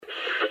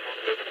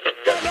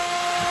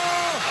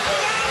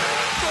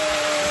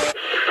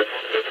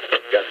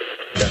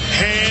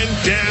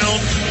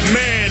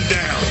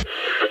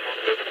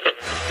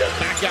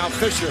Now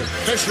Fisher.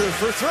 Fisher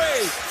for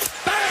three.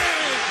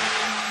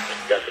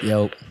 Bang!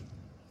 Yo,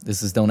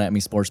 this is Don't At Me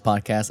Sports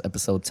Podcast,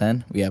 episode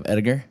 10. We have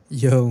Edgar.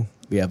 Yo.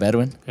 We have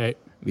Edwin. Hey.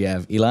 We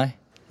have Eli.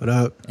 What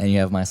up? And you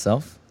have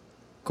myself.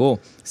 Cool.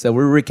 So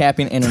we're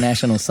recapping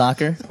international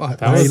soccer. That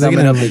was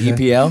Summing up the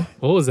EPL.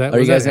 What was that? Are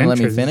you guys going gonna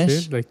to let me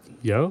finish? Like,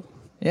 yo?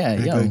 Yeah,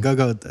 yo.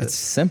 Go. It's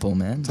simple,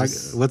 man.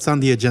 What's on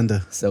the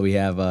agenda? So we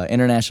have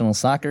international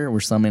soccer. We're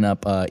summing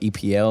up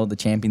EPL, the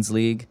Champions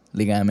League,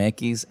 Liga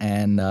MX,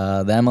 and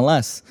the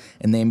MLS.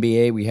 In the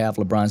NBA, we have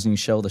LeBron's new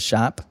show, The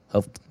Shop.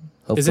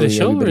 Is it a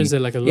show or is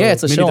it like a little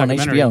it's a mini show on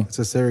documentary? HBO. It's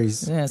a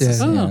series. Yeah, it's,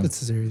 Yeah, it's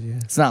it's a series, yeah.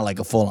 It's not like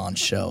a full-on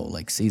show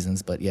like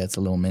seasons, but yeah, it's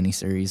a little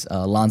mini-series.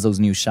 Lonzo's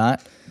new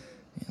shot,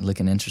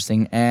 looking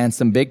interesting. And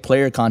some big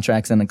player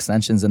contracts and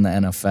extensions in the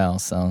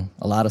NFL. So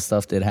a lot of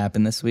stuff did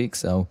happen this week.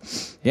 So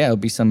yeah, it'll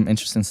be some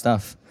interesting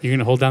stuff. You're going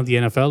to hold down the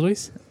NFL,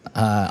 Luis?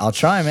 I'll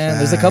try, man.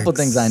 There's a couple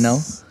things I know.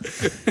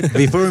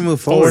 Before we move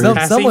forward,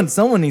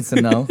 Someone needs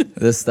to know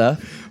this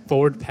stuff.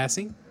 Forward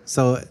passing?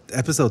 so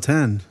episode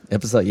 10.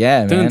 Episode,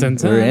 yeah, man. Dun, dun,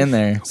 dun. We're in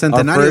there.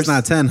 Centenario is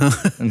not 10, huh?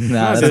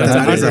 Nah, That's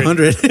Centenario is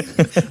 100.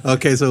 100.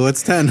 Okay, so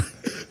what's 10?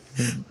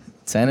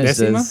 10 is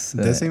Decima? just...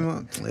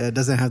 Decimo? Yeah, it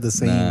doesn't have the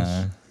same.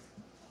 Nah.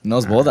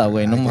 Nos boda,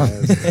 güey. No more.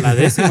 La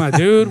décima,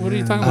 dude. What are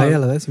you talking Ah, about? yeah,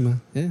 La la décima.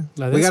 Yeah.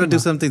 décima. We got to do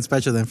something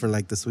special then for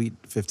like the Sweet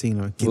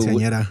 15 or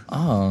quinceañera.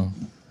 Oh.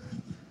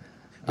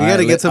 We got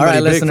to get somebody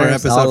all right, big for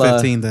listeners, episode I'll,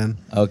 15 then.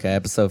 Okay,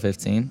 episode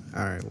 15.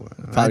 All right. Well,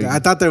 Probably- I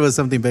thought there was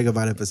something big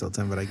about episode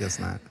 10, but I guess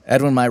not.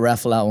 Edwin might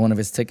raffle out one of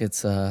his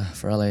tickets for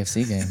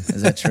LAFC game.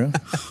 Is that true?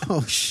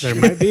 Oh, shit.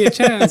 There might be a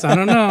chance. I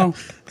don't know.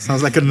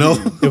 Sounds like a no.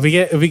 If we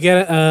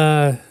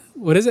get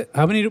what is it?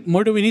 How many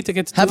more do we need to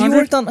get to Have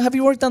 200?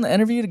 you worked on the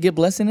interview to get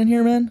Blessing in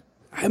here, man?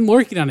 I'm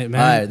working on it,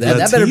 man. All right, The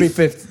that better be teeth?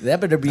 fifth. That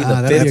better be the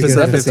that'd fifth be a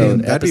good episode.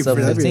 episode. That'd be- Episode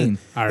that'd be- 15.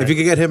 All right. If you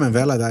could get him and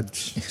Vela,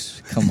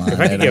 that. Come on. If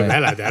I could get Edwin.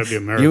 Vela, that would be a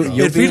miracle.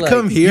 You'll If be he'd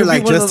come here, you'll be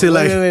like, one of just the- to,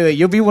 like- wait.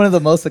 You'll be one of the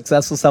most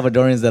successful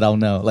Salvadorians that I'll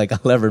know, like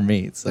I'll ever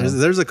meet. So.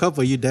 There's a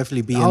couple you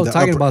definitely be in Oh, the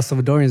talking upper- about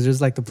Salvadorians,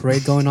 there's like the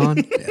parade going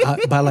on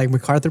by like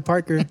MacArthur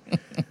Parker,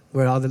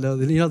 where all the little,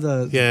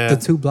 the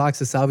 2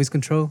 blocks of Salvi's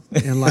control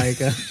and like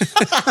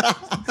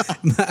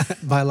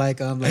by like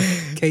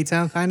K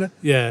Town kind of.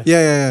 Yeah.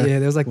 Yeah. Yeah,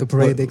 there was like the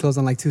parade. They closed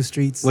on like 2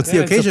 streets. What's Yeah,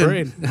 the it's a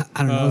occasion? parade. I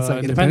don't know. It's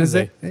like Independence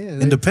Day. Yeah,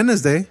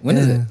 Independence Day. When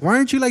is it? Why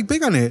aren't you like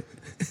big on it,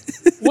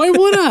 Why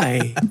would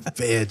I?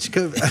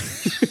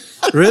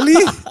 bitch? Really?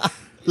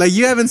 Like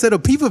you haven't said a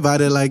peep about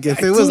it. Like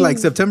if it was like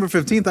September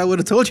 15th, I would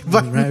have told you.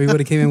 But Right, we would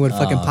have came in with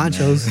fucking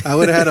ponchos. I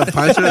would have had a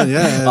poncho.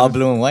 Yeah. All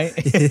blue and white?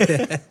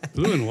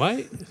 Blue and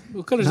white?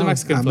 What color is the No,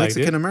 Mexican I'm flag,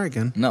 Mexican dude?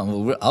 American.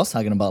 No, I was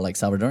talking about like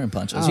Salvadorian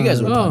ponchos. You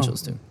guys were Oh.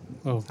 ponchos too.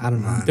 Oh. I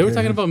don't know. They were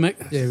talking about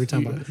Yeah, we're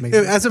talking about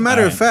As a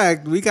matter of Alright.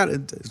 fact, we got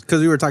because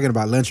we were talking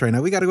about lunch right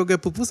now. We got to go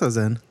get pupusas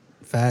then.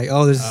 fact.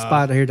 Oh, there's a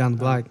spot here down the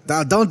block.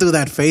 Don't do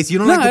that face. You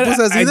don't No, like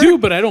pupusas I either. do,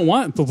 but I don't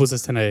want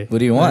pupusas tonight. What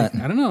do you want?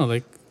 I don't know,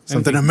 like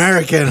Something anything-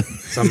 American.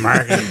 some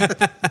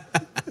American.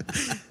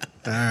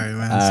 All right,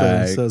 man.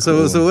 Alright,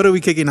 So what are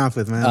we kicking off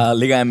with, man?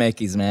 Liga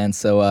MX, man.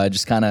 So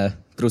just kind of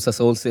Cruz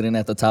Azul sitting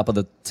at the top of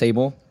the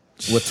table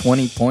with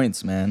 20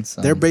 points, man.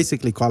 So. They're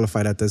basically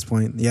qualified at this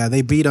point. Yeah,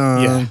 they beat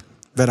Yeah.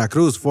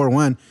 Veracruz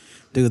 4-1.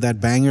 Dude,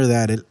 that banger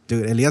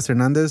Elias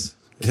Hernandez,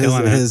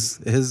 Killing it.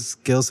 his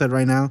skill set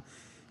right now,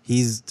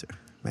 he's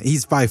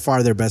by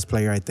far their best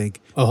player, I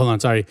think. Oh, hold on,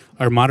 sorry.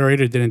 Our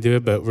moderator didn't do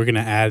it, but we're gonna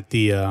add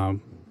the.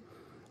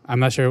 I'm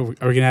not sure.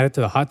 Are we gonna add it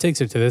to the hot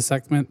takes or to this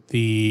segment?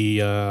 The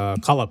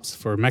call-ups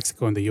for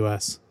Mexico and the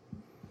U.S.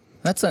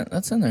 That's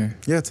in there.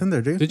 Yeah, it's in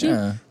there, dude. Did you?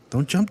 Yeah.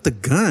 Don't jump the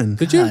gun.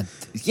 Did you? God,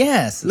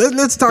 yes.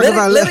 Let's talk Let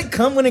about it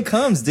come when it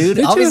comes, dude.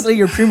 Did you? Obviously,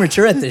 you're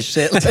premature at this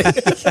shit.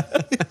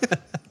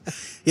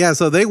 Yeah,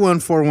 so they won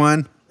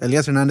 4-1.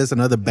 Elias Hernandez,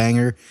 another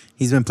banger.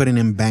 He's been putting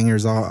in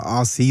bangers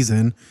all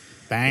season.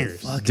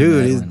 Bangers.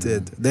 Dude,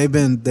 man. they've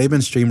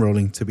been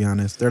streamrolling, to be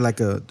honest. They're like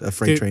a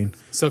freight Dude, train.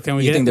 So can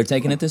we You get? think they're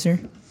taking it this year?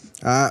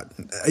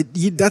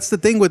 That's the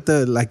thing with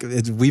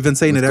we've been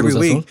saying With it every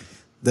Cruz Azul? week.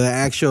 The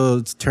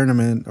actual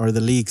tournament or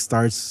the league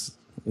starts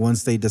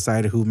once they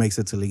decide who makes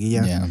it to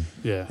Liguilla. Yeah.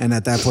 Yeah. And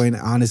at that point,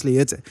 honestly,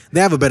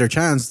 they have a better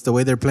chance the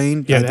way they're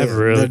playing. Yeah, Like, they have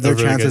really- their a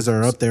really chances good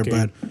are up there.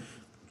 game.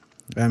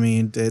 But I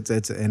mean,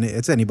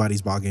 it's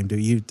anybody's ball game,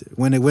 dude.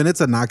 When it's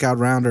a knockout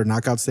round or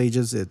knockout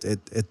stages,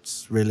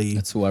 it's really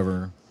It's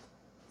whoever.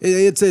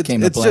 it's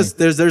came to play. just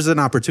there's an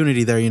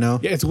opportunity there, you know.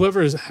 Yeah, it's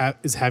whoever is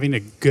having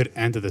a good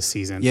end of the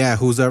season. Yeah,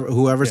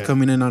 whoever's Yeah.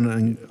 coming in on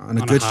a On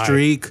a good high.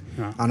 streak,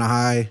 Yeah. on a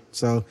high.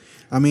 So,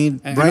 I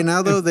mean, And- right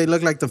now though, they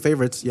look like the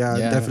favorites. Yeah,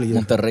 Yeah, definitely.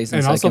 Monterrey's in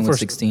And also second for with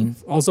 16.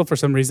 Also for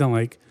some reason,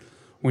 like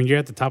when you're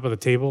at the top of the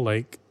table,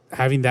 like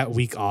having that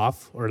week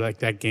off or like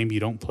that game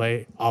you don't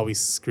play always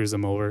screws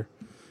them over.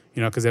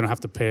 You know, because they don't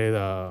have to pay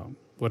the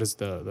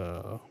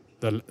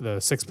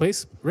sixth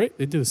place, right?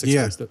 They do the sixth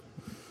Yeah. place.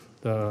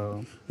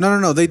 The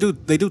No. They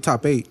do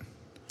top 8.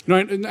 no,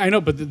 I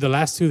know, but the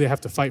last two they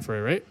have to fight for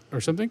it, right,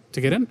 or something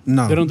to get in.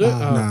 No, they don't do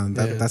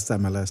it. That's that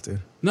MLS, dude.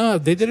 No,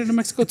 they did it in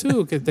Mexico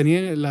too. Que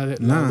tenía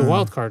No. the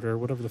wild card or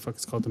whatever the fuck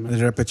it's called. El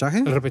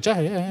repechaje? El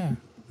repechaje, yeah.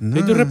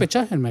 They do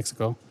repechaje in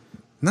Mexico.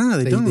 No,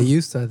 they don't. They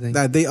used to, I think.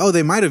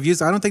 They might have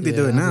used. I don't think they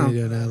do it now. They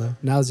do it now, though.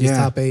 Now it's just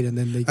top 8, and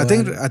then they. Go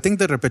I think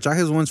the repechaje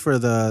is ones for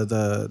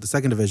the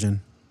second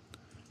division,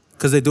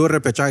 because they do a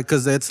repechaje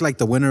because it's like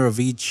the winner of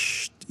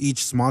each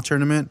small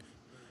tournament,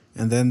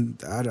 and then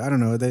I don't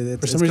know.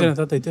 For some reason, I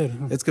thought they did.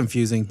 Huh? It's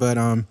confusing, but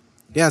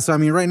yeah. So I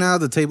mean, right now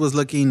the table is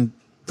looking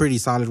pretty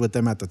solid with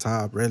them at the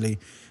top. Really,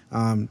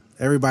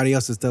 everybody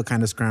else is still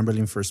kind of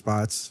scrambling for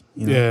spots.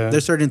 You know? Yeah.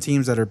 There's certain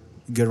teams that are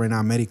good right now.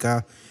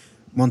 America.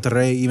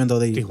 Monterrey, even though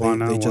they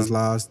just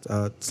lost.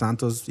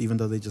 Santos, even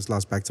though they just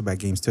lost back-to-back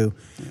games too.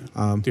 Yeah.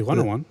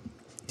 Tijuana won.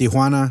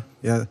 Tijuana,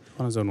 yeah.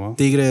 Tijuana's doing well.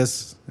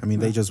 Tigres, I mean,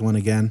 they just won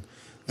again.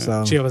 Yeah. So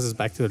Chivas is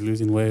back to the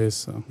losing ways.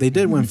 So. They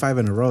did win 5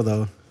 in a row,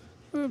 though.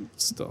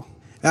 Still.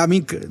 I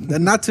mean,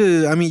 not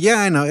to. I mean, yeah,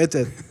 I know.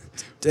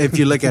 If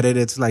you look at it,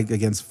 it's like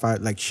against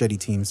 5 like shitty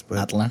teams, but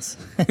Atlas.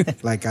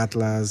 like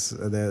Atlas.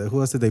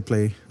 Who else did they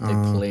play? They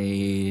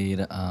played.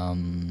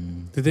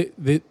 Did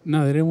they?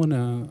 No, they didn't win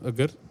a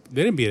good.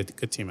 They didn't beat a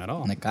good team at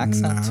all.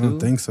 Necaxa, No, I don't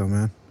think so,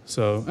 man.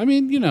 So I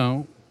mean,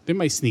 they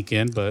might sneak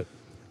in, but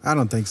I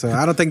don't think so.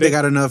 I don't think they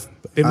got enough.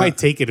 They might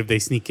take it if they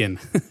sneak in.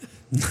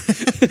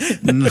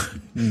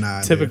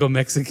 Nah, Typical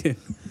Mexican.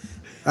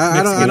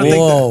 I don't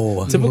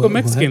Whoa. Typical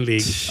Mexican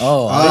league.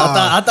 Oh,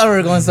 I thought we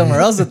were going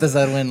somewhere else with this,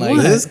 Edwin. Like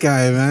this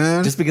guy,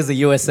 man. just because the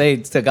USA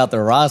took out the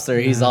roster,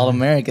 he's all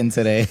American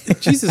today.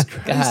 Jesus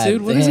Christ, God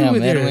dude! What is it damn,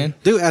 with Edwin. you?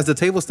 Dude, as the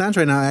table stands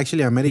right now,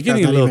 actually, America's You're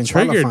getting a not little even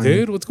triggered, qualifying.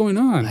 dude. What's going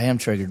on? I am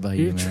triggered by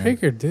you, You're man.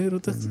 triggered, dude.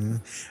 What the?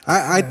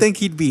 I think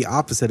he'd be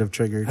opposite of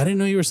triggered. I didn't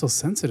know you were so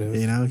sensitive.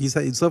 You know,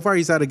 so far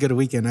he's had a good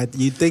weekend.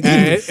 You think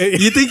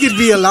he'd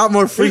be a lot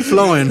more free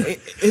flowing.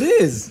 It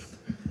is.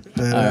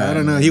 But, I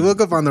don't know. He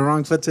woke up on the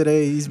wrong foot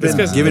today. He's been It's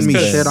 'cause- giving me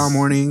it's 'cause- shit all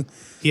morning.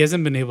 He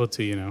hasn't been able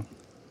to,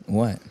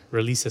 What?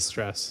 release his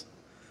stress.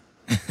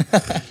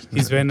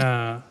 He's been,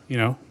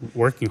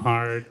 working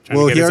hard, trying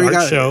Well, to he get his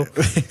art already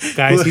show.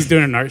 Guys, he's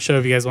doing an art show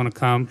if you guys want to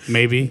come.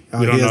 Maybe.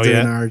 We don't he is know doing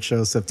yet. an art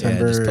show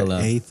September just pull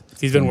up. 8th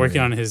He's been working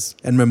on his.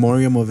 in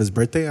memoriam of his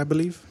birthday, I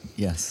believe.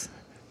 Yes.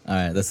 All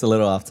right, that's a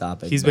little off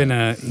topic. He's but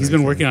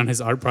been working on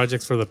his art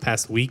projects for the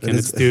past week, and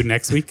it's due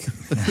next week.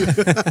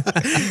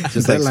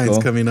 just like Deadline's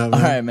school. coming up. All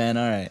man. right, man.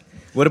 All right.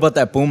 What about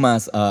that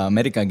Pumas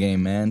America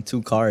game, man?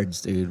 2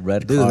 cards, dude.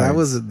 Red Dude,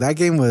 cards. that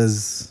game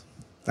was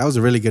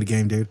a really good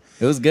game, dude.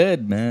 It was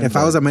good, man. If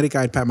I was America,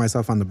 I'd pat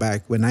myself on the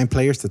back with 9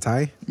 players to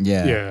tie.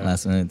 Yeah,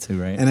 last minute too,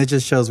 right? And it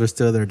just shows we're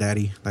still their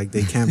daddy. Like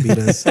they can't beat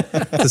us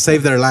to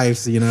save their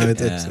lives,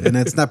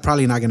 it's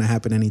probably not gonna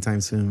happen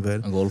anytime soon.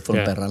 But A goal from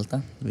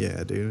Peralta.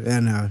 yeah, dude.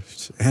 And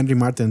Henry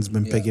Martin's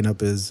been picking up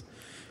his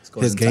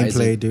Scores gameplay,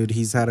 inside. dude.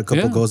 He's had a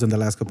couple goals in the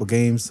last couple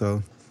games,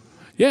 so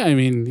Yeah, I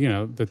mean,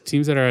 the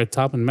teams that are at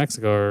top in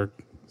Mexico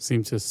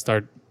seem to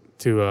start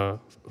to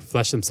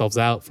flesh themselves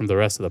out from the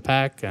rest of the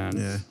pack. And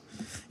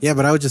yeah.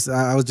 But I was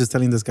just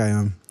telling this guy,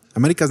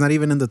 America's not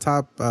even in the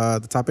top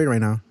 8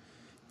 right now.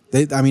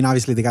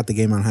 Obviously they got the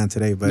game on hand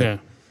today, but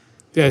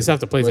they just have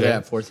to play Were they today.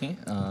 at 14?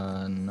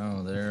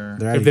 No, they're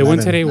they're at If they win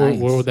 11. today, where Nice.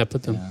 would that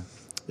put them? Yeah.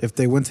 If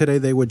they win today,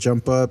 they would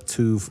jump up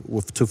to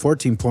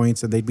 14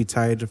 points, and they'd be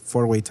tied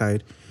 4-way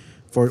tied.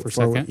 For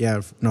second?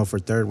 For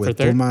third with For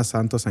third? Pumas,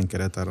 Santos, and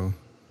Querétaro.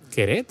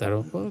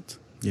 Querétaro. What?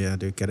 Yeah,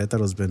 dude,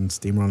 Querétaro's been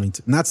steamrolling.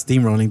 Not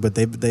steamrolling, but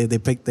they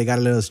got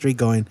a little streak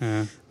going.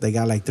 They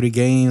got like 3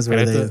 games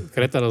where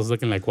Querétaro's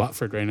looking like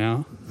Watford right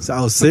now.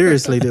 Oh,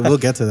 seriously, dude, we'll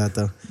get to that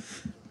though.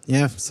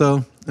 Yeah,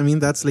 so I mean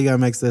that's Liga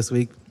MX this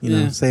week.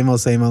 Same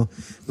old, same old.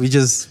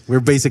 We're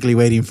basically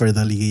waiting for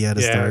the Liga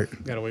to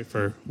start. Gotta wait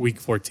for week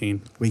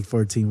 14. Week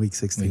 14, week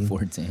 16. Week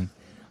 14.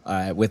 All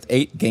right, with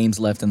 8 games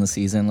left in the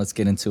season, let's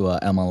get into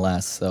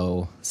MLS.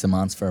 So,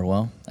 Simon's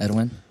farewell,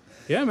 Edwin.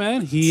 Yeah,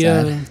 man.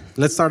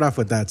 Let's start off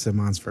with that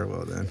Simon's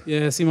farewell then.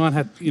 Yeah, Simon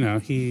had,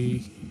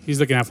 he's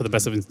looking out for the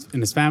best of in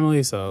his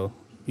family, so,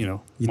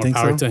 more think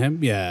power so? to him.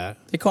 Yeah.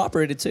 They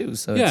cooperated too,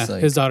 so Yeah, it's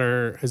like his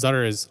daughter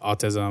is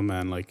autism,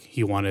 and like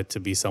he wanted to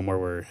be somewhere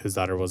where his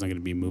daughter wasn't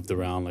going to be moved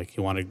around. Like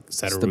he wanted to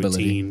set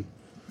Stability. a routine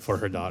for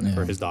her daughter,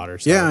 for his daughter.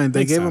 So Yeah, and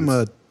they makes gave him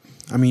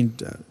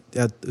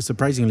sense.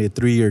 surprisingly a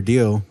 3-year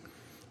deal.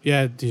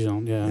 Yeah,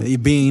 Dijon. Yeah,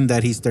 Being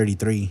that he's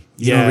 33,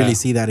 you don't really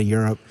see that in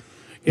Europe.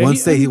 Yeah,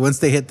 once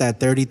they hit that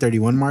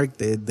 30-31 mark,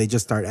 they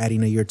just start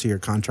adding a year to your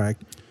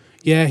contract.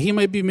 yeah, he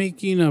might be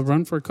making a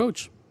run for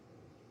coach.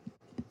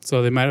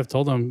 So they might have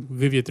told him, "We'll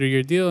give you a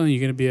 3-year deal, and you're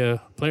going to be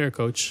a player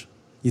coach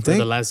You for think?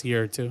 the last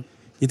year or two."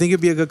 You think he'd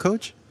be a good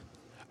coach?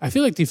 I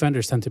feel like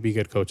defenders tend to be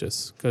good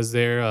coaches because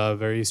they're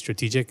very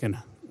strategic, and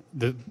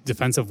the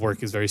defensive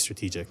work is very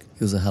strategic.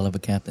 he was a hell of a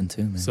captain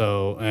too, man.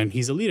 So, and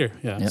he's a leader.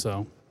 Yeah. Yep.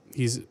 So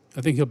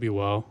I think he'll be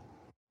well.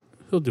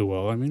 He'll do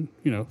well. I mean,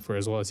 for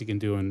as well as he can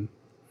do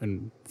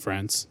in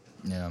France.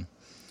 Yeah.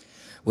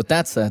 With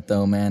that said,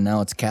 though, man,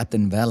 now it's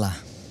Captain Vela.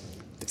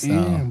 So,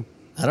 Damn.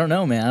 I don't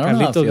know, man. I don't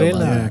know how I Carlito feel about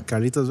Vela. Yeah, that.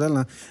 Carlitos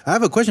Vela. I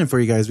have a question for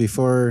you guys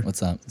before.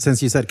 What's up?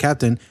 Since you said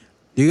captain,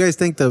 do you guys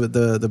think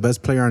the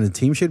best player on the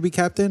team should be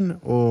captain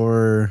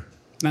or?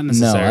 Not No,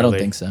 necessarily. I don't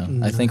think so.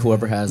 I think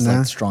whoever has Nah.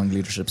 like strong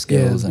leadership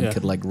skills and Yeah.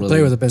 could like Player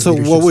really. with the best So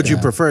leadership what would you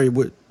style. prefer?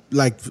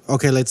 like,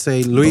 okay, let's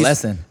say Luis.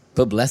 Blessing.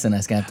 Put Blessing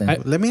as captain.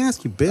 Let me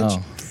ask you,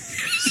 bitch.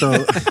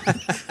 Oh.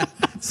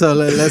 So,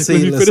 let's see.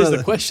 When you finish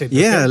the question.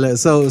 Yeah.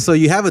 So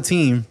you have a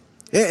team,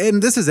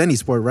 and this is any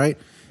sport, right?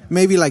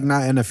 Maybe like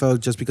not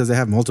NFL, just because they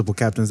have multiple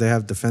captains. They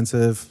have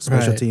defensive,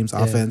 special teams,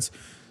 offense.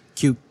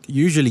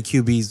 Usually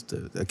QB's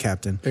the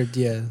captain. They're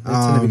going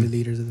to be the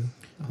leaders of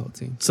the whole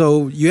team.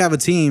 So you have a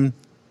team,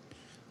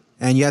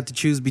 and you have to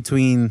choose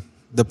between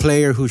the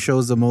player who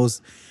shows the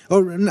most.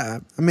 Or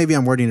maybe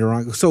I'm wording it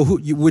wrong. So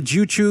would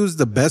you choose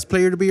the best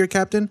player to be your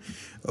captain,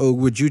 or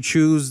would you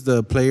choose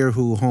the player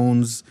who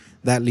hones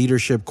that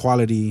leadership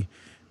quality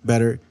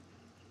better?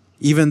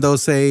 Even though,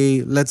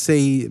 let's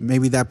say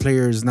maybe that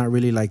player is not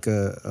really like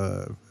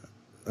a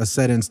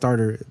set-in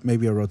starter,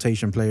 maybe a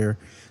rotation player.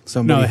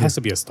 No, it has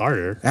to be a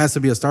starter. It has to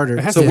be a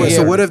starter.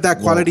 So what if that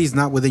quality is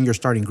not within your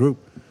starting group?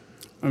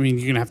 I mean,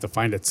 you're gonna have to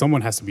find it. Someone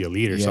has to be a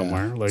leader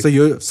somewhere. Like,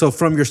 so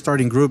from your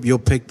starting group, you'll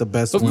pick the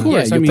best one. Of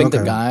course, you pick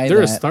the guy.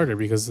 They're a starter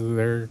because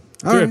they're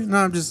all good. right. No,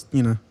 I'm just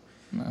Yeah,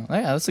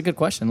 that's a good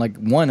question. Like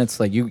one, it's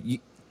like you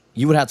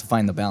would have to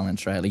find the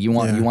balance, right? Like you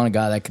want a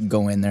guy that could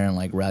go in there and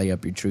like rally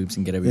up your troops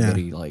and get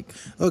everybody like.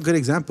 Oh, good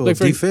example. Like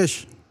D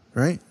Fish,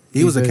 right?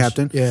 He was a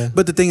captain. Yeah.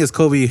 But the thing is,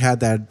 Kobe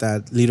had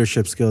that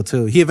leadership skill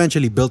too. He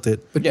eventually built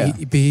it. But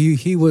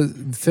he was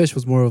Fish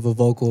was more of a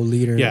vocal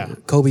leader. Yeah.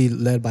 Kobe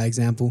led by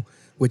example,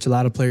 which a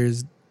lot of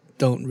players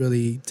don't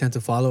really tend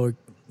to follow or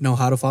know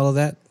how to follow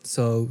that.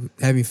 So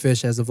having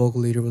Fish as a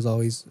vocal leader was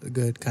always a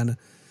good kind of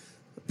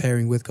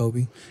pairing with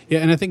Kobe. Yeah,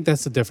 and I think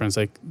that's the difference.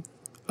 Like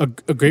a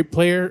great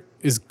player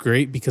is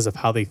great because of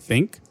how they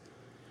think,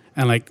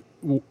 and like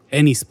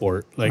any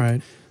sport,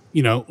 like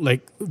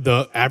like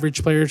the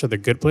average players or the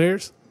good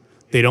players,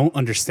 they don't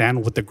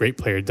understand what the great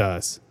player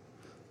does.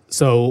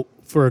 So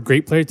for a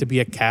great player to be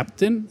a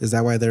captain, is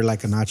that why they're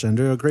like a notch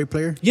under a great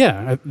player?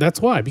 Yeah,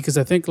 that's why. Because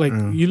I think like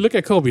you look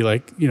at Kobe,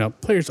 like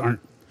players aren't.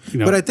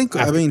 But I think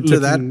to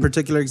that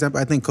particular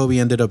example, I think Kobe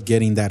ended up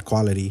getting that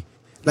quality.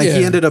 Like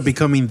he ended up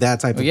becoming that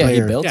type of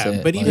player. He built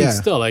it. But even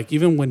still, like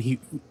even when he,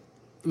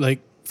 like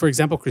for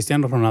example,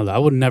 Cristiano Ronaldo, I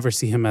would never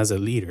see him as a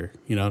leader.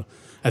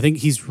 I think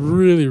he's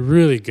really,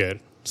 really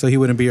good. So he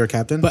wouldn't be your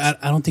captain? But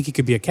I don't think he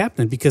could be a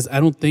captain because I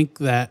don't think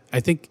that. I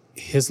think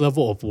his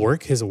level of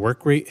work, his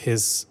work rate,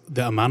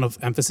 the amount of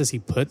emphasis he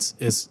puts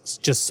is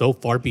just so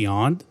far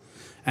beyond,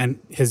 and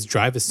his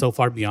drive is so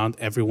far beyond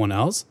everyone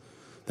else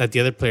that the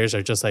other players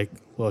are just like,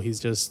 well, he's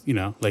just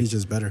like he's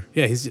just better.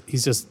 Yeah,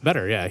 he's just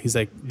better. Yeah, he's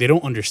like they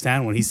don't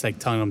understand when he's like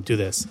telling them do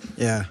this.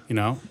 Yeah,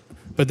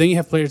 But then you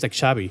have players like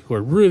Xavi who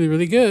are really,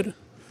 really good,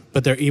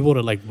 but they're able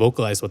to like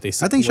vocalize what they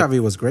say. I think Xavi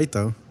was great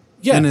though.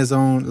 Yeah. In his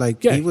own,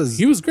 like, he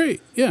was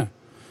great. Yeah.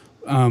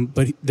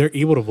 But they're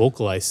able to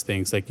vocalize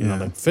things like,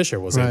 like Fisher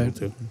was able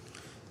to.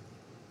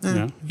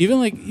 Even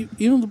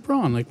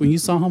LeBron, like when you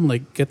saw him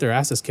like get their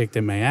asses kicked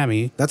in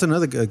Miami. That's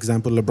another good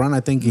example. LeBron,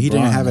 I think he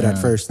didn't have it at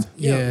first.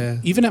 Yeah.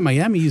 Even at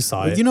Miami, you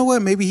saw it. You know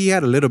what? Maybe he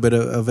had a little bit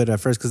of it at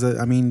first because,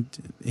 I mean,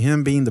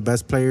 him being the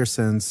best player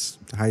since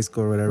high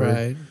school or whatever.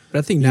 Right. But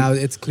I think now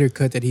it's clear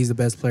cut that he's the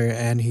best player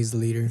and he's the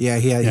leader. Yeah,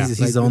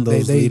 he's Like, on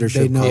those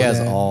leadership. they know He has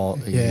that. all.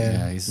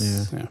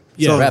 He's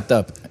so wrapped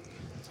up,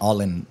 all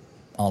in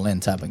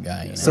type of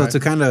guy. So to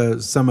kind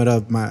of sum it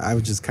up, I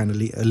was just kind of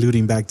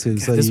alluding back to.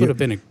 God, this would have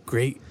been a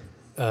great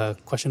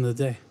question of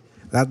the day.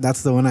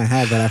 That's the one I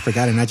had that I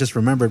forgot, and I just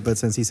remembered. But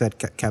since he said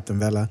Captain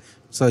Vela,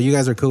 so you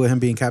guys are cool with him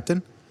being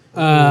captain?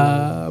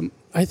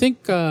 I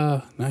think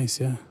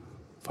nice. Yeah,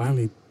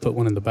 finally put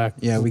one in the back.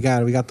 Yeah, we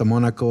got the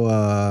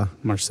Monaco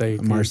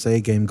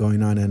Marseille game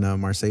going on, and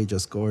Marseille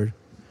just scored.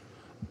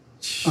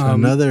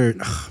 Another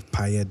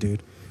Payet,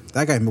 dude.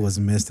 That guy was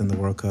missed in the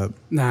World Cup.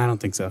 Nah, I don't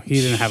think so. He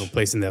didn't have a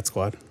place in that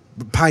squad.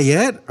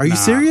 Payet? Are you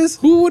serious?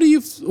 Who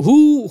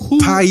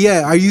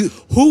Payet? Are you?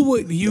 Who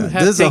would you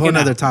have? This is a whole taken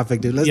other out? topic,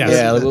 dude.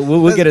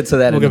 We'll get into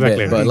that in a get back bit.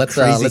 later. But let's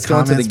go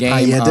into the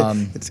game.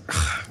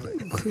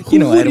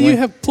 Who would you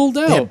have pulled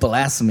out? Yeah,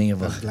 blasphemy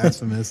of a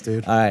blasphemous,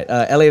 dude. All right,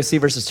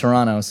 LAFC versus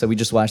Toronto. So we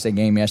just watched that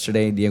game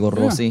yesterday. Diego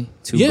Rossi,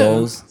 2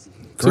 goals.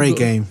 Great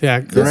game. Yeah,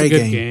 great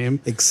good game.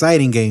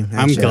 Exciting game.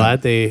 Actually. I'm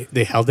glad they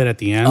held it at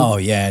the end. Oh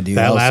yeah, dude.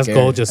 That last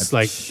goal just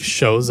like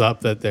shows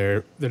up that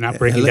they're not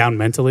breaking down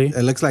mentally.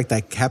 It looks like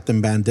that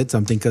captain band did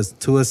something because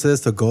 2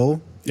 assists, a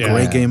goal. Yeah.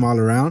 Great game all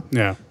around.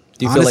 Yeah.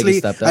 Do you feel like he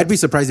stepped up? I'd be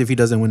surprised if he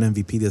doesn't win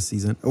MVP this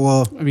season.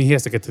 Well, I mean, he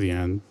has to get to the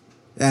end.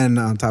 And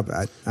on top of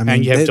that, I mean,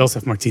 and you have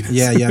Joseph Martinez.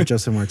 Yeah, you have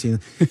Joseph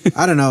Martinez.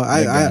 I don't know.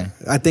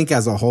 I think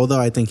as a whole, though,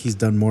 I think he's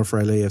done more for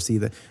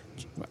LAFC.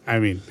 I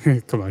mean,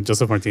 come on,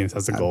 Joseph Martinez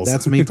has the goals.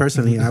 That's me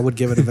personally. I would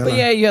give it a Vela. But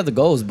yeah, you have the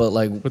goals, but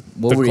like,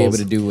 what were you able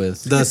to do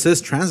with the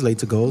assists? Translate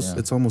to goals. Yeah.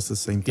 It's almost the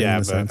same thing. Yeah, in a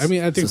but sense. I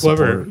mean, I think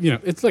whoever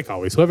it's like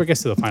always, whoever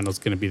gets to the final is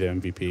going to be the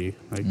MVP.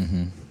 Like,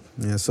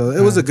 yeah. So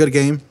it was a good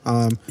game.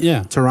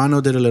 Yeah,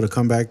 Toronto did a little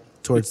comeback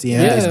towards the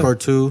end. They scored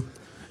 2.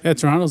 Yeah,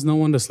 Toronto's no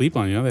one to sleep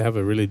on. They have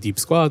a really deep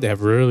squad. They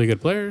have really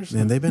good players.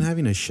 And they've been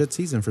having a shit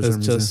season for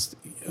some reason.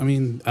 I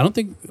mean, I don't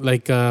think,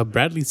 like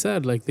Bradley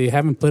said, like they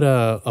haven't put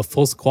a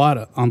full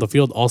squad on the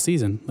field all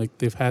season. Like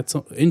they've had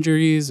some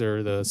injuries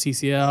or the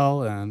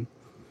CCL, and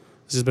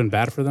it's just been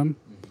bad for them.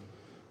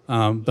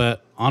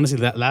 But honestly,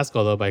 that last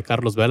goal though by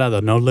Carlos Vela,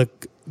 the no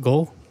look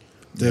goal.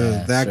 Dude,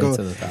 Yeah, that straight goal.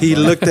 to the top He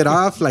bar. looked it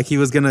off like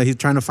he's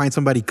trying to find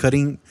somebody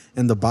cutting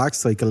in the box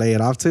so he could lay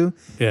it off to.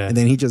 Yeah. And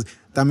then he just,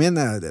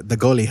 the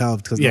goalie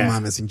helped because Yeah. no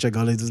mames, pinche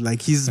goalie just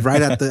like he's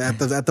right at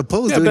the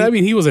post. Yeah, dude. but I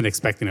mean, he wasn't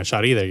expecting a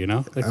shot either. You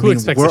know, like I who mean,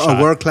 expects a a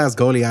shot? world class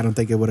goalie, I don't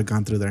think it would have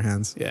gone through their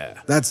hands. Yeah.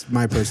 That's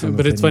my personal.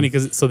 But it's funny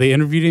because they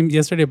interviewed him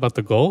yesterday about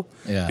the goal,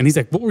 Yeah. and he's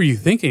like, "What were you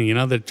thinking?" You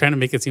know, they're trying to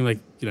make it seem like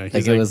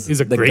he's it was he's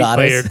a the great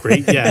goddess.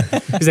 player, great, yeah.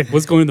 He's like,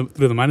 "What's going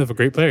through the mind of a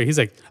great player?" He's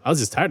like, "I was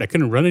just tired, I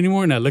couldn't run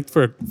anymore, and I looked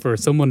for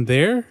someone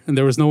there, and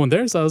there was no one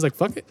there, so I was like,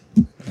 fuck it,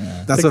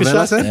 That's Take what the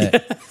Vela shot.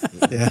 said. Yeah.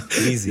 Yeah,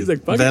 Easy. he's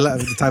like, fuck Vela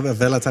type of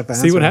answer.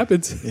 see what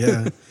happens."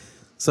 Yeah.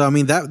 So I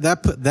mean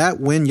that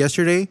win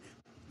yesterday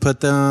put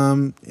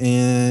them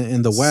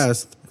in the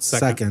West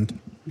second,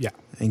 Yeah,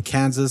 and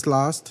Kansas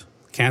lost.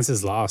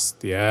 Kansas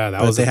lost. Yeah, that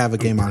But was they have a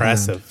game on hand.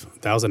 impressive.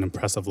 That was an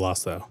impressive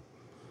loss though.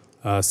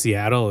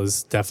 Seattle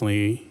is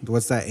definitely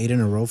What's that? 8 in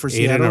a row for 8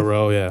 Seattle. in a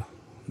row. Yeah,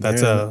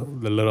 that's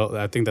They're-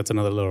 I think that's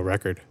another little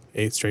record.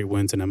 8 straight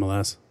wins in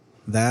MLS.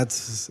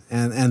 That's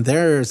and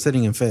they're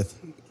sitting in fifth.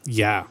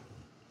 Yeah.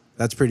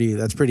 That's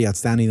pretty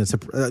outstanding.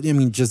 I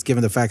mean, just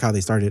given the fact how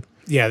they started.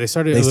 Yeah, they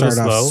started They a little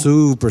started slow. off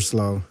super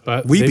slow.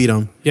 But we they- beat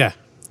them, Yeah.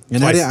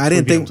 and Twice. I We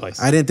didn't beat 'em think twice.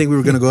 I didn't think we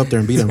were gonna go up there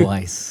and beat them.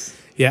 Twice.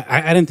 Yeah,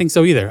 I didn't think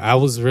so either. I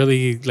was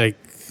really like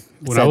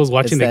when I was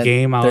watching the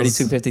game, I was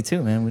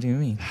 32-52, man. What do you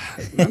mean?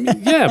 I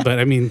mean, yeah, but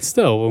I mean,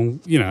 still,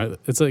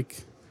 it's like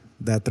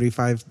That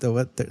 3-5,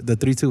 the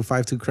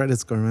 3-2-5-2 credit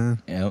score,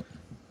 man. Yep.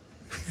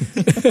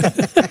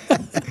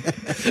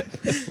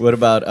 What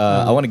about?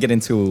 I want to get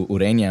into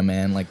Ureña,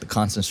 man. Like the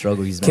constant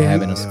struggle he's been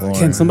having to score.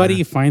 can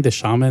somebody find the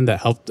shaman that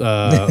helped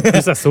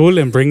Cruz Azul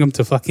and bring him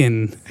to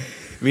fucking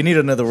We need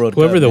another World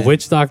whoever Cup, the man.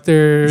 witch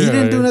doctor? He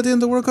didn't or- do nothing in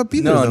the World Cup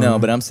either. No, though. no.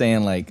 But I'm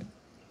saying like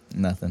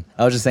nothing.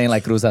 I was just saying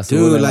like Cruz Azul.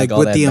 Dude, and, like all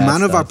with that the bad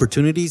amount of stuff.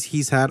 opportunities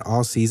he's had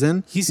all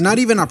season, He's- not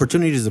even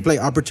opportunities to play,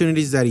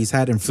 opportunities that he's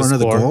had in front of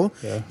the score, goal.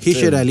 yeah. He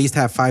should at least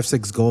have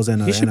 5-6 goals in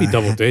a. He should in be a-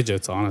 double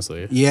digits,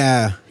 honestly.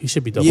 Yeah, He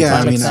should be double yeah.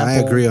 I digits. mean, I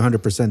example- agree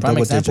 100%. Prime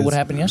Double example. digits. What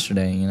happened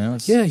yesterday? You know.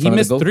 It's Yeah, in he front of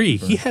missed the 3.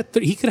 goalkeeper.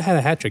 He could have had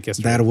a hat trick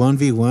yesterday. That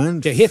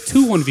 1v1. Yeah, he had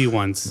 2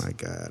 1v1s. My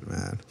God,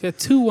 man. He had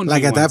 2 1v1s.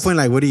 Like at that point,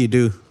 like what do you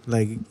do?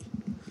 Like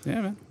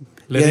yeah, man.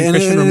 yeah, Let in and,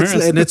 Christian and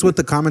Ramirez. it's what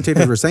the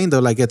commentators were saying though.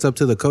 Like it's up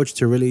to the coach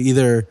to really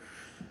either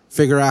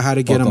figure out how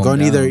to get Walk him him going,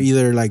 down.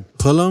 either like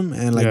pull him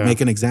and like Yeah.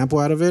 make an example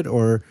out of it,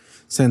 or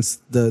since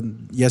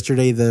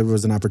yesterday there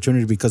was an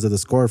opportunity because of the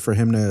score for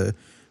him to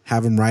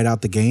have him ride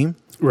out the game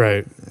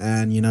Right.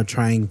 and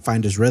try and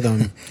find his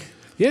rhythm.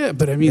 Yeah,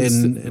 but I mean,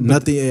 And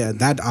nothing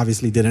that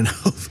obviously didn't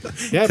help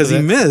Yeah, because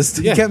but he missed.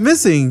 yeah. He kept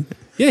missing.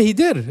 yeah, he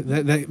did.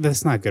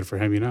 That's not good for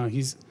him.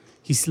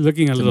 He's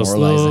looking a little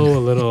Demoralizing. slow, a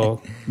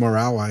little.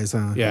 Morale wise,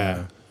 huh?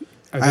 Yeah.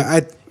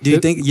 Do you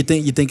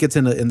think it's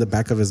in the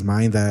back of his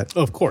mind that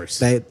Of course.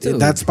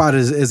 that spot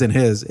isn't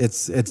his?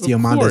 It's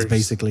Diamanda's course.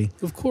 basically.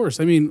 Of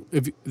course. I mean,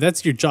 if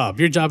that's your job.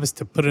 Your job is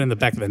to put it in the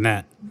back of the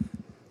net.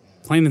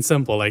 Plain and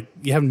simple. Like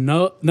you have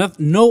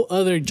no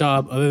other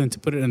job other than to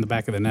put it in the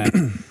back of the net,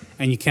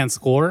 and you can't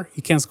score.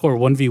 You can't score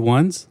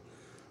 1v1s.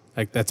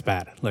 Like that's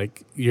bad.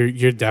 Like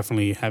you're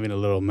definitely having a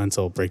little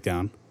mental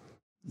breakdown.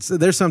 So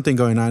there's something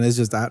going on. It's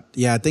just that.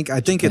 Yeah, I think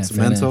it's Can't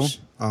mental. finish.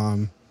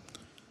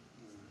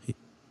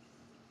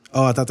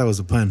 I thought that was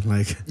a pun.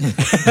 Like,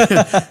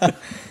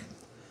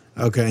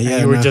 okay, yeah.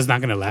 you were no. just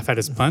not gonna laugh at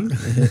his pun.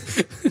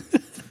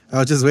 I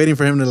was just waiting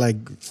for him to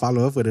like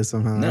follow up with it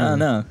somehow.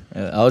 No.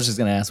 I was just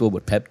gonna ask, what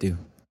would Pep do?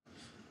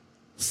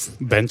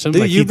 Bench him.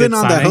 Dude, like he you've been did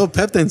on that Sane. whole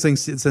Pep thing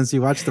since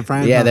you watched the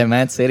Prime. Yeah, that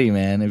Man City,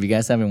 man. If you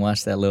guys haven't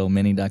watched that little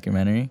mini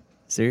documentary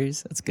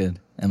series, that's good.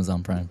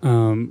 Amazon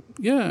Prime.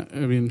 Yeah, I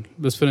mean,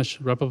 let's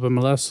wrap up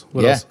MLS.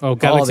 What yeah. else? Oh,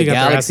 Galaxy the got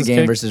their Galaxy asses game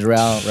kicked. versus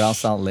Real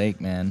Salt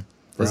Lake, man.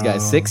 Those Bro.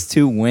 guys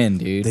 6-2 win,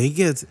 dude. they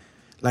get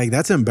like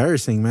that's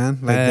embarrassing, man.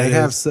 Like That they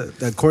have is-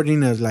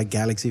 according to like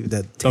Galaxy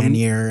the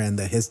tenure and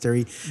the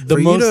history. the for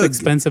you most to-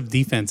 expensive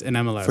defense in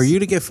MLS. for you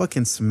to get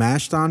fucking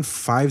smashed on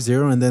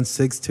 5-0 and then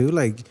 6-2,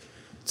 like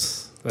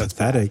That's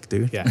pathetic,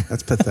 dude. Yeah.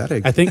 That's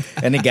pathetic. I think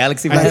and the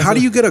Galaxy Like, fans- how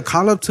do you get a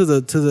call up to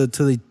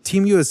the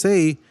Team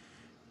USA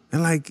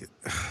and like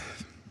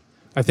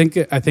I think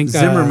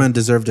Zimmerman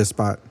deserved a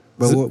spot,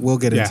 but we'll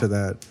get yeah. into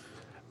that.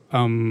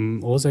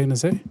 What was I gonna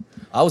say?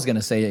 I was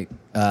gonna say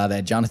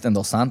that Jonathan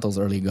Dos Santos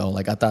early goal.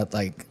 Like I thought,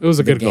 like It was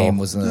a the good goal. game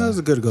was, It was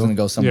a good goal. Gonna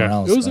go somewhere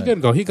else. it was a but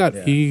good goal. He got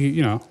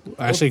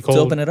Ashley to Cole.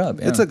 open it up.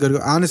 Yeah. It's a good.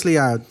 Honestly,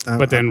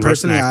 But then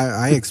personally,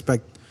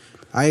 Rusnak-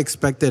 I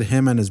expected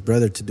him and his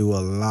brother to do a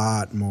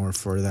lot more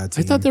for that I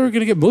team. thought they were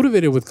gonna get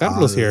motivated with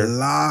Carlos a here.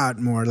 lot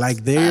more.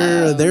 Like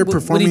they're what do you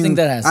performing. think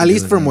that has to at do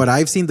least with from them? what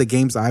I've seen, the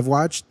games I've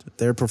watched,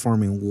 they're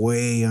performing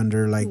way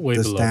under like Way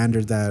the below.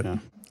 standard that. Yeah.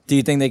 Do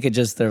you think they could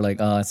just? They're like,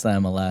 oh, it's the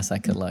MLS. I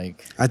could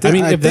like. I think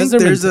if that's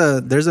their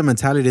there's a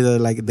mentality that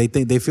like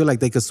they feel like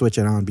they could switch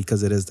it on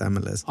because it is the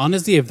MLS.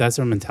 Honestly, if that's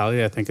their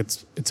mentality, I think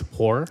it's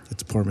poor.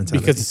 It's a poor mentality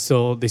Because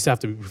they still have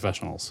to be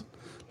professionals.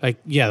 Like,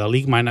 yeah, the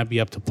league might not be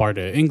up to par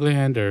to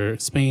England or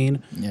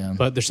Spain, Yeah.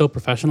 but they're still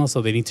professional,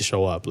 so they need to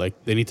show up. Like,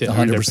 they need to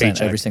earn their 100%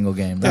 paycheck. every single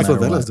game. no That's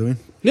what matter Vela's doing.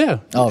 Yeah,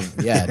 Oh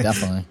yeah,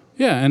 definitely.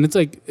 yeah, and it's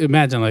like,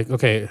 imagine, like,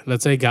 okay,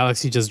 let's say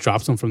Galaxy just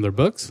drops them from their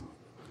books,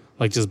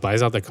 like just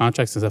buys out their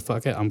contracts and says,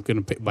 "Fuck it, I'm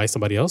gonna buy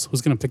somebody else."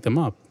 Who's gonna pick them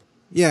up?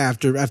 Yeah,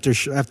 after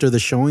the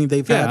showing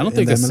they've had. Yeah, I don't in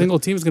think the a MLS single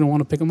team is gonna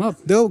want to pick them up.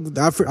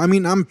 I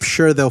mean, I'm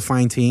sure they'll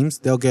find teams.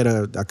 They'll get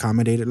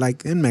accommodated,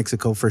 like in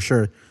Mexico for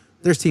sure.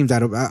 There's teams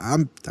that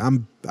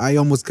I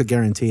almost could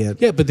guarantee it.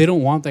 Yeah, but they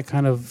don't want that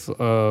kind of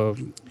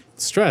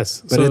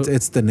stress. But So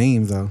it's the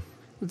name though,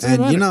 it doesn't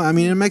and matter. you know, I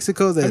mean, in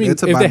Mexico, I mean,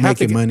 it's if about they have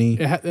to making money.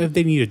 If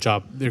they need a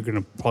job, they're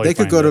gonna probably. They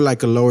could find go to it.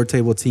 like a lower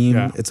table team.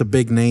 Yeah. It's a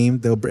big name.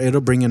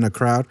 It'll bring in a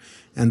crowd,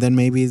 and then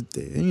maybe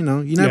you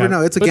never Yeah.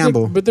 know. It's a But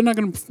gamble. but they're not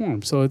going to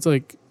perform. So it's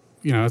like,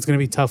 it's going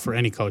to be tough for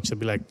any coach to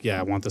be like, yeah,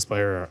 I want this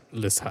player.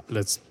 Let's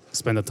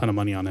spend a ton of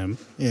money on him.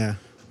 Yeah.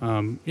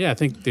 I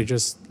think they're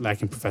just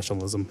lacking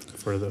professionalism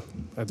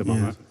at the Yeah.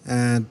 moment.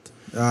 And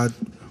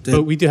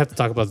But we do have to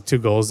talk about the 2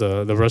 goals.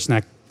 The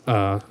Rusnak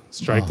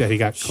strike that he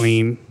got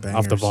clean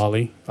off the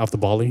bangers.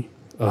 volley.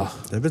 Ugh.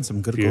 there've been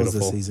some good goals this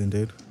Beautiful. season,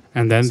 dude.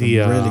 And then Some the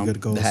really good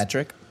goals. The hat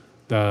trick.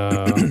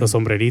 the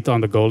sombrerito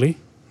on the goalie.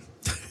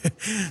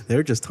 They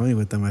were just toying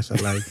with them. I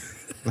felt like,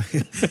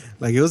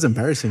 like it was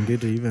embarrassing,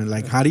 dude. To even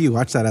like, how do you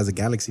watch that as a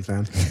Galaxy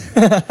fan?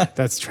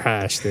 That's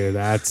trash, dude.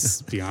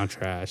 That's beyond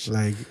trash.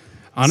 Like,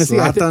 Honestly,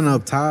 I think, Zlatan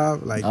up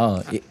top. Like,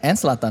 Oh, and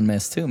Zlatan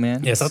missed too,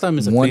 man. Yeah, Zlatan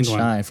missed a one clean one.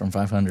 shy from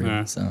 500.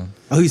 Yeah. So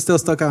he's still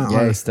stuck on.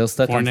 yeah, he's still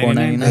stuck on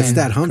 499. 499. It's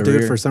that hump, career.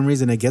 dude. For some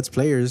reason, it gets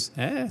players.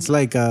 yeah. It's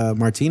like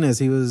Martinez.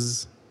 He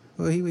was.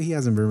 Well, he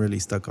hasn't been really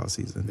stuck all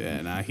season.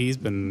 Yeah, nah, he's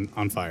been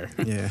on fire.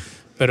 Yeah.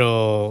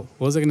 Pero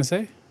what was I gonna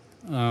say?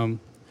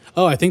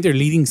 I think their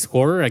leading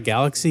scorer at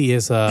Galaxy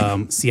is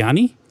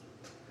Ciani,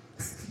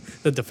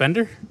 the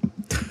defender.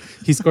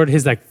 He scored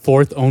his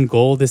 4th own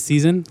goal this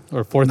season,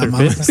 or 4th or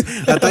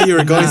 5th. I thought you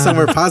were going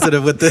somewhere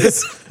positive with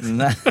this.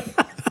 Nah.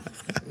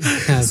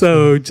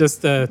 So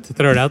just to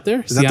throw it out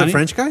there, Is that the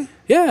French guy?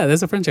 Yeah,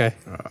 that's a French guy,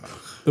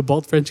 the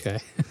bald French guy.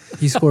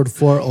 He scored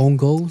 4 own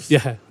goals.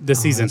 Yeah,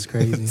 this season. That's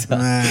crazy.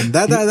 Man,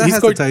 that He has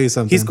scored- to tell you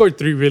something. He scored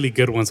 3 really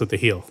good ones with the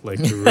heel, like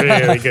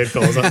really good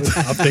goals up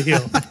the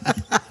heel.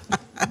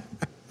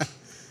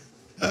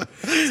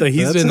 So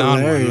he's That's been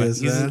on one.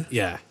 hilarious, man.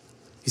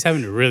 He's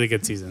having a really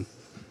good season.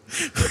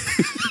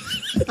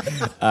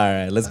 All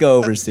right, let's go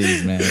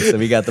overseas, man. So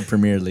we got the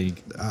Premier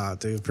League. Oh,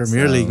 dude,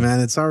 Premier League, man.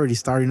 It's already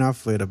starting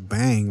off with a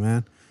bang,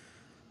 man.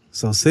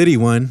 So City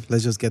won.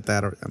 Let's just get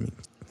that. I mean,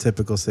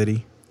 typical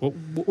City.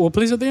 What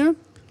place are they in?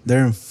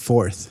 They're in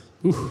 4th.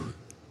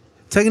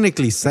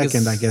 Technically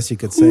second, I guess you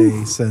could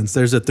say, since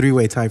there's a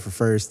 3-way tie for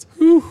first.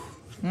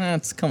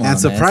 That's come on. And man.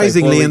 It's like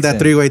surprisingly, 4 in that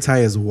weeks 3-way tie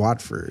is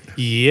Watford.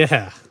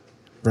 Yeah,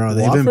 Bro,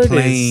 they've been Watford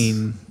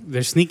playing.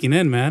 they're sneaking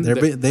in, man.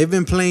 They've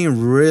been playing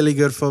really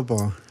good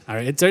football. All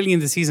right, it's early in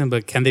the season,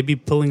 but can they be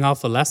pulling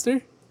off a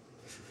Leicester?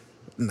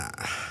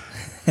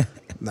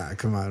 Nah,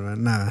 come on,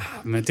 man. Nah.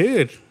 Man,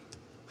 dude.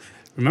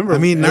 Remember, I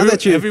mean, now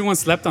that you- everyone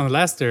slept on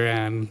Leicester,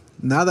 and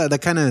Now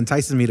that kind of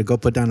entices me to go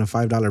put down a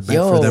 $5 bet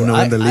for them to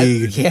win the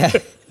league. yeah.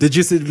 Did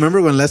you see?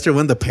 Remember when Leicester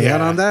won the payout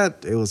Yeah. on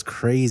that? It was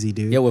crazy,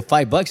 dude. Yeah, with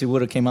 $5, you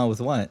would have came out with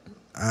what?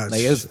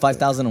 Like it was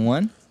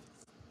 5,001.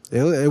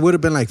 It would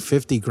have been like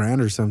 50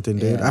 grand or something,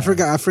 dude. Yeah. I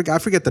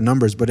forget the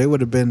numbers, but it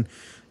would have been.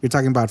 You're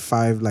talking about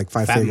five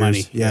Fat figures.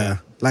 money, Yeah. yeah.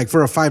 Like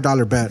for a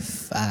 $5 bet.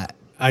 Fat.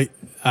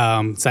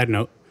 side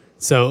note.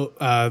 So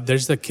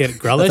there's the kid I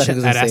Grealish thought he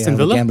was at gonna say I Aston have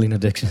a Villa. gambling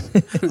addiction.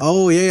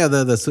 Oh yeah,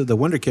 the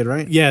Wonder Kid,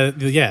 right?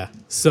 Yeah.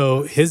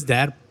 So his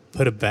dad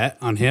put a bet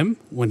on him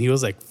when he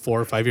was like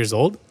 4 or 5 years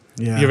old.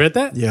 Yeah. You read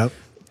that? Yep.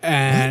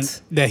 And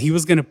What? that he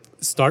was gonna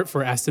start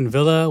for Aston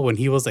Villa when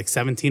he was like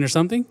 17 or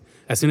something.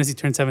 As soon as he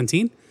turned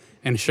 17,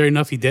 and sure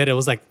enough, he did. It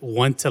was like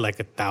 1 to like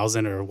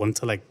 1,000 or 1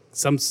 to like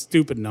some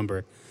stupid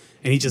number,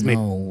 and he just made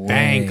No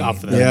bank way.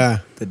 off of that. Yeah.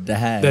 The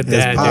dad. The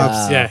dad,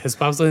 pops. dude. Yeah, his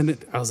pops.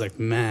 I was like,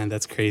 man,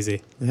 that's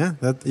crazy. Yeah.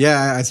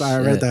 I saw. I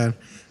read Shit. that.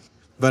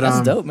 But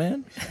That's dope,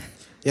 man.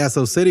 yeah.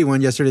 So City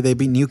won yesterday. They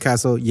beat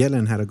Newcastle.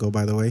 Yellen had to go,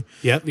 by the way.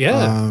 Yep.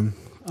 Yeah.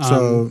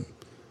 So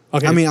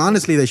Okay. I mean,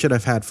 honestly, they should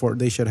have had 4.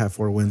 They should have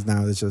 4 wins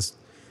now. It's just.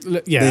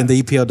 Yeah. Then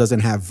the EPL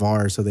doesn't have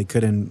VAR, so they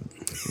couldn't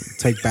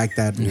take back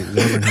that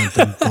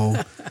Wolverhampton goal.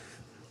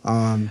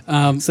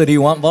 So do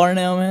you want VAR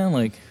now, man?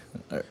 Like,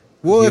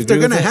 Well, you if they're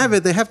agree with gonna it? have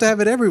it, they have to have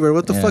it everywhere.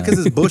 What the Yeah. fuck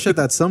is this bullshit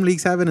that some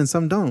leagues have it and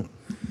some don't?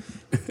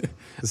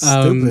 It's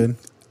stupid.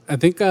 I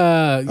think you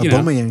know.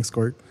 Aubameyang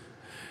scored.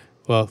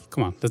 Well,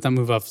 come on. Let's not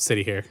move off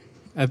City here.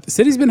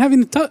 City's been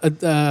having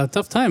a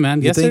tough time,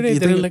 man. Yesterday you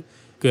didn't think- look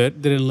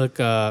good. Didn't look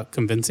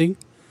convincing.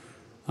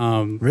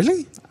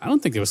 Really? I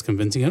don't think it was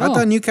convincing at I all.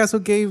 thought Newcastle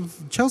gave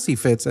Chelsea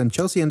fits, and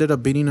Chelsea ended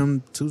up beating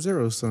them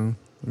 2-0. So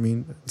I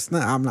mean, it's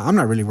not. I'm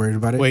not really worried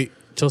about it. Wait,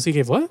 Chelsea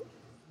gave what?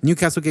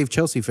 Newcastle gave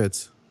Chelsea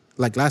fits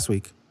like last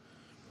week.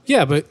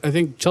 Yeah, but I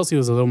think Chelsea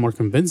was a little more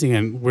convincing,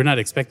 and we're not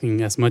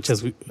expecting as much as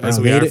we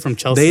are from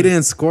Chelsea. They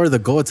didn't score the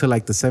goal till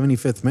like the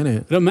 75th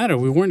minute. It don't matter.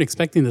 We weren't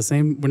expecting the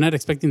same. We're not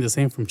expecting the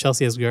same from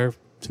Chelsea as we are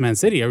to Man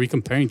City. Are we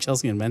comparing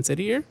Chelsea and Man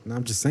City here? No,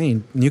 I'm just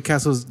saying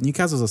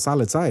Newcastle's a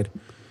solid side.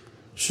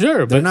 Sure,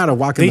 but They're not a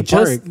walk in the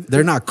park.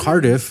 They're not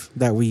Cardiff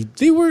that we.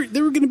 They were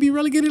going to be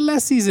relegated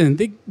last season.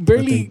 They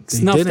barely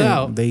snuffed didn't.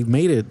 out. They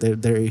made it.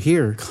 They're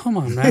here. Come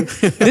on, man.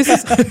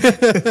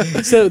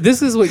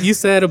 This is what you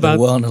said about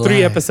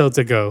 3 episodes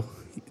ago.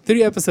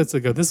 3 episodes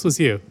ago, this was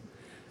you.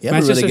 You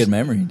have a really good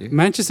memory, dude.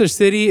 Manchester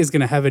City is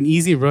going to have an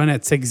easy run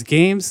at 6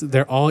 games.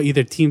 They're all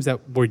either teams that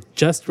were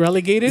just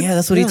relegated. Yeah,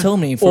 that's what he told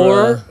me.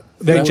 Or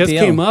they for just FPL.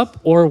 came up,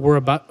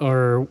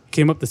 or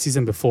came up the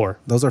season before.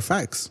 Those are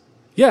facts.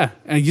 Yeah,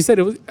 and you said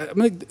it was. I'm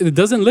like, it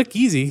doesn't look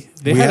easy.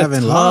 They had a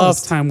haven't tough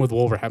lost. time with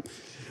Wolverhampton.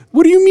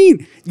 What do you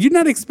mean? You're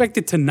not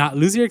expected to not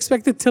lose. You're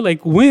expected to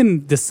like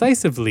win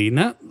decisively.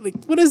 Not like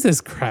what is this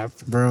crap?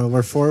 Bro,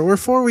 we're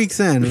 4 weeks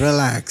in.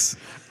 Relax.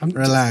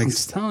 Relax. I'm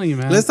just telling you,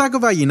 man. Let's talk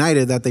about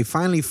United, that they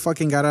finally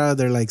fucking got out of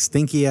their like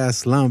stinky ass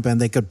slump and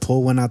they could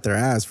pull one out their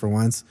ass for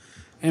once.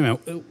 Hey man,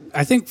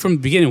 I think from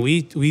the beginning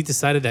we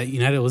decided that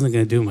United wasn't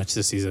going to do much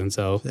this season.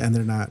 So And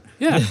they're not.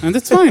 yeah, and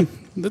that's fine.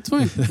 That's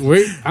fine.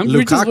 We're just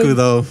Lukaku waiting.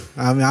 though,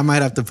 I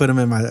might have to put him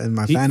in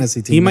my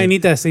fantasy team. He might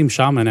need that same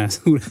shaman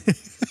as.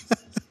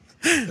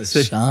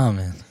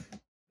 Shaman.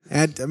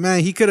 And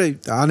man, he could have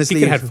honestly.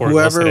 He could've had 4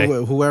 goals today.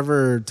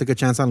 Whoever took a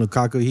chance on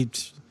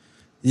Lukaku,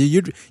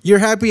 you're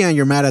happy and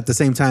you're mad at the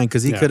same time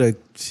because he Yeah.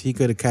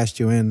 could have cashed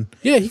you in.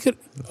 Yeah, he could.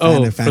 Oh,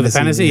 for the fantasy,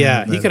 fantasy,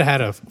 yeah, he could have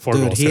had a 4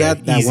 Dude, goals. he today.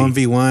 had that Easy.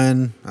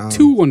 1v1,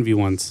 2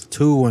 1v1s.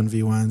 2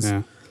 1v1s.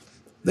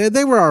 Yeah.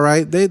 They were all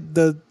right.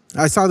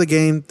 I saw the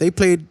game. They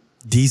played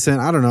decent.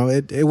 I don't know.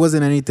 It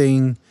wasn't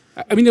anything.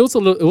 I mean, it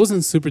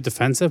wasn't super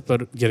defensive,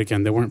 but yet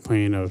again, they weren't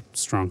playing a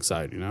strong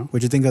side. You know,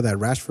 What'd you think of that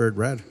Rashford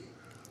red?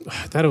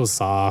 I thought it was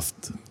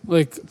soft.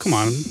 Like, come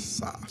on,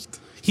 Soft.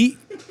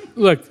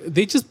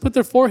 they just put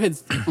their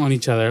foreheads on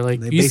each other.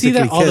 Like They you see that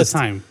basically all the kissed.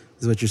 time.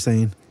 Is what you're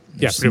saying.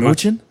 Yeah, pretty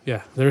much. Smooching?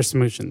 Yeah, they're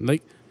smooching.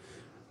 Like,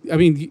 I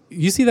mean,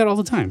 you see that all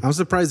the time. I'm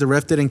surprised the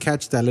ref didn't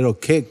catch that little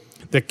kick,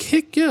 The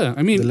kick, yeah.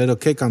 I mean, the little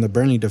kick on the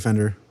Burnley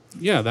defender.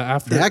 yeah, the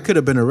after That could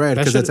have been a red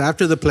That because it's should-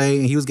 after the play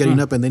and he was getting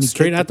up and then he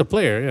straight kicked at the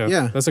player. Yeah,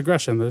 Yeah. that's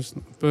aggression.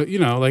 But you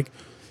know, like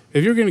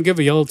if you're gonna give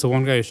a yellow to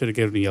one guy, you should have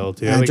given a yellow to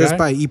the And other just guy.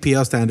 by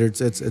EPL standards,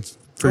 it's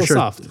for little sure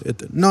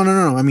soft. No.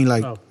 I mean,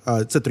 like, Oh.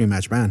 it's a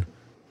 3-match ban.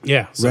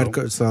 Yeah, so, Red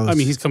card, so I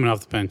mean, he's coming off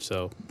the bench,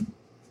 so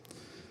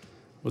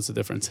what's the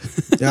difference?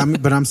 Yeah,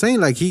 but I'm saying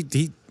like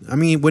he. I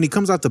mean, when he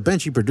comes off the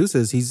bench, he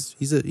produces. He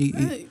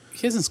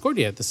hasn't scored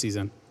yet this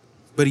season.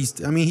 but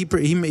he's. I mean,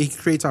 he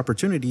creates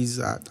opportunities.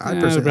 I Yeah,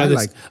 personally I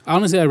like.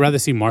 honestly, I'd rather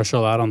see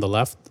Martial out on the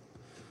left,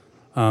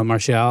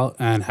 Martial,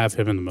 and have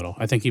him in the middle.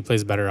 I think he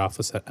plays better off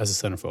as a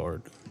center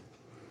forward.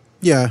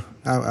 Yeah,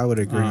 I would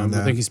agree on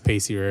that. I think he's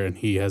pacier and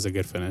he has a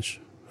good finish,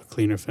 a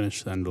cleaner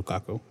finish than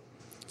Lukaku.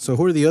 So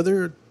who are the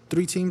other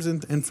 3 teams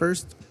in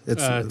first?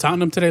 It's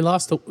Tottenham today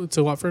lost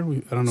to Watford.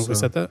 I don't know if we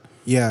So- said that.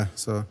 yeah.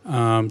 So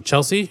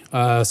Chelsea,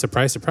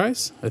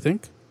 surprise, I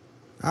think.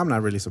 I'm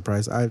not really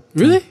surprised.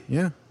 Really?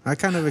 Yeah, I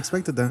kind of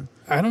expected that.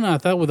 I don't know. I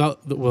thought with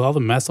all the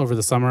mess over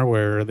the summer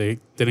where they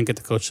didn't get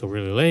the coach till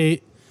really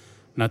late,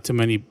 not too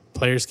many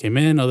players came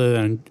in other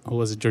than, who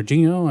was it,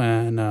 Jorginho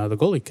and the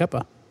goalie,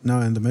 Kepa. No,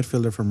 and the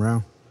midfielder from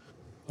Real.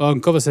 Oh,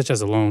 and Kovacic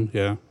as a loan,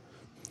 yeah.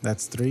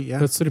 That's 3. Yeah.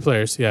 That's 3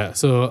 players, yeah.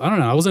 So, I don't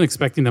know. I wasn't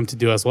expecting them to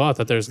do as well. I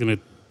thought there was going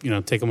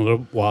to, take them a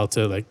little while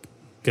to, like,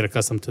 get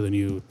accustomed to the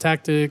new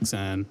tactics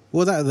and...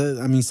 Well,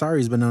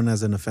 Sarri's been known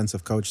as an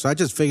offensive coach, so I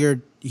just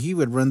figured he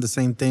would run the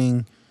same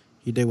thing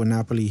he did with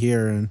Napoli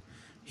here, and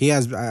he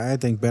has, I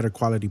think, better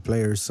quality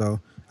players. So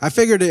I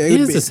figured it He would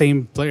has be, the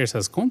same players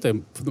as Conte.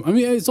 I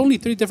mean, it's only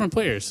 3 different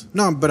players.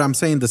 no, but I'm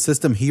saying the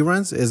system he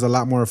runs is a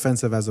lot more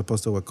offensive as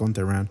opposed to what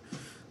Conte ran.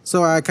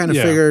 So I kind of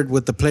Yeah. figured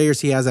with the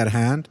players he has at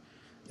hand,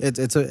 I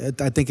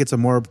think it's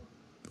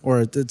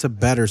a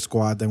better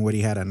squad than what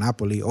he had at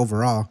Napoli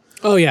overall.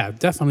 Oh, yeah,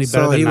 definitely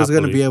better So than he was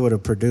going to Napoli. be able to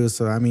produce.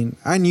 So I mean,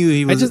 I knew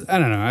he was. I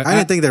don't know. I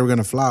didn't think they were going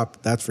to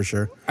flop. That's for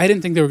sure. I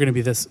didn't think they were going to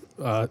be this.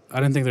 I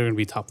didn't think they were going to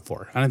be top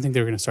 4. I didn't think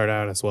they were going to start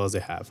out as well as they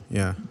have.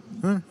 Yeah.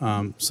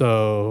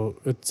 So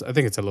I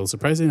think it's a little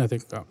surprising. I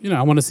think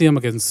I want to see them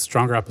against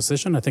stronger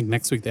opposition. I think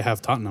next week they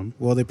have Tottenham.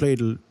 Well, they played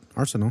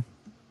Arsenal.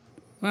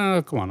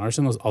 Come on,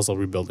 Arsenal's also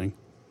rebuilding.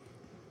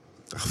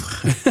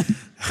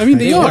 I mean,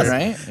 they are.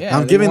 right? Yeah,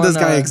 I'm they giving this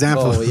won, guy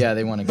example. Oh, yeah,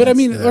 they won. But I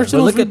mean, against,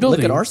 Arsenal's look at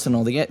rebuilding.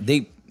 Arsenal.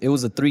 It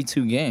was a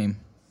 3-2 game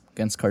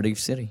against Cardiff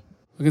City.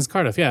 Against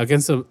Cardiff, yeah,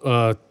 against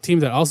a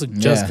team that also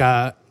just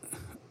got,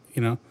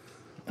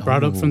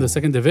 brought up from the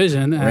second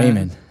division. And,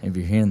 Raymond, if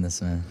you're hearing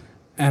this, man.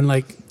 And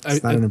like,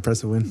 It's not an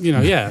impressive win.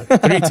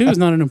 3-2 is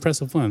not an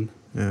impressive win.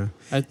 Yeah.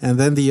 I- And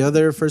then the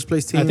other first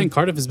place team, I think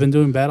Cardiff has been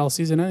doing bad all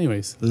season,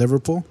 anyways.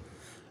 Liverpool.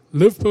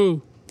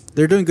 Liverpool,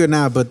 They're doing good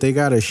now, but they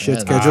got a shit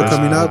Yeah, schedule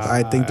coming up.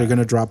 I think they're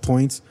gonna drop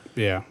points.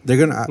 yeah. They're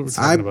gonna. We were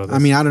talking about I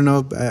this. mean, I don't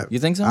know. You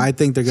think so? I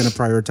think they're gonna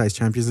prioritize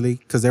Champions League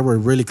because they were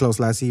really close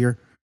last year.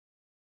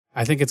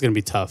 I think it's going to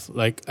be tough.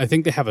 Like, I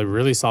think they have a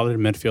really solid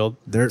midfield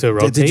to Did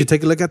rotate. you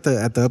take a look at the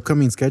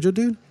upcoming schedule,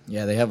 dude?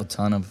 Yeah, they have a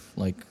ton of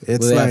like.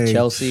 It's They have like-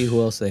 Chelsea. Who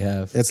else they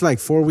have? It's like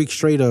 4 weeks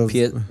straight of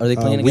Are they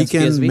playing against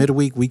weekend, PSV?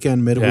 midweek,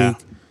 weekend, midweek, Yeah.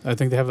 I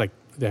think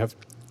they have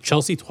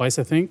Chelsea twice,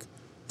 I think.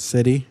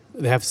 City,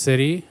 They have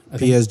City. I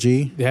think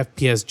PSG. They have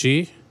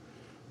PSG.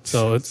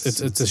 So it's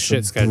a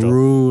shit schedule.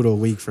 Brutal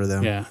week for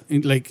them. Yeah.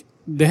 And, like,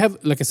 they have,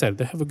 like I said,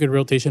 they have a good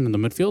rotation in the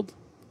midfield.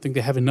 I think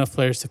they have enough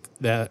players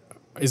that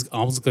is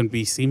almost going to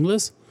be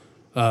seamless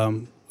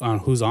on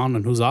who's on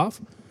and who's off.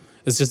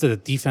 It's just that the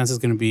defense is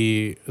going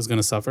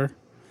to suffer,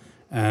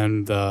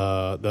 and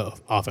the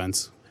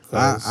offense.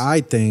 'Cause-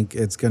 I think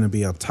it's going to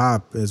be up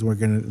top.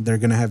 They're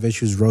going to have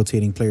issues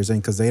rotating players in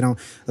because they don't.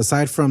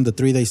 Aside from the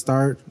three they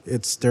start,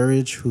 it's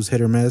Sturridge who's hit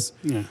or miss.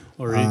 yeah,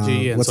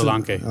 Origi and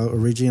Solanke.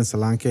 Origi and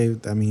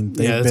Solanke. I mean,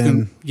 they've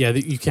Yeah,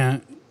 been. you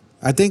can't.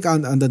 I think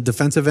on the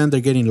defensive end,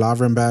 they're getting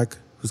Lovren back,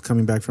 who's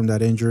coming back from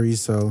that injury,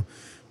 so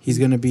he's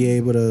going to be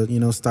able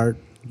to start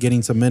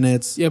getting some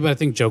minutes. Yeah, but I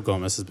think Joe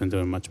Gomez has been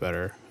doing much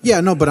better. Yeah,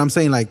 no, but I'm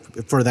saying like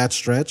for that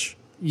stretch,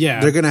 Yeah,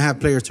 they're going to have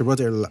players to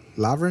rotate.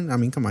 Lovren, I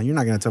mean, come on, you're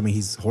not going to tell me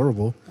he's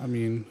horrible. I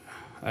mean,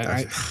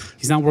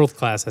 he's not world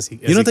class as he.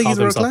 As You don't he think he's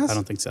called himself. world-class? I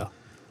don't think so.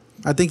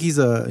 I think he's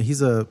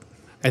a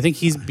I think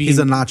he's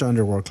a notch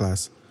under world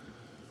class.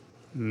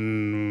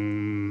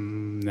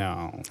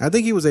 no. I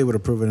think he was able to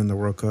prove it in the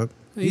World Cup.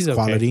 He's okay.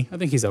 quality. I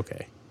think he's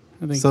okay.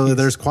 I think So he's-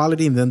 there's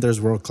quality and then there's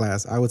world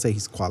class. I would say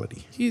he's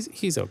quality.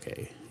 he's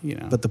okay. You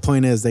know, But the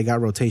point is they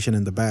got rotation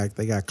in the back.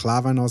 They got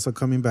Klavan also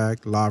coming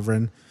back,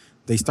 Lovren.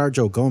 They start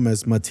Joe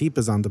Gomez. Matip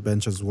is on the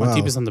bench as well.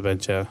 Matip is on the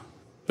bench, yeah.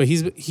 But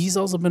he's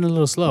also been a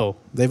little slow.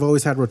 They've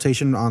always had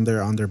rotation on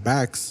their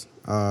backs.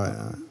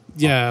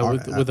 Yeah, Ar-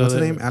 with what's the his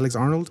name? Alex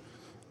Arnold,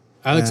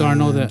 Alex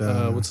Arnold.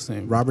 and, What's his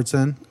name?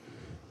 Robertson,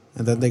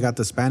 and then they got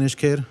the Spanish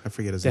kid. I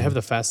forget his They name. have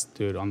the fast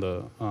dude on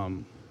the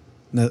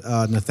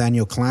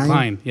Nathaniel Klein.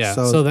 line. Yeah,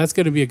 so that's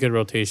going to be a good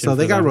rotation. So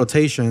they for got them.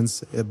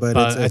 rotations, but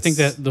I think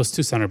that those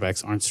two center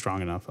backs aren't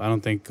strong enough. I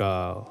don't think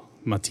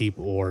Matip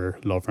or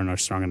Lovren are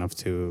strong enough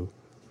to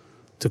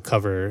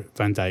cover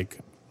Van Dijk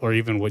or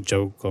even what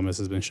Joe Gomez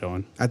has been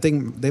showing. I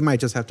think they might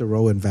just have to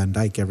roll in Van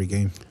Dijk every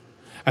game.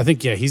 I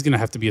think he's gonna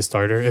have to be a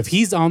starter if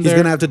he's on He's there.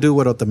 gonna have to do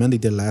what Otamendi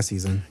did last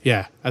season.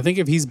 Yeah, I think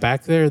if he's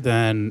back there,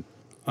 then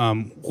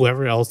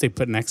whoever else they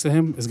put next to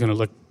him is gonna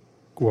look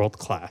world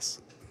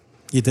class.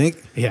 You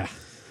think? Yeah,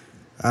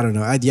 I don't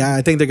know. I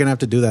think they're gonna have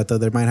to do that though.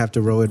 They might have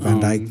to roll in Van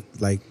Dijk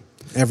like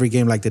every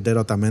game, like they did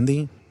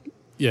Otamendi.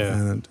 yeah.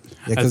 And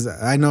because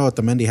I know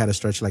Otamendi had a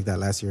stretch like that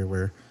last year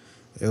where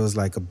it was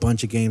like a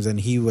bunch of games and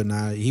he would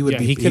not. He would Yeah,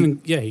 be. he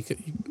couldn't. Yeah, he could.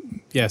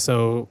 Yeah,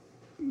 so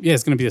yeah,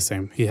 it's gonna be the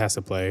same. He has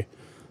to play.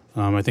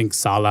 I think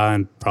Salah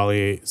and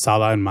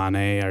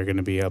Mane are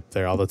gonna be up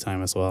there all the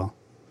time as well.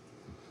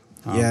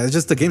 Yeah, it's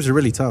just the games are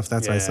really tough.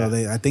 That's why. So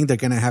Yeah. I think they're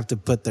gonna have to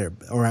put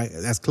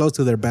as close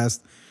to their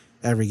best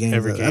every game.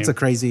 Every That's a game.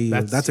 crazy.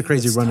 That's a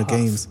crazy that's run of tough.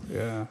 games.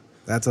 Yeah,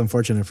 That's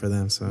unfortunate for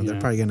them. So they're Yeah.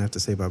 probably gonna have to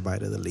say bye bye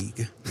to the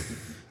league.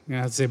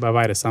 yeah. I'd say bye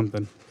bye to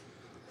something.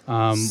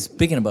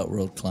 Speaking about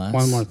world class.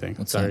 One more thing.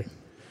 What's Sorry.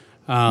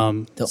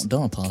 that?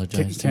 Don't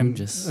apologize. Can,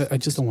 just I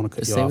just don't want to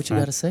cut you say off. what you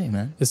man. gotta say,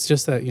 man. It's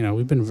just that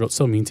we've been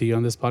so mean to you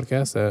on this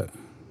podcast that.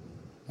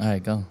 All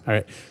right, go. All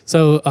right.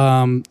 So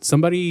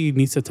somebody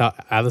needs to tell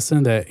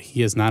Allison that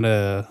he is not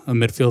a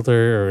midfielder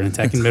or an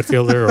attacking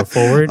midfielder or a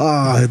forward.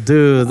 Oh,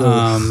 dude.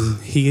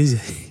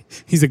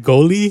 He's a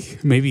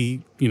goalie.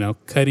 Maybe,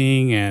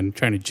 cutting and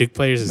trying to jig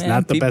players is Man,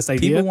 not the best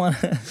idea. People want.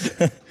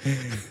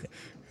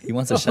 He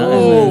wants a shine.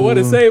 Oh, man. what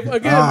a save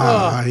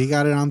again. He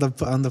got it on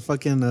the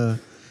fucking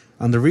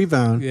on the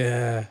rebound.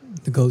 Yeah.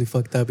 The goalie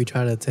fucked up. He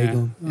tried to take Yeah.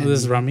 him. Oh, this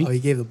is Rami? Oh, he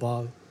gave the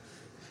ball.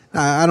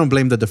 I don't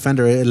blame the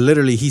defender. It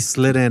literally he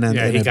slid in and,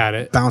 Yeah, and he got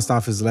it. bounced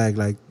off his leg.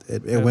 Like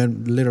it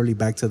went literally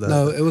back to the.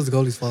 No, it was the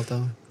goalie's fault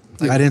though.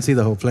 I didn't see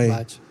the whole play.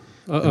 Watch.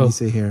 Let Uh-oh. me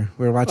see here.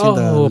 We're watching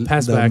Oh, the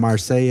pass back.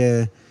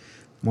 Marseille.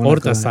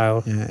 Horta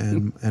style. Yeah,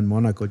 and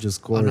Monaco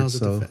just Oh, scored. no,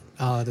 so the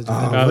Oh, defense.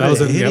 that what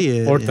was an a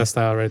idiot. Horta Yeah.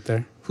 style right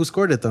there. who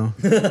scored it though?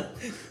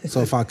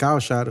 So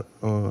Falcao shot.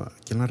 Oh,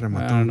 ¿quién la I don't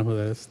remató? know who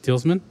that is.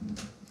 Tillsman?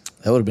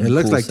 That would have been. It a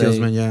looks cool like save.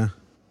 Guzman, yeah.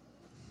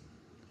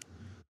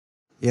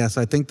 Yeah,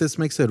 so I think this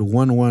makes it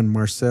 1-1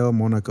 Marseille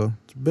Monaco.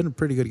 It's been a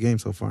pretty good game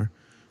so far.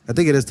 I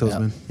think it is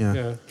Tillsman.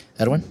 Yeah.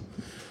 Edwin.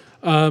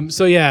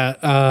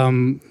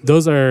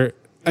 Those are.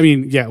 I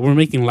mean, yeah, we're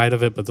making light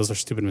of it, but those are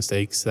stupid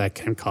mistakes that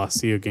can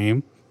cost you a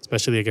game,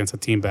 especially against a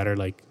team better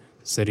like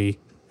City,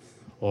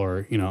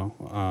 or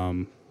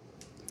Don't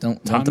throw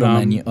Tottenham,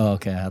 menu. Oh,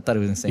 okay. I thought it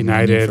was in the same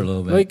menu United. for a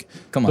little bit. Like,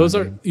 come on. those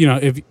are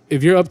dude.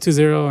 if you're up to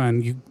 0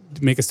 and you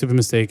make a stupid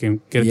mistake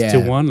and get it Yeah. to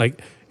 1,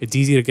 like it's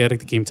easy to get the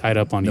game tied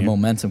up on The you.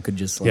 momentum could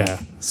just like. Yeah.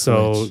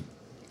 So switch.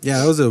 Yeah,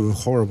 that was a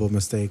horrible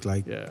mistake.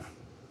 Like, yeah.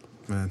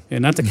 man. Yeah,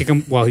 not to kick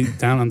him while he's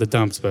down on the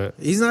dumps, but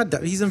He's not.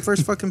 He's in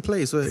first fucking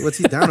place. What's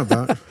he down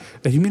about?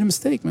 he made a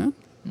mistake, man.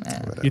 Nah.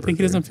 Whatever, You think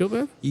he dude. doesn't feel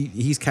bad?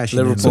 He's cashing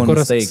Liverpool in.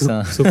 mistakes,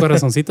 huh? Su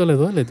corazoncito le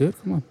duele, dude.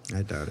 Come on.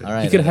 I doubt it. All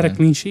right. He could have had a Edwin.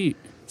 clean sheet.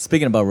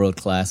 Speaking about world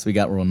class, we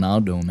got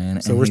Ronaldo,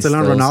 man. So and we're he's still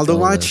on Ronaldo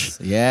watch? scoreless.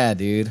 Yeah,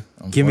 dude.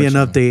 Give me an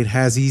Unfortunately. update.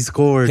 Has he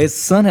scored? His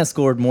son has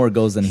scored more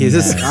goals than he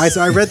has.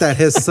 I read that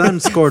his son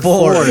scored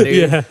Four, four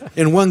dude.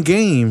 in one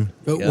game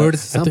But Yeah. where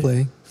does the son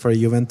play? for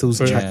Juventus.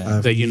 For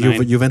the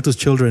U9. Juventus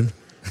children,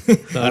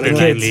 The under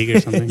 9 league or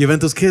something.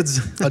 Juventus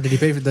kids. Oh, did he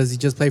play for? Does he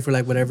just play for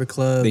like whatever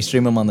club? They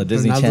stream him on the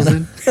Disney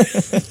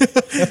Ronaldo's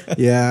Channel.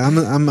 in? Yeah,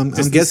 I'm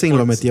Disney guessing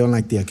lo Sports. metió in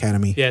like the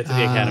academy. Yeah, to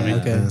the academy.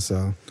 okay.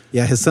 So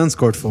yeah, his son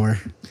scored 4.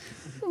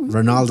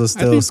 Ronaldo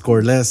still think-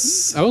 scored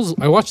less.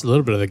 I watched a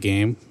little bit of the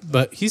game,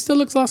 but he still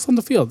looks lost on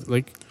the field.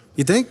 Like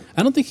You think?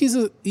 I don't think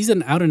he's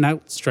an out and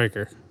out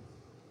striker.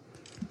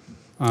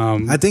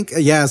 I think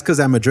it's because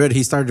at Madrid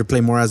he started to play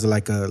more as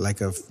like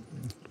a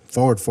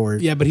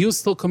forward. Yeah, but he was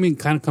still coming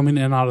in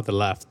and out of the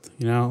left.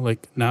 You know,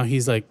 like now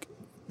he's like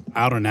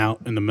out and out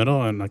in the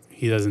middle, and like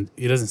he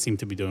doesn't seem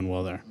to be doing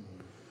well there.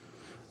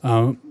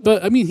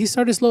 But I mean, he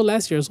started slow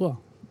last year as well.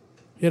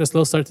 He had a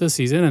slow start to the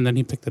season, and then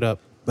he picked it up.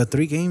 But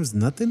 3 games,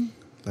 nothing.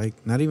 Like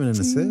not even an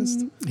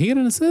assist. He got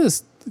an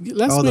assist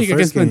last The week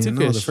first against game.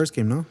 No, the Mandzukic. first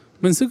game. No,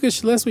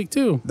 Mandzukic last week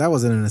too. that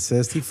wasn't an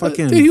assist. He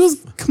fucking Dude, he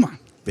was come on.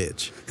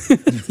 bitch.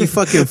 He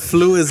fucking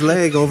flew his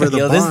leg over the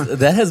Yo, bar.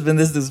 that has been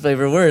this dude's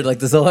favorite word, like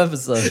this whole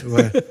episode.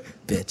 What?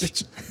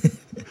 Bitch.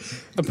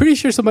 I'm pretty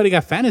sure somebody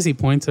got fantasy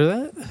points for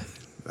that.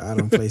 I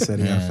don't play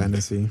setting on Yeah.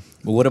 fantasy.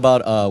 But what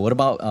about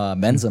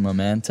Benzema,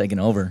 man, taking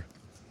over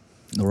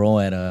the role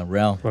at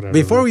Real? Whatever.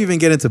 Before we even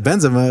get into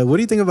Benzema, what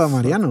do you think about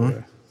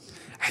Mariano?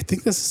 I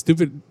think that's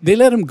stupid. They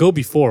let him go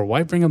before.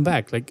 Why bring him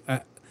back? Like,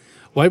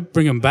 why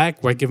bring him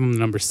back? Why give him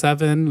number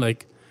 7?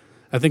 Like,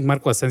 I think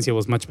Marco Asensio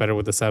was much better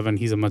with the 7.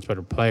 He's a much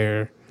better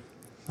player.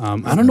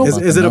 I don't know.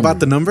 Is it about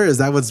the number? Is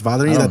that what's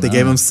bothering you I that they don't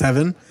gave know. him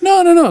 7?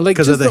 No. Like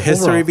 'Cause of just the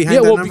history overall.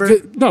 behind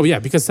that number?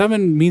 Because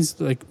 7 means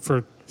like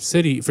for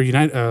City, for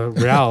United,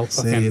 Real.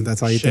 City, fucking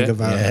that's all you shit. think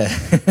about.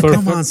 Yeah.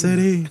 Come on,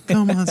 City.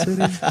 Come on,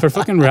 City. For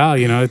fucking Real,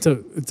 you know, it's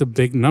a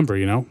big number.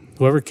 You know,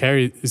 whoever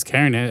is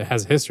carrying it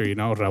has history. You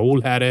know,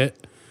 Raúl had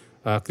it,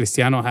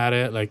 Cristiano had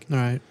it. Like, All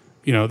right.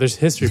 you know, there's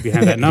history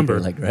behind that number.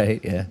 Like, right?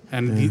 Yeah.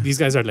 And these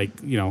guys are like,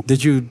 you know,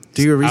 Did you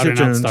do your out and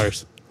research out on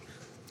stars.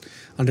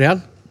 On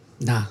Real?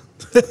 Nah.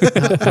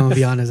 I'm gonna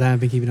be honest. I haven't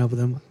been keeping up with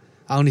them.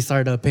 I only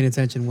started paying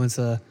attention once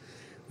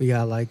we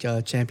got like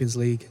Champions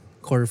League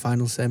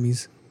quarterfinals,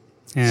 semis.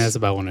 Yeah, that's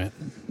about when it.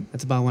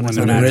 That's about when I When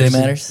it started. really watching.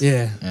 matters?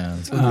 Yeah. Yeah.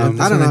 That's I when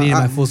don't I know. needed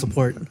my full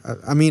support.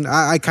 I mean,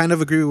 I kind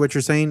of agree with what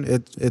you're saying.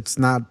 It's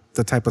not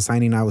the type of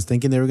signing I was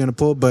thinking they were going to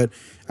pull, but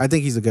I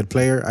think he's a good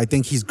player. I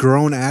think he's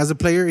grown as a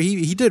player.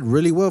 He did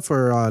really well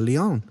for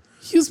Lyon.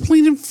 He was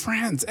playing in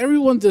France.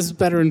 Everyone does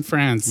better in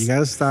France. You got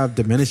to stop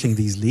diminishing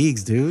these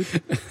leagues, dude.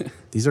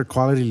 These are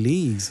quality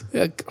leagues.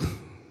 Yeah,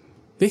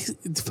 they signed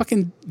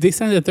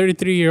a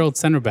 33-year-old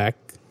center back.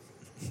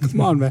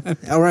 Come on, man.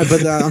 All right,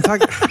 but I'm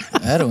talking.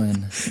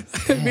 Edwin.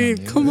 I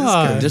mean, come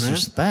on.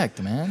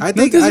 Disrespect, man. I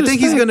think he's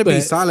disrespect, going to be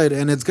but- solid,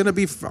 and it's going to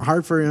be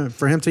hard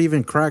for him to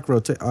even crack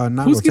not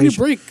Who's going rotation, to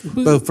break?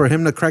 but for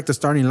him to crack the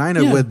starting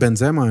lineup Yeah. with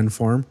Benzema in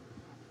form.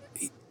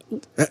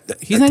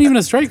 He's not even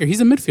a striker.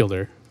 He's a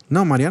midfielder.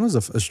 No, Mariano's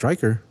a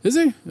striker. Is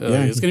he?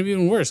 Yeah. It's going to be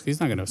even worse. He's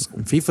not going to score.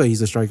 In FIFA,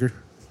 he's a striker.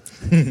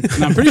 And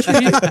I'm pretty sure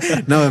he,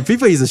 No, in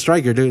FIFA, he's a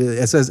striker, dude.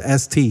 It says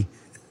ST.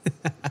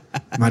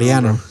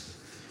 Mariano.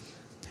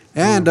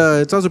 And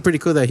it's also pretty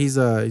cool that he's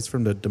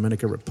from the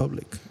Dominican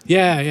Republic.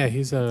 yeah,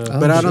 he's a.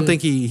 But I don't shit.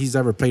 think he's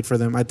ever played for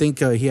them. I think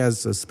he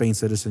has a Spain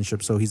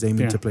citizenship, so he's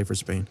aiming Yeah. to play for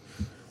Spain.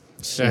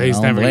 Yeah, he's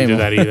I don't never going to do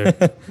blame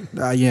that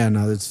either. Yeah,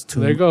 no, it's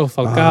too. There you go,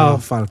 Falcao.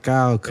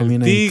 Falcao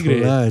coming in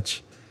Tigre.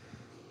 clutch.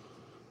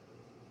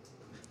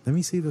 Let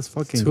me see this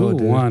fucking goal,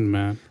 dude. 2-1,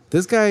 man.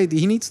 This guy,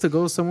 he needs to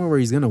go somewhere where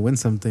he's gonna win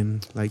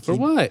something. Like For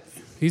what?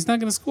 He's not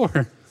going to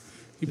score.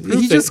 He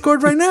proved just it.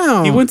 scored right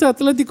now. He went to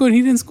Atletico and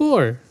he didn't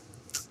score.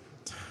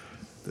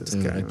 This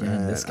Dude, guy, again,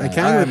 man. this I guy.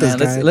 can't All with right, this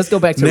man, guy. let's go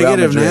back to Real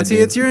Negative Madrid, Nancy.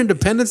 dude. It's your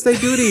Independence Day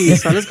duty.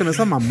 Sales con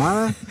esa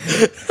mamada.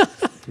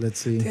 Let's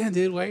see. Damn,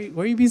 dude, why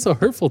are you being so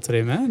hurtful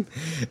today, man?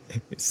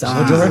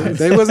 Salvador.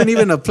 There wasn't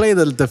even a play.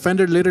 The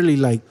defender literally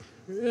like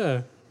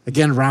Yeah.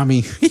 again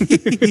Rami.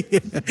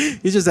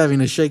 He's just having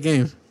a shit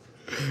game.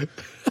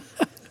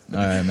 All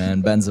right,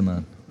 man.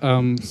 Benzema.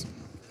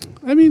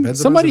 I mean,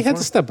 Benzema's somebody in had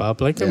form. to step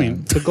up. Like, I Yeah.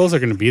 mean, the goals are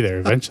going to be there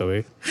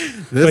eventually.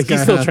 This But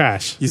he's still huh?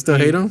 trash. You still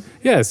hate him?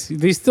 Yes,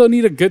 they still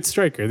need a good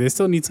striker. They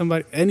still need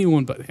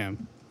anyone but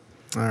him.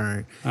 All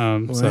right.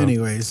 Well, So,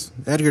 anyways,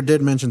 Edgar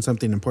did mention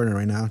something important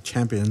right now.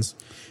 Champions,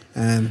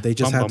 and they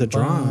just Bum, had the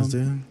bum, bum. draws,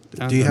 dude.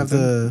 Dun, Do you dun, have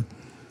dun.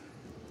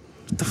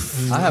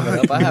 the? I have it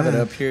up. I have it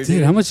up here.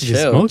 Dude, how much did you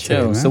Chill, smoke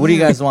chill. today, So man? what do you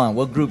guys want?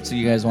 What group do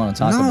you guys want to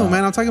talk No, about?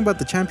 man. I'm talking about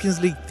the Champions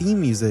League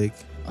theme music.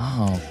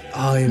 Oh,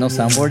 Oh, yeah, no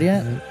soundboard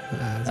yet? Nah,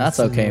 That's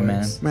some okay,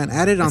 words. man. Man,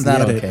 add it on It's the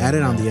not edit. okay, Add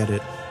it on man. the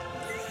edit.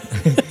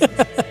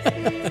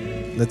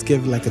 Let's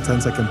give like a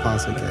 10-second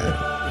pause. Like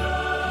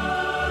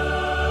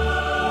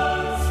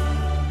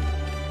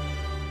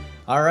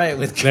all right.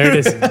 With There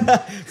it is.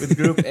 with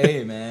Group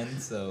A, man.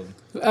 So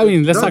I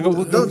mean, let's not Don't-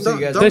 go. don't- so you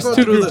guys- There's go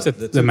two through groups the-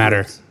 that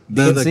matter.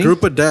 the DMC?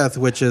 group of death,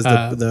 which is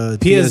the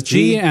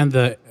PSG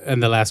PSG.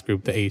 and the last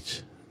group, the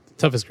H.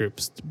 toughest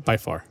groups by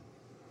far.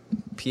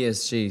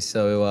 PSG.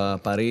 So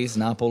Paris,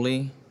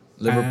 Napoli,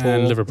 Liverpool.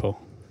 And Liverpool.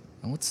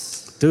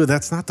 What's Dude,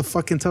 that's not the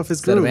fucking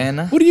toughest group.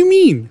 Cervena? What do you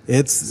mean?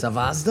 It's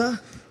Savazda?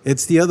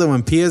 the other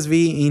one.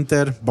 PSV,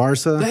 Inter,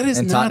 Barca. That is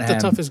And not Tottenham.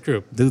 the toughest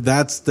group. Dude,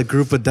 that's the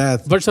group of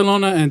death.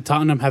 Barcelona and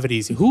Tottenham have it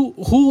easy.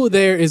 Who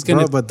there is going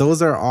Bro, to... but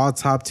those are all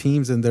top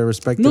teams in their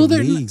respective No,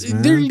 they're leagues,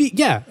 man.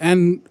 yeah,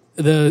 and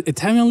the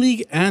Italian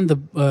league and the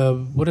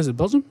what is it,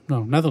 Belgium?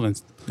 No,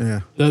 Netherlands.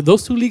 Yeah.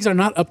 Those two leagues are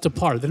not up to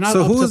par. They're not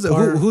So up who's to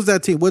par. who's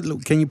that team? What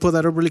can you pull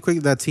that up really quick?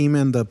 That team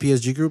in the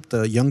PSG group,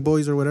 the Young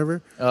Boys or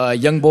whatever.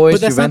 Young Boys,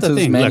 But that's not the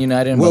Juventus, thing. Man Look,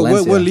 United, and What,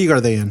 Valencia. what league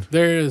are they in?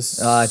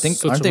 There's I think-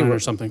 aren't they- Switzerland or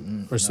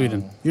something or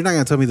Sweden. You're not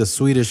gonna tell me the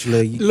Swedish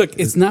league. Look,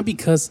 it's not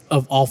because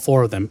of all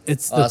four of them.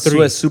 It's the three.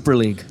 Swiss Super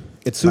League.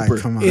 It's Like, super.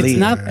 come on. It's League,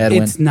 not. man.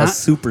 Edwin, It's not. a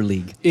Super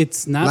League.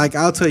 It's not. Like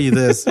I'll tell you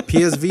this,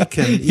 PSV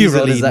can He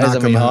rolled easily his eyes knock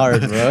at me them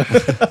hard, out.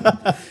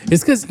 bro.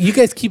 it's because you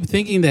guys keep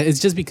thinking that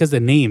it's just because the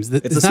names.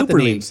 It's a not the Super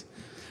League. names.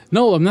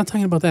 No, I'm not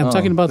talking about that. I'm Oh.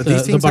 talking about But the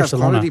these teams have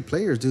Barcelona. quality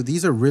players, dude.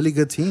 These are really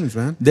good teams,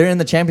 man. They're in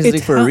the Champions It's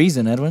League for a how-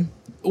 reason, Edwin.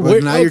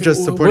 Well, now you're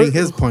just supporting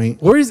his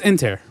point. Where is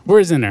Inter? Where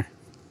is Inter?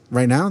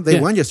 Right now, they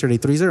Yeah. won yesterday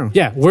 3-0.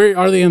 Yeah, where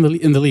are they in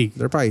the league?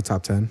 They're probably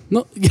top 10.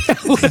 No, yeah.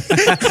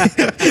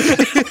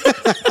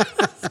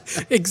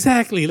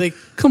 Exactly. Like,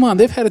 come on,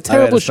 they've had a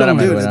terrible shut up,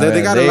 showing. Edwin. Dude,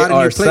 they got They a lot of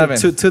are new players.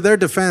 seventh. To their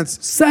defense,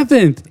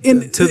 Seventh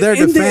To their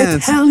in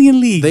defense, the Italian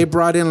league. they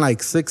brought in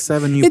like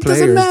 6-7 new it players.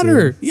 doesn't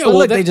matter. dude. Yeah, Well, well,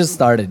 look, that, they just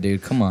started,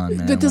 dude. Come on,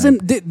 man. that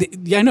doesn't.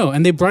 Yeah, I know,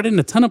 and they brought in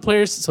a ton of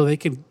players so they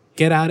could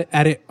get out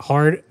at it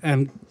hard,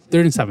 and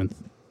they're in seventh.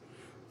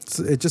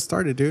 It just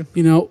started, dude.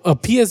 You know, a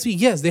PSV.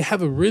 Yes, they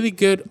have really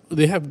good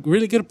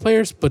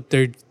players, but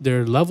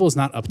their level is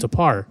not up to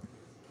par.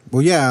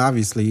 Well, yeah,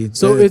 obviously.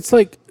 So it's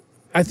like,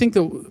 I think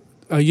that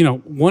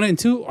 1 and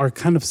 2 are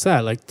kind of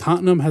sad. Like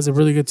Tottenham has a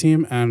really good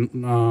team,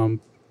 and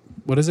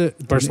what is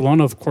it?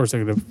 Barcelona, of course,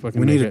 they're gonna fucking.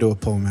 we need make to it. do a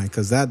poll, man,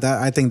 because that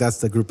I think that's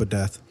the group of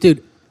death.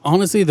 Dude.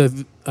 Honestly,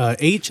 the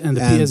H and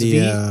the And PSV.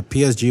 the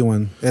PSG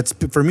one. It's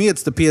for me.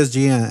 It's the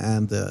PSG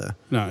and the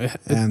No,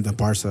 it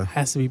Barca.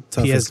 has to be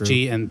Toughest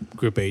PSG and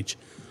Group H.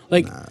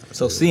 Like,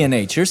 So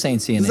CNH, you're saying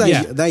CNH.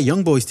 Yeah. That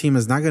Young Boys team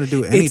is not going to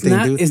do anything,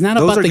 not- dude. it's not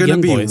Those about are the gonna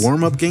Young be Boys.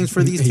 warm-up games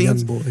for these The Young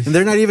teams, Boys. and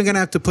they're not even going to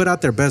have to put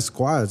out their best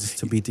squads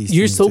to beat these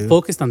you're teams. so dude.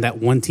 focused on that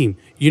one team.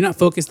 You're not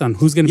focused on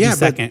who's going to Yeah, be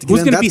second. but Who's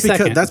then going to be that's because-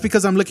 second? That's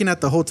because I'm looking at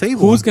the whole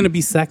table. Who's going to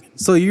be second?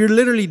 So you're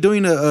literally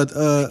doing a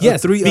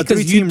Yes, because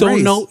three-team you don't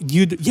race. know.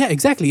 Yeah,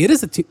 exactly. It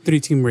is a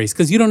 3-team race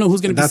because you don't know who's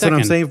going to be That's second.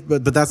 what I'm saying,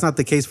 but that's not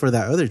the case for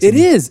that other team. It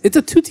is. It's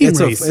a 2-team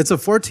It's race. a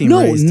 4-team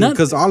No, race not-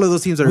 because all of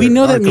those teams are we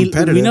know are that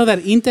competitive. we know that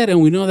Inter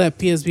and we know that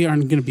PSV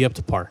aren't going to be up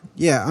to par.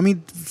 Yeah, I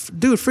mean,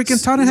 dude,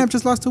 freaking Tottenham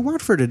just lost to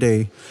Watford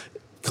today.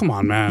 Come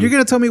on, man. You're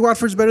gonna tell me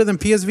Watford's better than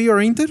PSV or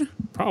Inter?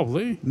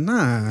 Probably.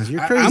 Nah,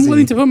 you're crazy. I'm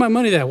willing to put my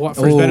money that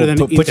Watford's Oh, better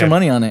than Inter. put your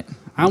money on it.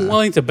 I'm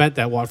willing to bet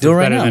that Watford's Do it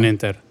right better now. than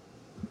Inter.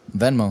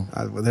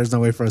 Venmo. Well, there's no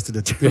way for us to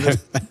determine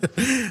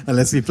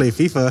unless we play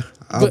FIFA.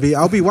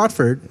 I'll be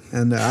Watford,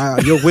 and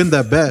you'll win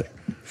that bet.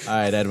 All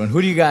right, Edwin.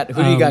 Who do you got?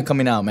 Who do you got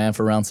coming out, man,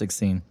 for round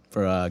 16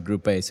 for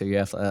Group A? So you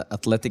have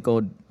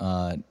Atletico,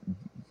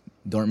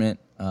 Dortmund,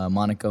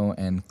 Monaco,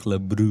 and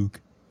Club Brugge.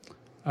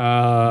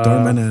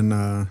 Dortmund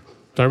and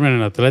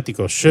Dortmund and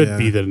Atletico should Yeah.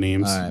 be the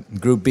names. All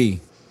right, Group B: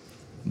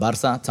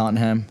 Barca,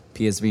 Tottenham,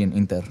 PSV, and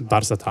Inter.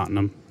 Barca,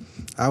 Tottenham.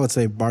 I would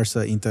say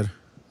Barca, Inter.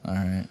 All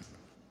right.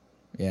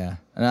 Yeah,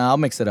 and I'll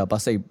mix it up. I'll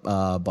say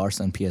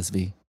Barca and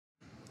PSV.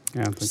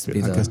 Yeah, Just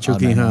be the Because odd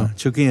Chucky, man huh? out.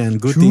 Chucky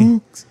and Guti.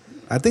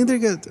 I think they're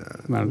good. I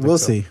don't think We'll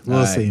so. see. We'll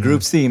All right, see.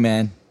 Group C,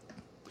 man.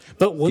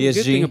 But one good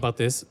PSG. thing about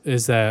this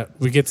is that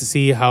we get to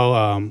see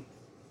how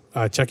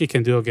Chucky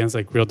can do against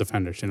like real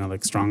defenders. You know,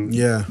 like strong.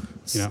 Yeah.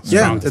 You know,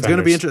 Yeah, strong it's going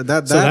to be defenders. interesting.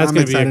 That So that's I'm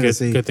going to be a excited to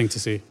see. good thing to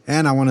see.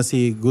 And I want to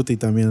see Guti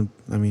también.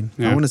 I mean,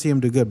 I Yeah. want to see him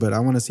do good, but I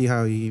want to see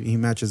how he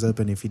matches up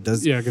and if he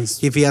does, Yeah,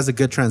 against if he has a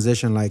good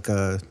transition like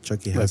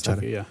Chucky like has.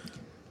 Chucky. Yeah.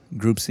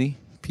 Group C: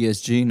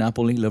 PSG,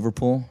 Napoli,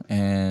 Liverpool,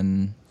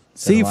 and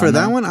See, for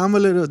that Sevilla. one, I'm a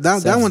little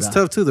that one's Sevilla.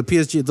 tough too. The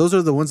PSG, those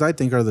are the ones I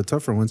think are the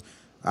tougher ones.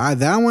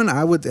 That one,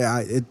 I would.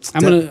 It's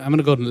I'm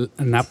gonna go to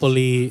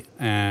Napoli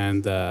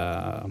and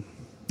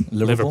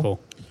Liverpool.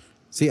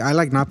 See, I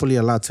like Napoli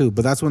a lot too,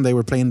 but that's when they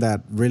were playing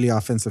that really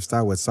offensive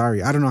style with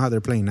Sarri. I don't know how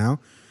they're playing now.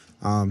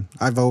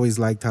 I've always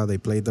liked how they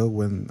played though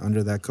when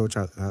under that coach,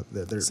 their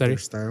Sarri?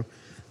 style.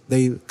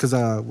 Because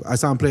I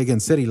saw him play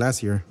against City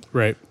last year.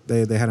 Right.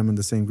 They had him in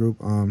the same group.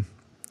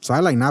 So I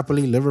like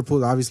Napoli,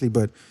 Liverpool, obviously,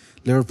 but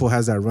Liverpool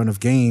has that run of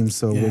games,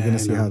 so we're Yeah, gonna I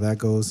see know. how that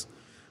goes.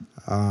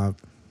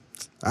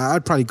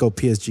 I'd probably go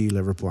PSG,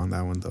 Liverpool on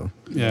that one though.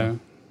 Yeah.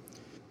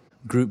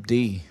 Group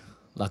D: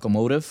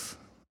 Lokomotiv,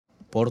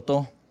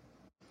 Porto,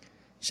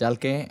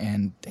 Schalke,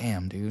 and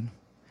damn, dude,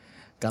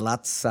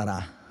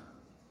 Galatasaray.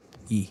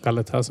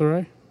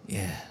 Galatasaray.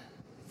 Yeah.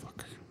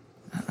 Fuck.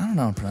 I don't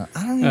know.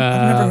 I've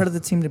never heard of the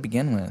team to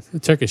begin with. The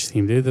Turkish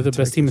team, dude. They're the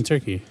best team in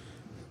Turkey.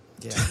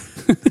 Yeah.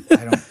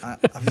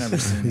 I've never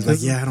seen He's it.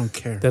 like, yeah, I don't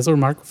care. That's where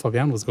Marco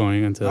Fabian was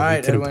going until All right,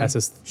 he couldn't Edwin, pass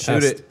his shoot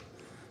test. it.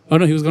 Oh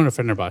no, he was going to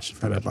Fenerbahce.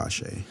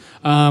 Fenerbahce.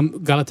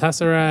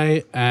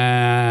 Galatasaray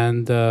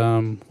and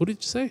who did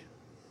you say?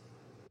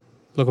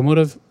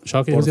 Lokomotiv,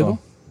 Schalke, who's the other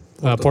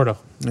one? Porto.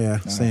 Yeah,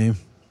 same.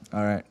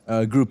 All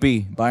right. Group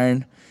E: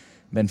 Bayern,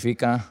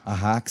 Benfica,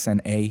 Ajax,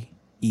 and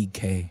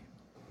AEK.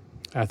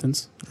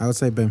 Athens. I would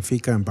say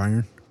Benfica and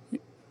Bayern.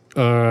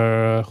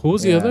 Who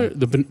was the Yeah. other?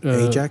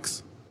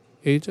 Ajax.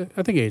 Ajax.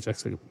 I think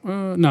Ajax.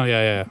 No,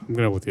 yeah. I'm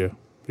going with you.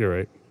 You're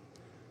right.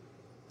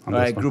 All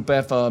right. Group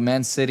F: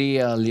 Man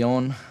City,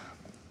 Lyon,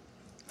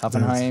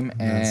 Hoffenheim,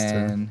 That's true.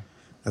 and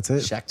That's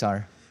it.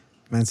 Shakhtar.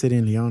 Man City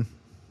and Lyon.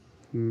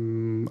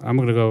 I'm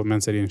going to go with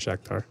Man City and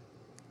Shakhtar.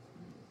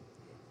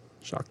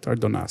 Shakhtar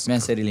Donetsk. Man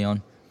City,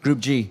 Lyon. Group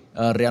G: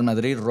 Real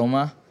Madrid,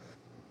 Roma,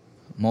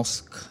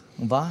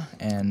 Moskva,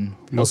 and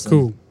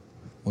Moscow.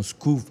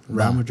 Moscow.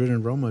 Real Madrid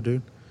and Roma,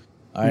 dude.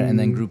 All right, and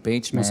then Group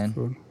H, man.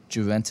 Moscow.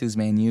 Juventus,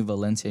 Man U,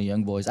 Valencia,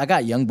 Young Boys. I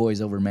got Young Boys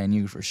over Man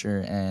U for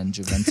sure, and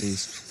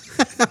Juventus.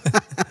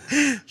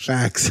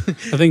 Facts.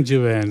 I think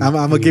Juve and I'm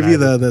gonna give you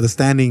the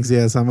standings.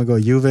 Yes, I'm gonna go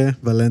Juve,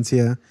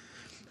 Valencia,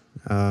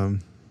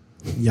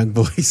 Young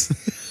Boys.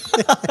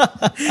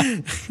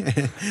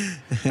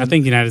 I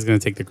think United's going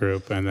to take the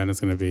group, and then it's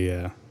going to be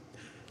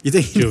You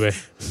think?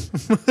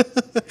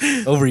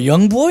 Juve. Over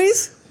Young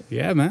Boys?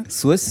 Yeah, man.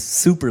 Swiss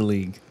Super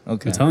League.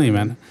 Okay. I'm telling you,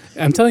 man.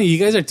 I'm telling you, you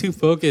guys are too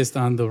focused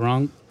on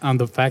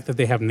the fact that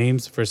they have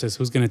names versus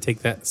who's going to take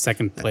that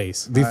second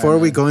place. Before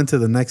we go into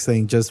the next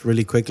thing, just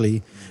really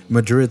quickly,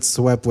 Madrid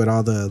swept with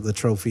all the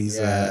trophies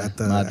Yeah, at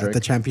the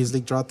Madrid. Champions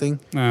League draw thing.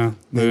 Uh,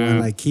 They won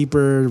like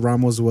keeper.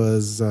 Ramos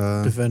was.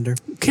 Defender.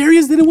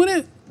 Karius didn't win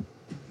it.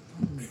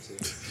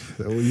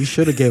 You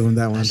should have given him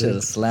that I one. should Dude.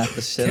 have slapped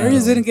the shit out Karius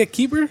of didn't get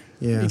keeper.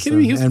 Yeah, Are you kidding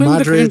me? He was playing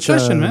with a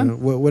concussion,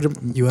 man. What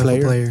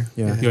UEFA player.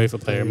 Yeah.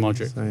 UEFA player,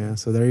 Modric. So yeah,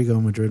 so there you go,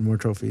 Madrid, more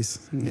trophies.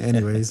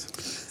 Anyways,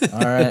 All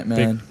right,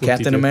 man. Big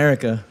Captain whoop-de-doo.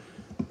 America.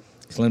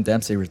 Clint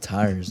Dempsey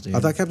retires, dude.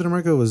 I thought Captain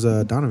America was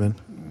Donovan.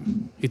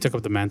 He took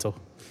up the mantle.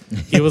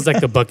 He was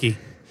like the Bucky.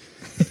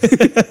 He's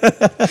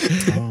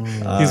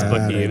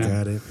Bucky, you know.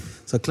 Got it.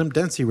 So Clint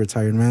Dempsey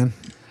retired, man.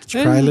 Did you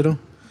Yeah. cry a little?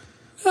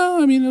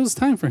 Oh, I mean, it was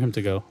time for him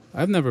to go.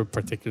 I've never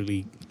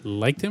particularly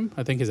liked him.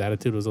 I think his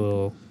attitude was a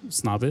little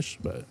snobbish,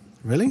 but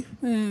Really?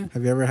 eh,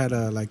 Have you ever had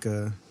a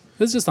it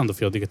was just on the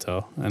field. You could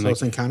tell, and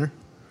close like encounter?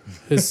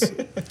 his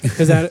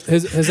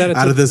attitude,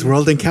 Out of this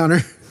world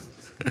encounter?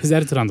 his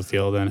attitude on the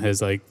field, and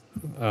his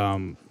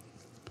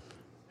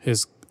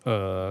his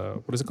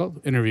what is it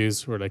called?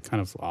 Interviews were like kind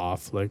of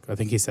off. Like I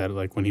think he said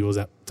like when he was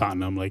at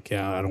Tottenham, like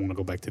yeah, I don't want to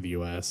go back to the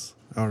U.S.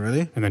 Oh,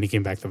 really? And then he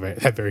came back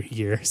that very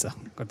year, so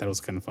I thought that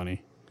was kind of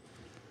funny.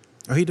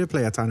 Oh, he did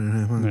play at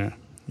Tottenham, huh? Yeah,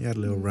 He had a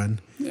little run.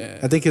 yeah.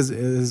 I think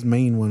his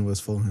main one was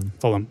Fulham.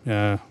 Fulham,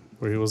 yeah,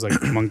 where he was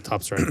like among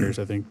top strikers,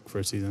 I think, for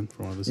a season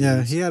for one of the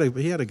Yeah, seasons.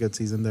 he had a good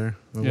season there.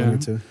 One Yeah. or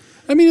two.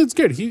 I mean, it's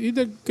good. He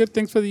did good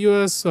things for the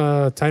U.S.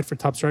 Tied for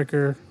top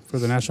striker for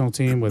the national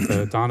team with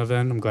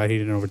Donovan. I'm glad he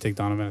didn't overtake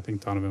Donovan. I think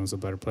Donovan was a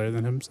better player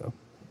than him. So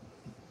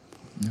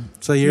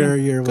So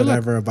you're Good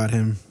whatever about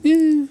him.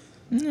 yeah,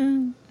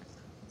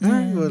 All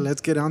right, well,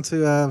 let's get on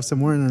to some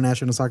more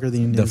international soccer.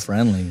 The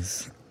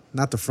friendlies.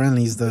 Not the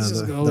friendlies, Let's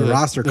just go the with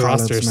roster the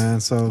call-ups, rosters. man.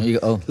 So You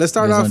go- oh, let's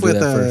start you guys off wanna do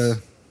with that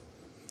first?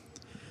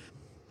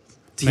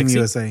 Team Mexico?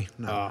 USA.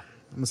 No, I'm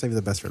gonna save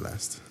the best for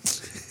last.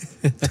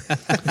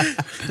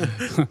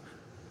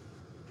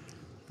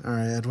 All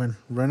right, Edwin,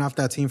 run off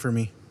that team for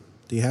me.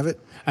 Do you have it?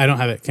 I don't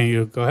have it. Can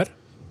you go ahead?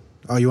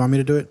 Oh, you want me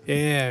to do it?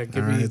 Yeah,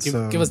 give All me right,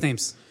 so- give us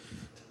names.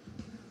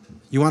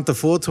 You want the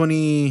full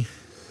 20?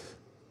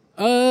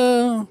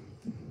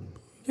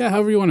 Yeah,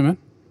 however you want it, man.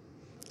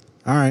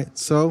 All right,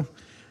 so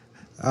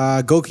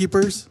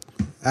goalkeepers: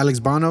 Alex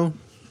Bono,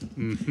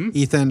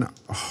 Ethan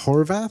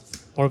Horvath,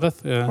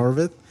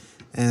 Horvath,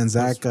 and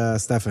Zach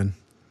Steffen.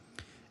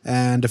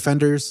 And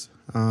defenders: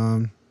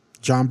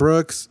 John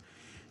Brooks,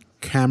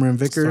 Cameron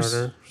Vickers,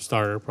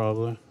 starter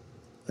probably.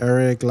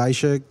 Eric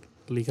Leishik,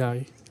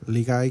 Ligai.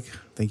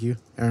 thank you,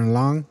 Aaron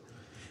Long,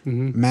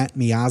 Mm-hmm. Matt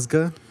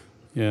Miazga,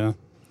 Yeah.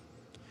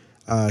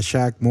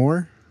 Shaq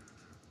Moore,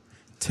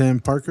 Tim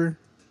Parker,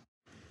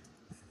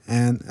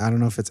 and I don't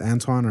know if it's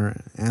Antoine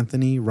or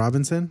Anthony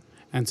Robinson,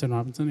 Anton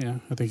Robinson. Yeah,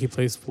 I think he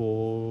plays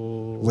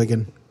for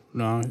Wigan.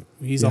 No,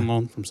 he's Yeah. on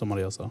loan from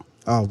somebody else though.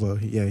 Oh well,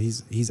 yeah,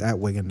 he's at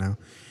Wigan now,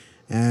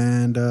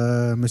 and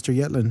Mr.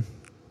 Yetlin.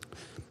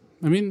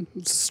 I mean,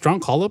 it's a strong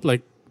call up.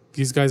 Like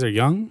these guys are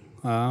young.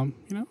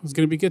 It's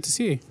gonna be good to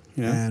see.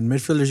 You know, And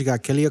midfielders, you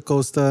got Kelly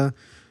Acosta,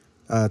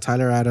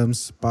 Tyler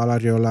Adams, Paul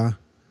Ariola,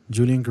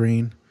 Julian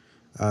Green,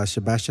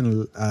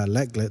 Sebastian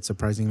Letglet,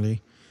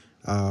 surprisingly,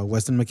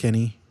 Weston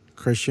McKennie,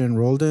 Christian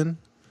Roldan.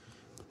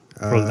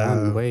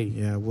 Roldan, way.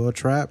 Yeah, Will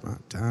Trapp.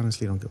 I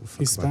honestly don't give a fuck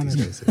He's about Spanish.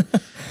 these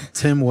guys.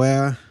 Tim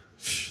Wea.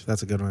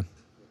 That's a good one.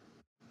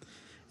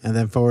 And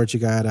then forward, you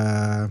got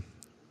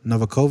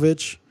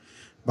Novakovic,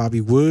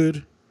 Bobby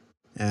Wood,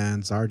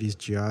 and Zardis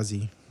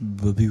Giazzi.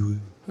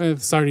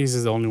 Sardis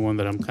is the only one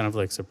that I'm kind of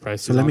like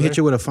surprised. So let me hit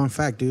you with a fun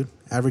fact, dude.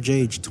 Average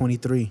age,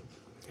 23.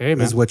 Hey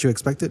man. Is what you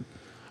expected?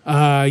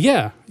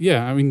 Yeah.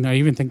 I mean, I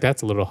even think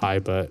that's a little high,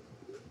 but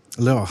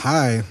A little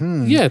high.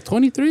 Yeah,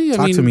 23.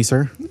 Talk to me,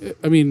 sir.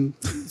 I mean,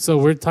 so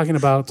we're talking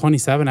about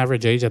 27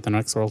 average age at the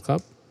next World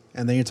Cup.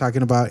 And then you're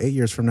talking about 8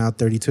 years from now,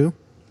 32.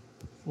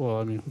 Well,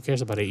 I mean, who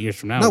cares about 8 years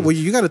from now? No, well,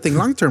 you got to think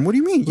long term. What do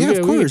you mean? Yeah,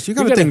 of course. You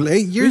got to think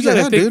 8 years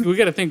ahead, dude. We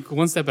got to think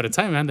one step at a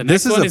time, man. The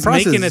This next is one a is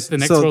process. making it to the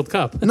next So- World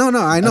Cup. No, I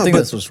know. I think but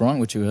that's what's wrong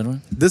with you,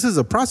 Edwin. this is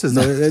a process,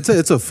 though.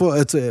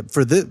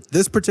 For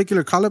this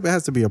particular call up, it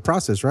has to be a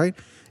process, right?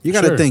 You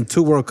got to Sure. think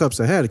 2 World Cups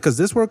ahead because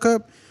this World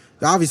Cup,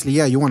 obviously,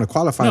 yeah, you want to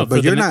qualify, No, but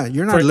for you're the not.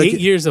 You're not for looking.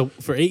 8 years.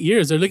 For 8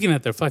 years, they're looking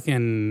at their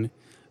fucking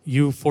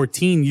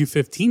U14,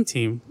 U15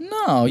 team.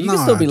 No, you can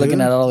Nah, still be looking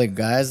dude. at all the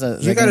guys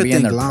that You are going gotta to be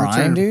in think their long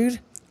prime, term. dude.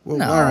 Well,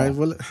 No. all right.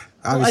 Well, Well,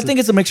 obviously, I think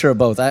it's a mixture of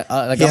both. I'm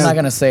not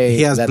going to say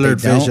he has that blurred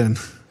they don't. vision.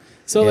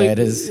 So Yeah, like, it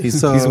is. He's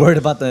So- worried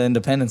about the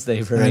Independence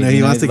Day parade. I know he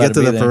You wants to he's get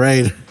to about the be there.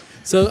 parade.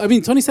 So I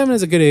mean, 27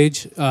 is a good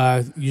age.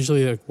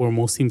 Usually, like where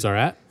most teams are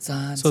at.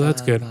 So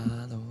that's good.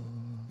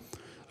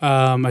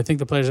 I think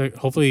the players are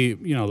hopefully,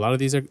 a lot of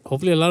these are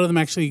hopefully a lot of them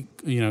actually,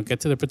 get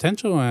to their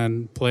potential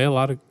and play a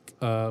lot,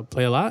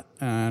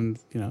 and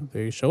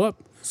they show up.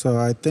 So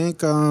I think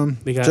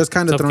They got just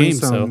kind of tough throwing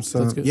games, so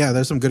some that's good. yeah,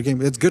 there's some good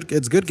games.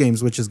 It's good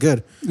games, which is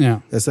good.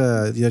 Yeah. It's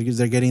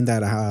they're getting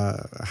that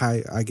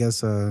high, I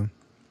guess,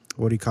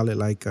 what do you call it,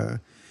 like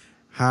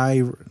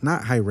high,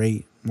 not high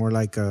rate, more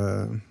like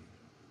a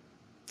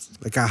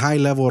high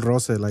level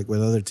roce, like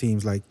with other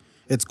teams. Like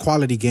it's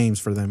quality games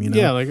for them,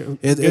 Yeah, like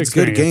it's good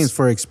experience. games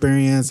for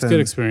experience. It's good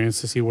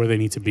experience to see where they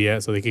need to be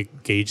at, so they could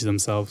gauge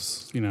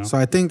themselves. So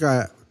I think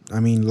I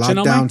mean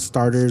Chinome? lockdown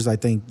starters. I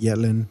think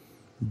Yetlin,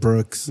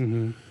 Brooks,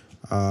 Mhm.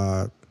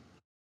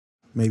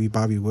 maybe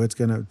Bobby Wood's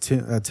gonna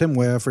Tim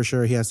Weah for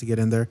sure. He has to get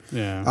in there.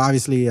 Yeah.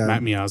 Obviously,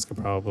 Matt Miazga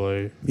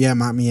probably. yeah,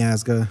 Matt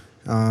Miazga.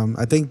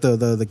 I think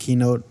the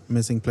keynote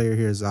missing player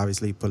here is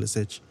obviously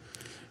Pulisic.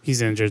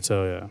 He's injured,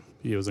 so yeah,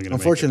 he wasn't gonna.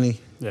 Unfortunately,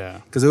 make it. Yeah.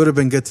 because it would have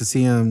been good to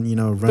see him,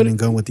 run and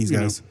gun with these you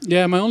know, guys.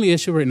 yeah, my only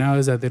issue right now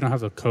is that they don't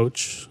have a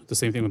coach. The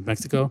same thing with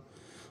Mexico,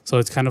 so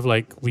it's kind of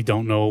like we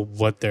don't know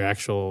what their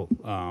actual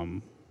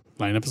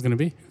lineup is going to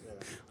be,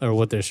 or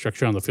what their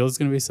structure on the field is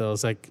going to be. So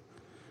it's like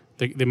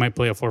they might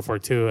play a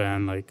 4-4-2,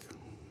 and like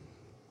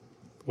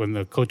when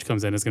the coach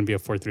comes in, it's going to be a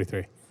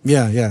 4-3-3.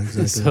 Yeah,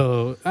 exactly.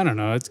 So I don't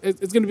know. It's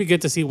going to be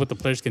good to see what the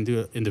players can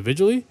do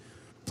individually.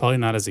 Probably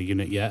not as a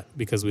unit yet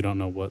because we don't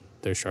know what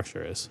their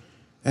structure is.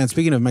 And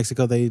speaking of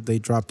Mexico, they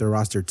dropped their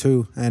roster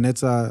too, and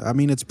it's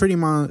it's pretty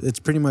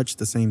much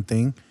the same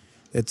thing.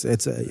 It's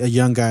a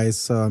young guys.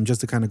 So just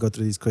to kind of go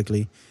through these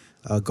quickly,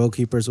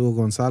 goalkeepers Hugo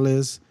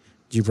Gonzalez,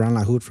 Gibran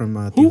Lahoud from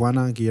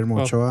Tijuana,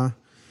 Guillermo Ochoa.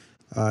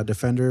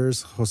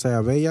 Defenders Jose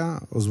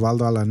Abella,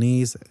 Osvaldo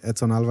Alaniz,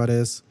 Edson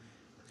Alvarez,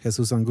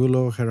 Jesus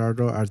Angulo,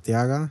 Gerardo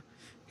Arteaga,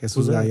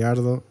 Jesus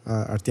Gallardo,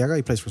 Arteaga,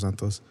 he plays for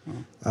Santos.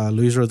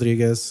 Luis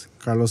Rodriguez,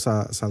 Carlos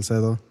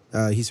Salcedo.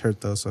 He's hurt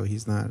though, so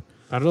he's not.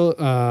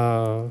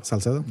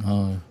 Salcedo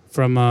Oh,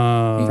 From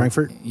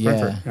Frankfurt. yeah.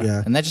 Frankfurt.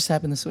 Yeah. And that just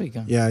happened this week.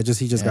 Huh? Yeah, he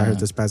just got Yeah. hurt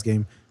this past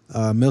game.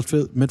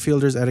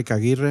 Midfielders Eric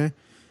Aguirre,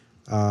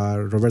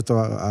 Roberto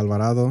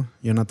Alvarado,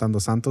 Jonathan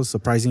Dos Santos.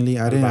 Surprisingly,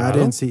 I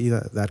didn't see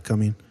that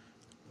coming.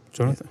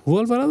 Jonathan. Who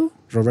Alvarado?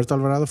 Roberto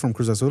Alvarado from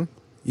Cruz Azul.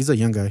 He's a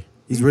young guy.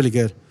 He's really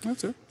good.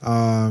 That's it.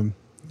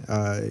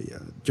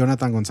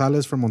 Jonathan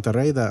Gonzalez from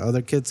Monterrey, the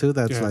other kid too.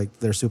 That's Yeah. like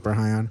they're super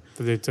high on.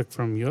 That they took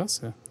from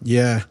US. Yeah.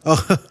 Yeah.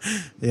 Oh,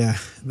 yeah.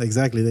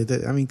 Exactly. They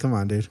did. I mean, come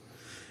on, dude.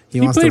 He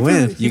He wants to played for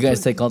win. the- You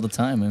guys take all the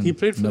time. And He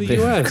played for the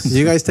nobody- US.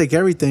 You guys take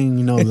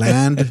everything,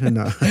 land.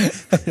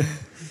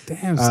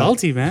 Damn,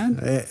 salty man.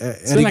 It's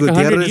been Eric like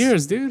 100 Gutierrez.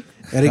 years, dude.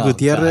 Eric Oh,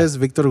 Gutierrez,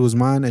 Victor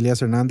Guzman, Elias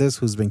Hernandez,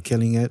 who's been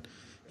killing it.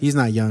 He's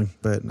not young,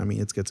 but I mean,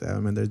 it's good to have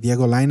him in there.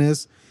 Diego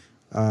Lainez,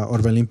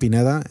 Orbelin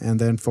Pineda, and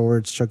then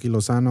forwards Chucky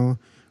Lozano,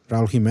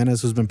 Raul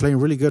Jimenez, who's been playing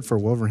really good for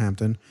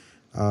Wolverhampton,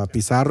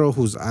 Pizarro,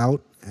 who's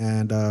out,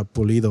 and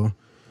Pulido.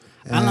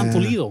 Alan And-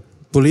 Pulido.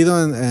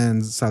 Pulido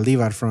and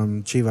Saldivar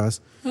from Chivas.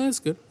 Oh, that's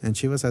good. And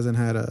Chivas hasn't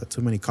had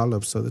too many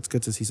call-ups, so it's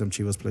good to see some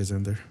Chivas players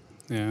in there.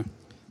 Yeah.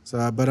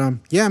 So, but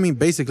yeah, I mean,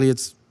 basically,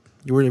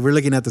 we're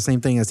looking at the same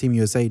thing as Team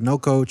USA. No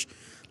coach,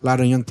 a lot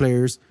of young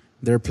players.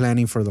 They're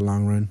planning for the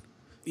long run.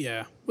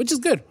 Yeah, which is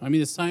good. I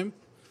mean, it's time.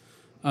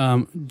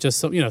 Just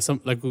some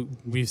like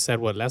we've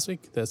said last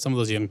week that some of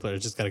those young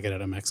players just got to get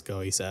out of Mexico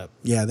ASAP.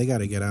 Yeah, they got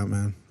to get out,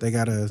 man. They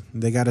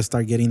gotta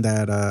start getting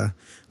that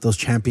those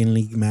Champion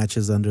League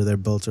matches under their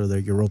belts or their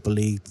Europa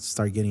League.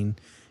 Start getting,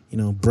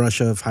 brush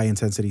of high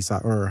intensity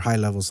or high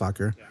level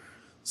soccer. Yeah.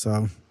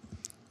 So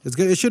it's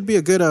good. It should be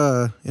a good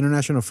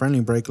international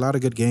friendly break. A lot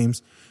of good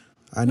games.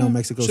 I know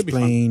Mexico's should be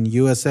playing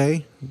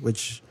USA,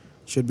 which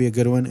should be a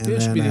good one. And Yeah,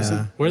 it should be then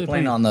decent. Where are they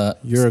playing playing? on the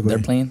Uruguay. They're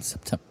playing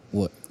September.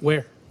 What?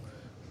 Where?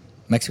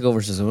 Mexico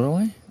versus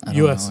Uruguay? I don't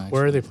US. know,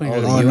 Where are they actually. playing?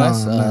 Oh, the Oh, no,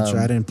 US. I'm not sure.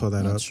 I didn't pull that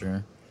I'm not up.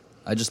 sure.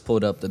 I just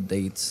pulled up the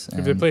dates.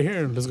 If they play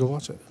here, let's go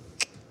watch it.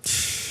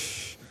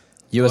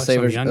 USA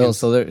Watch versus. some Oh,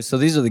 Youngins. so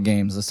these are the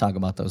games. Let's talk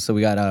about those. So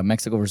we got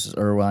Mexico versus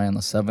Uruguay on the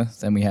 7th.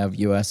 Then we have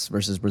US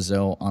versus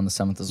Brazil on the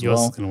 7th as US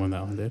well. is gonna win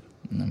that one, dude.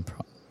 And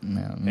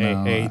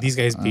then Hey, these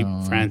guys beat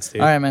France,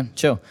 dude. All right, man.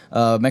 Chill.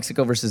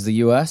 Mexico versus the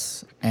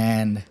US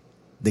and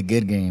the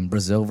good game,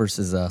 Brazil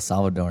versus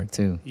Salvador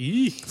too.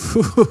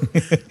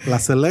 La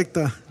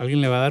Selecta.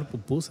 Alguien le va a dar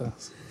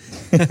pupusas.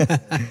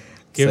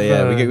 So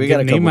yeah, we got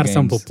a couple Neymar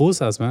some games.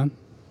 pupusas, man.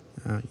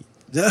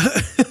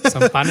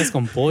 Some panes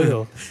con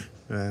pollo.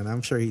 Man,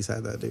 I'm sure he's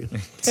had that, dude.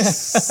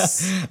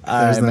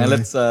 All right, no man.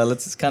 way.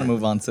 Let's just kind of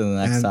move on to the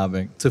next And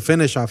topic. to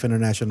finish off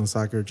international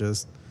soccer,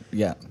 just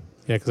Yeah.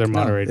 Yeah, because our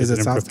moderators Is it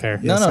didn't South- prepare.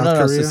 Yeah, No. South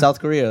So Korea? South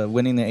Korea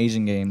winning the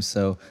Asian Games.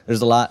 So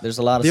there's a lot. There's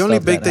a lot of. the only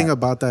stuff big that thing hap-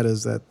 about that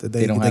is that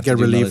they don't have get to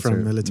do relief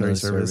from military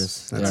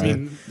service. That's I Yeah. it.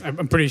 mean,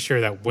 I'm pretty sure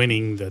that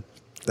winning the.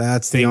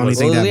 That's the thing only was-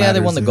 thing Well, that yeah, matters.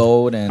 they won the dude.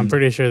 gold, and I'm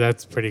pretty sure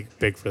that's pretty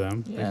big for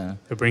them. Yeah.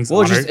 It brings well,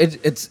 honor. just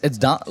it's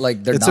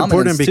like their It's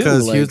dominance important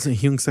because too, like,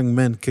 Hyun Sung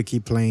Min could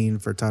keep playing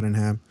for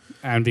Tottenham.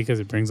 And because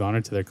it brings honor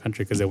to their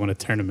country because they won a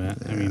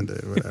tournament. I mean, And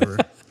whatever.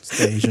 It's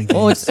the Asian Games.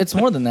 oh, it's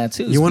more than that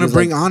too. you want to Because,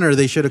 bring like, honor?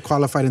 They should have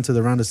qualified into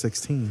the round of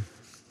 16.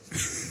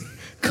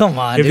 Come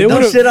on, If dude, they don't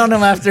would've- shit on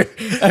them after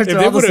they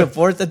all the would've-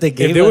 support that they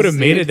gave if they would have us,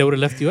 made dude. it, they would have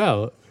left you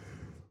out.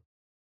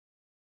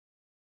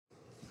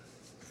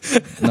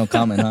 No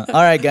comment, huh?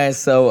 All right, guys.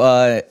 So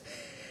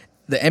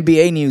the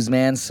NBA news,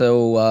 man.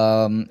 So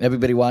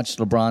everybody watched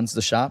LeBron's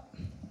The Shop.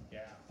 Yeah.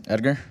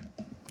 Edgar.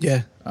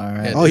 Yeah. All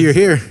right. Oh, you're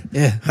here.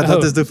 Yeah. I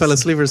thought this dude fell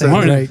asleep or something.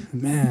 Morning. Right.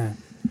 Man,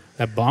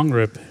 that bong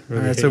rip. All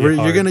Really right, hit so you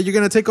hard. you're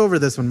gonna take over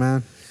this one,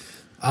 man.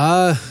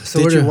 So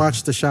Did we're- you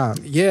watch The Shop?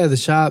 Yeah, The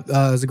Shop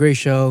was a great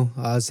show.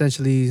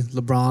 Essentially,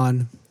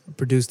 LeBron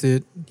produced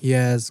it. He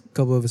has a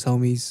couple of his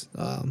homies,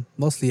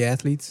 mostly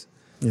athletes.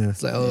 Yeah.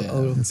 It's like Yeah.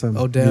 And some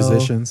Odell,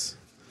 musicians.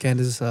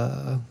 Candace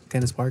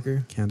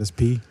Parker, Candace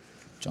P.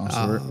 John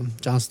Stewart.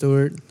 John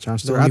Stewart. John the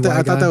Stewart. only I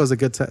white thought guy. that was a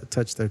good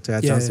touch there to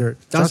add John Stewart.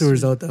 John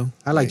Stewart's dope though.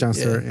 I like John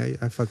Yeah. Stewart. Yeah,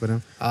 I fuck with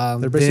him. Um,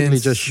 They're basically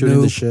Vince, just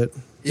shooting the Snoop. shit.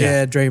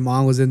 Yeah,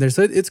 Draymond was in there,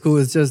 so it's cool.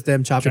 It's just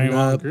them chopping it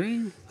Draymond up,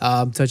 Green?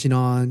 touching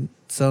on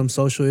some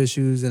social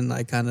issues and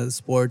like kind of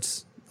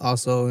sports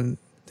also and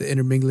the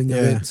intermingling of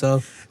Yeah. it.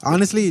 So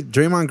Honestly,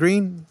 Draymond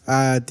Green,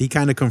 he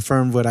kind of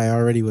confirmed what I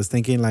already was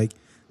thinking. Like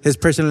his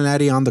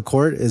personality on the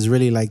court is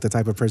really like the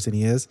type of person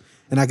he is,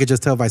 and I could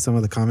just tell by some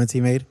of the comments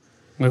he made.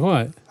 Like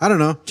what? I don't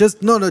know,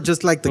 just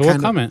like the Well, what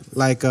kind comment? of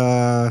like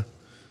what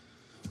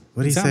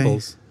did he say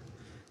Examples.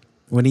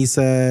 when he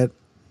said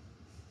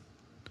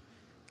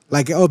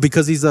like, oh,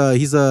 because he's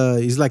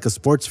like a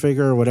sports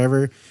figure or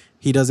whatever,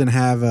 he doesn't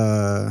have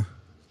a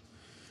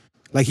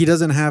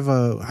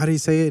how do you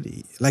say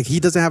it, like he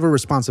doesn't have a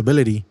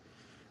responsibility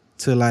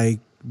to like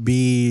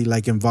be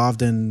like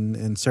involved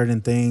in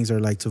certain things or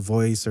like to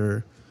voice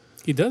or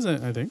He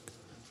doesn't, I think.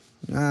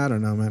 I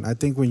don't know, man. I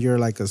think when you're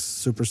like a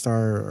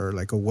superstar or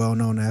like a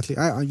well-known athlete,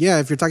 yeah,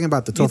 if you're talking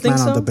about the 12th think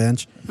man on so? the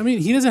bench, I mean,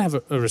 he doesn't have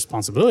a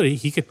responsibility.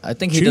 He could I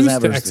think he choose doesn't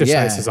have to a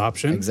exercise his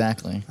option.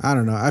 Exactly. I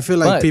don't know. I feel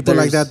like But people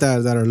like there's-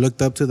 that are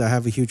looked up to, that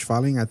have a huge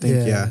following. I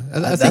think, yeah. I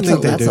That's, think a,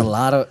 they that's do. a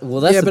lot of. Well,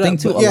 that's Yeah, the but- thing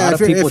too. A Yeah, lot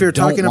if of you're, people if you're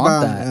don't talking want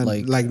about, that.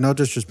 and, like no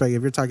disrespect,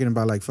 if you're talking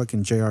about like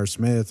fucking J.R.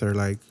 Smith or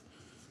like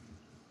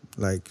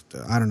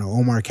I don't know,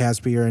 Omar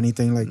Caspi or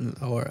anything like,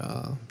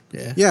 or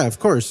yeah. yeah, of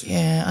course.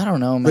 yeah, I don't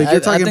know, But man. if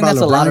you're I talking think about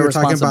that's a lot LeBron, of you're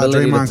talking about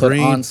responsibility to Draymond put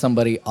Green. on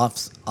somebody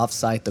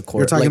offsite the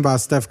court. You're talking Like, about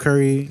Steph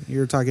Curry.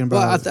 You're talking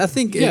Well, about I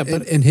think Yeah, in,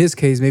 but- in his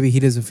case, maybe he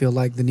doesn't feel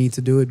like the need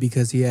to do it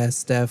because he has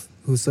Steph,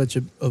 who's such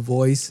a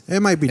voice it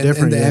might be in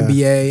different. the yeah.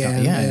 NBA,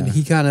 and, Yeah. and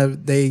he kind of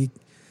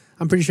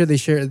I'm pretty sure they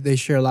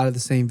share a lot of the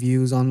same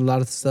views on a lot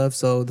of the stuff.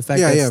 So the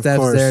fact Yeah, that yeah, of Steph's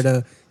course. there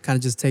to kind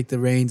of just take the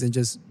reins and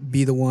just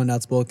be the one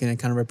outspoken and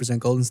kind of represent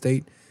Golden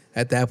State.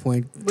 At that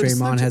point, But it's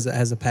not Draymond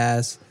has a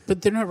pass.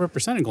 But they're not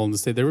representing Golden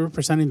State. They're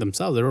representing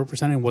themselves. They're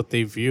representing what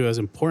they view as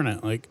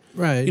important. Like,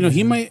 Right. you know,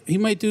 he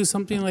might do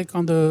something like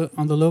on the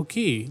low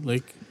key.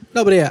 Like,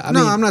 No, but yeah, I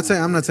mean, I'm not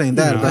saying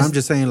that, know, but I'm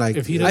just saying like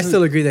if he I doesn't,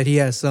 still agree that he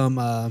has some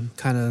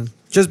kind of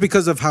just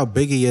because of how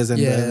big he is and,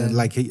 Yeah. and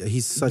like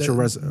he's such The-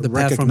 a the platform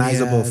he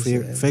recognizable has,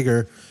 yeah.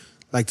 figure,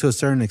 like to a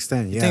certain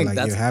extent. Yeah, think like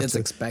that's- you have it's to.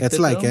 expected, It's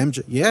like though?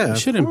 MJ. Yeah, It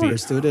shouldn't of be.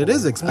 course, dude. It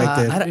is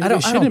expected. I It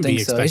don't shouldn't be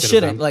think so. It expected of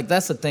shouldn't. them. Like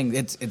that's the thing.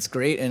 It's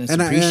great and it's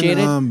and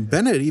appreciated.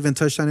 Bennett even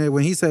touched on it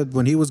when he said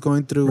when he was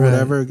going through Right.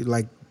 whatever,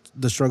 like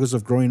the struggles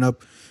of growing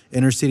up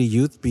inner city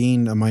youth,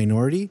 being a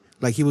minority.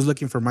 Like he was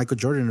looking for Michael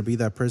Jordan to be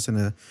that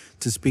person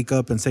to speak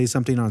up and say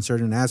something on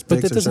certain but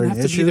aspects that or doesn't certain have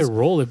to issues. be their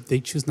role if they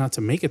choose not to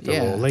make it their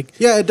Yeah. role. Like,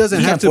 Yeah, it doesn't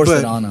You have can't to, force but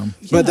it on 'em.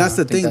 But Yeah. that's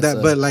the I think thing that's that,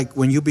 a- but like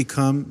when you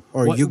become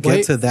or What- you get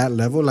why- to that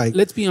level, like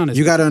let's be honest.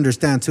 you got to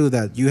understand too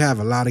that you have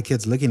a lot of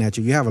kids looking at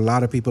you. You have a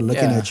lot of people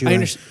looking Yeah. at you. I and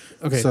understand.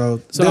 Okay, So,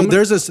 so I'm-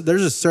 there's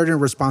a certain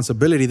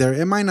responsibility there.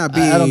 It might not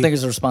be. I don't think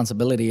it's a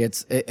responsibility.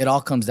 It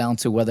all comes down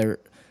to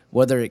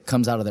whether it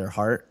comes out of their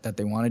heart that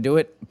they want to do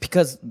it,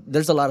 because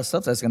there's a lot of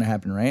stuff that's going to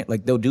happen, right?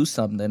 Like they'll do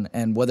something,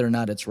 and whether or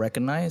not it's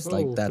recognized, Oh,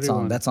 like that's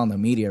 3-1. on the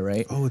media,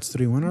 right? Oh, it's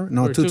 3-1 or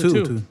no or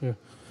 2-2. Yeah.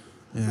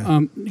 Yeah.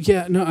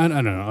 Yeah. No, I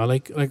don't know. I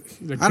like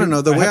I don't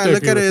know. The way have I to look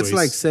agree at it, with it's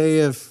Luis. like say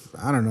if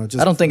I don't know. Just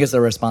I don't think it's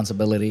their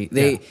responsibility.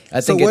 I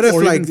So think what it's,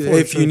 if or like even for-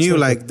 if you for knew something.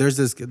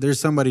 like there's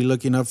somebody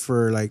looking up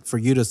for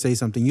you to say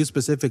something, you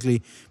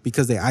specifically,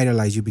 because they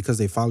idolize you, because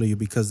they follow you,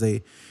 because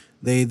they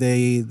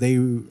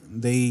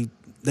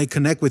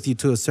connect with you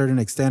to a certain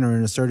extent or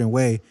in a certain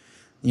way,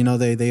 you know,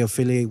 they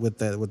affiliate with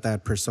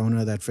that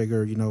persona, that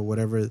figure, you know,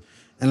 whatever,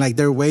 and like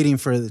they're waiting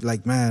for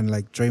like, man,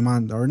 like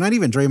Draymond, or not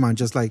even Draymond,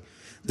 just like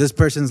this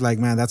person's like,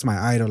 man, that's my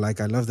idol, like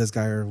I love this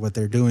guy or what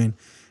they're doing,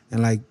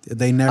 and like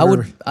they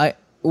never.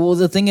 Well,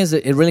 the thing is,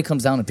 it really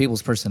comes down to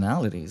people's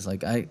personalities.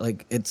 Like I would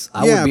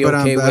be but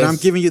okay with. I'm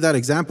giving you that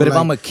example. But if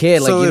I'm a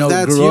kid, like, so you know, if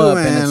that's grew you up,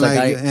 and it's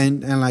like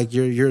and like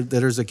you're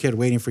there's a kid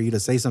waiting for you to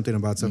say something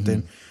about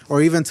something,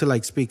 or even to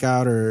like speak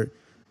out, or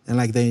and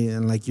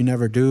like you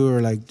never do,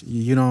 or like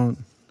you don't.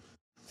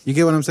 You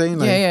get what I'm saying?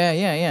 Like,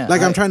 yeah.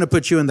 Like I'm trying to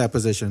put you in that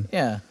position.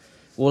 Yeah.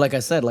 Well, like I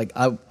said, like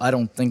I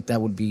don't think that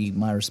would be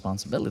my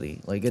responsibility.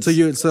 Like it's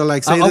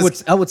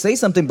I would say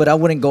something, but I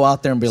wouldn't go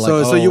out there and be like.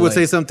 So you would like,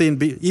 say something,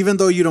 even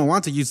though you don't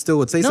want to, you still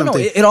would say something.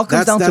 No, it all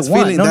comes down to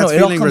want. It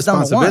all comes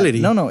down to want.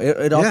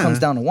 It all Yeah. comes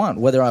down to want,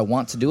 whether I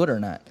want to do it or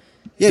not.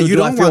 Yeah, you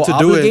do I don't feel want to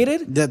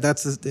obligated? do it.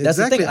 That's the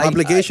exactly thing.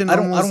 obligation. I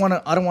don't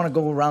want to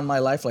go around my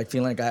life like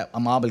feeling like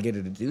I'm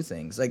obligated to do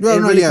things. Like No, it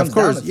really comes of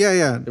course,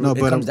 down to, No, it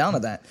but comes down to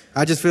that.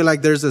 I just feel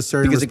like there's a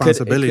certain Because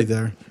responsibility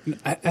there.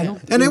 I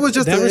don't. And it was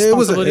just that it was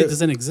responsibility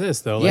doesn't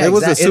exist though. Yeah, it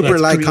was a exactly. super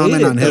It's light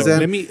comment on his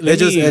creative, end. though.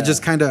 It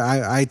just kind of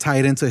I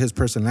tied into his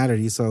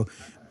personality. So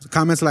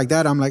comments like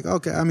that, I'm like,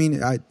 okay. I mean,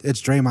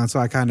 it's Draymond, so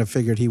I kind of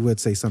figured he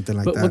would say something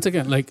like But that. once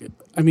again, like,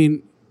 I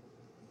mean,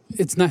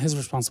 it's not his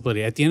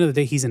responsibility. At the end of the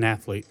day, he's an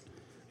athlete.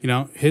 You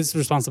know, his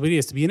responsibility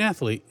is to be an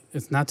athlete.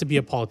 It's not to be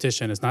a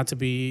politician. It's not to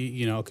be,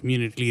 you know, a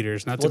community leader.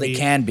 It's not to Well, be. they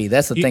can be.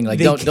 That's the thing. Like,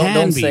 They don't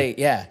can be. say,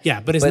 yeah. Yeah,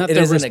 but it's not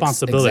their isn't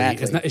responsibility.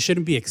 exactly. It's not. It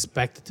shouldn't be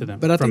expected to them.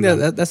 But I from think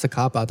them. that's a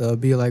cop out though.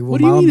 Be like, well,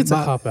 What do you mean it's a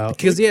cop-out?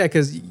 Because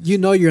you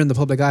know you're in the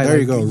public eye. There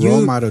like, you go,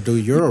 role model,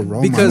 dude. You're a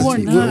role because model.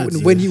 You are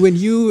not. when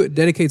you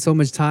dedicate so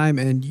much time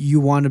and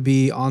you want to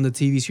be on the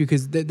TV screen,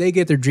 because they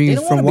get their They dreams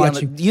don't from want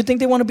to be on watching. the, you think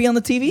they want to be on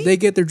the TV? They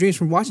get their dreams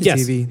from watching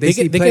Yes. TV. They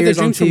see get their players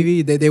on dreams from-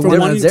 TV. They from want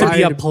wanting to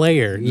be a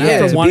player, not Yeah,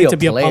 from to wanting be a to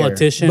be a player.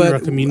 politician or a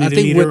But community I think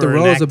leader with the or an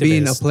roles of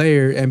being a activist.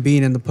 player and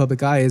being in the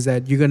public eye is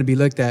that you're going to be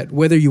looked at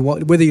whether you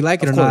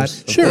like it or not. course,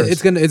 of course.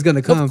 It's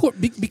gonna come. Of course,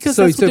 because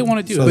that's what they want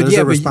to do. So But there's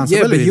yeah, a but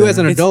responsibility you as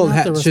an there. It's adult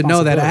not the should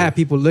know that I responsibility. have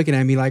people looking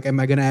at me like, am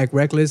I going to act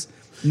reckless?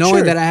 Knowing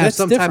Sure, that I have that's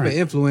some type of different.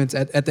 influence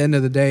at the end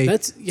of the day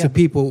That's- yeah. to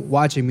people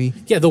watching me.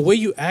 Yeah, the way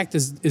you act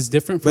is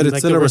different from But it's like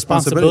still the a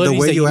responsibility. The responsibilities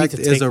way that you need act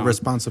to is take a on.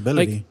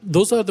 responsibility. Like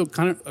those are the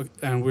kind of,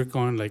 and we're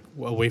going like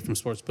away from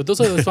sports, but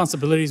those are the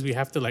responsibilities we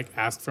have to like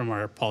ask from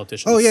our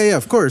politicians. Oh yeah,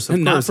 of course,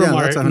 and not course. from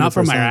Yeah, that's not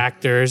from our 100%.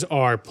 actors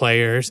or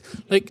players.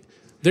 Like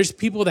there's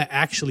people that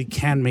actually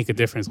can make a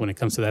difference when it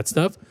comes to that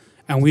stuff.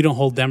 And we don't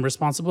hold them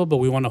responsible, but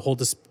we want to hold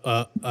this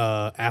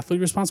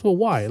athlete responsible.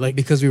 Why? Like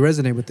Because we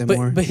resonate with them But-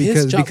 more. but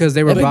his job- because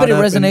they were brought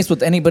Everybody up. resonates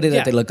with anybody that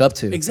Yeah, they look up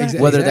to. exactly.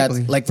 Whether Exactly.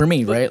 that's like for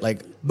me, right?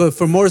 Like But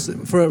for more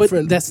for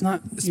but that's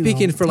not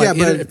speaking for Yeah, like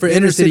but for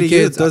inner city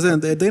kids,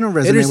 doesn't they don't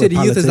resonate inner city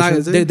with youth is not.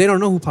 politicians, They don't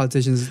know who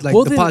politicians like.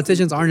 Well, the then-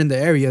 politicians aren't in the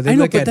area. They I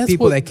know, look but at that's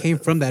people what- that came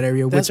from that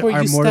area, that's which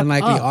where are you more than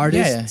step likely up.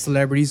 artists, Yeah.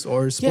 celebrities,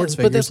 or sports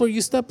but that's figures. where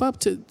you step up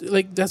to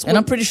like that's. and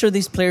I'm pretty sure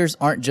these players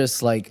aren't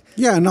just like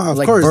Yeah, no, of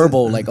like course.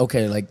 verbal, like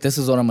okay, like this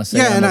is what I'm gonna say.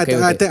 Yeah, I'm and okay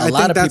with I it. think A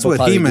lot of that's people what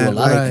probably he do meant. a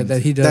lot of Right, things.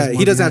 that he does. That he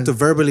more doesn't have to behind-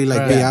 verbally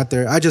like be Right. out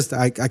there. I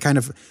kind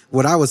of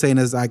what I was saying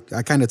is I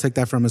kind of took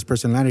that from his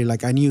personality.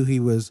 Like I knew he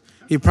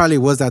probably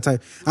was that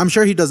type. I'm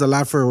sure he does a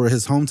lot for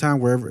his hometown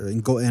wherever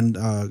and go and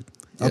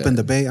up in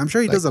the Bay. I'm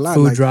sure he Like does a lot.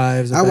 food like,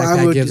 drives, I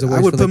backpack would gives I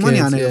aways would for the put money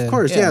kids, on it. yeah. Of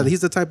course, Yeah. yeah.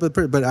 He's the type of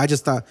person. But I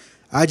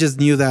just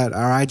knew that, or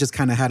I just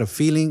kind of had a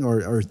feeling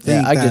or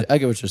think Yeah, that I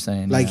get what you're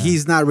saying. like yeah.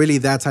 he's not really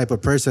that type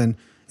of person.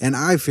 And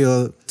I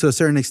feel to a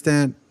certain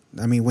extent,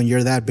 I mean, when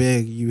you're that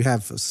big, you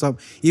have some,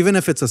 even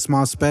if it's a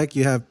small speck,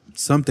 you have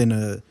something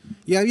to,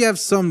 you have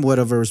somewhat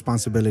of a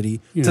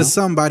responsibility You to know?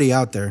 somebody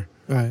out there,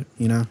 Right.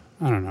 you know?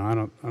 I don't know.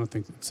 I don't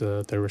think it's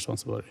their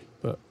responsibility.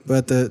 But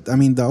But the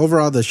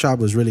overall, the shop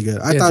was really good.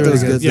 I Yeah, thought it's it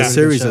was really good. good. The Yeah.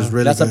 series Good was show.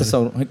 really That's good.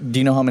 episode. Do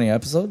you know how many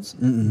episodes?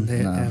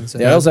 They No. haven't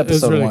said Yeah, that was that. it was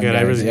episode really one. good. I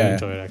guys. really yeah.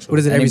 enjoyed it. Actually, What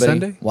is it, every Anybody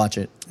Sunday? Watch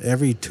it.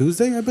 Every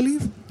Tuesday, I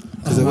believe.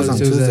 Because it was Oh, on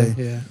Tuesday.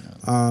 Yeah.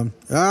 I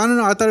don't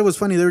know. I thought it was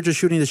funny. They were just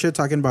shooting the shit,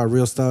 talking about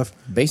real stuff.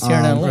 Based here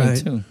in LA right.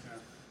 too.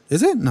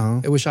 Is it?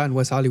 No. It was shot in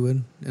West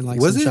Hollywood in like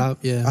Was some it? shop.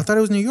 Yeah. I thought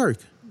it was New York.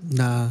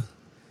 Nah.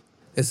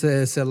 It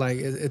said like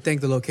it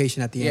thanked the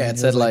location at the Yeah, end.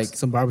 it said, was, like-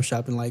 some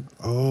barbershop in like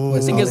Oh, I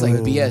think it's like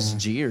Oh.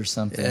 BSG or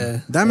something. Yeah.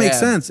 That makes Yeah,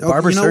 sense. Oh,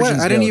 Barber you know what?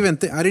 Surgeons I didn't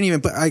Guild.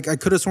 even put. I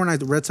could have sworn I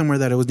read somewhere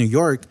that it was New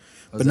York,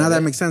 but now that that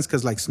it? makes sense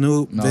because like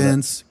Snoop, No,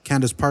 Vince,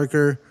 Candace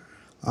Parker,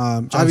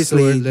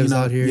 obviously Stewart lives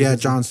out here. Yeah,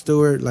 John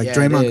Stewart, like Yeah, it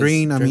Draymond is.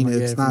 Green. I mean, Draymond,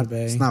 yeah, it's from not the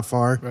Bay. it's not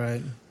far,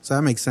 right. so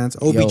that makes sense.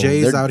 Yo, OBJ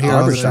is their out here all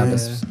the barbershop time.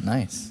 is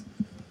nice.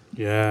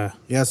 yeah.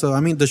 Yeah, so I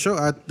mean the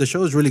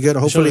show is really good.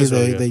 Hopefully is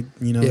really they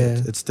Yeah.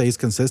 it stays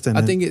consistent. I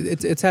and, think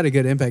it's had a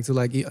good impact. So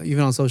like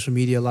even on social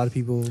media, a lot of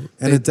people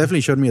and it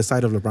definitely showed me a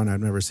side of LeBron I've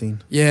never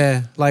seen.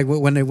 yeah, like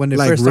when they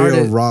Like first real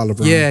started, raw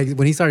LeBron. yeah,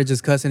 when he started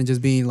just cussing and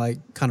just being like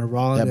kind of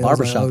raw, Yeah, it was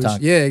barbershop like, oh, talk.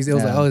 yeah, it was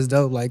like Yeah. oh, it's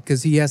dope, like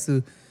because he has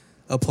to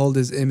uphold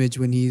his image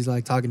when he's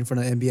like talking in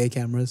front of NBA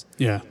cameras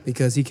Yeah.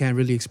 because he can't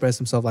really express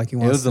himself like he It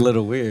wants. was a to.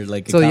 little weird.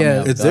 Like it So, caught me yeah.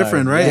 off It's guard.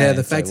 different, right? Yeah,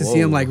 the it's fact like, to see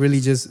him whoa. like really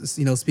just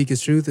speak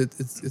his truth,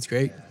 it's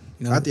great.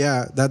 You know?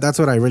 That's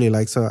what I really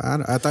like. So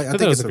I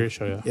think it was it's a great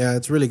show. Yeah. Yeah,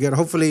 it's really good.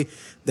 Hopefully,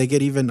 they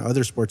get even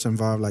other sports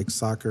involved, like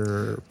soccer.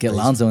 Or Get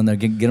Lonzo in there.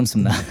 Get him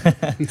some.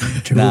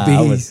 Triple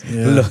B's.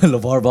 Yeah.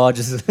 LeVar Ball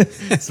just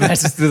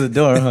smashes through the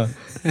door, huh?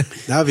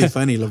 That would be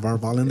funny, LeVar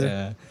Ball in there.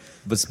 Yeah.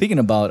 But speaking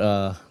about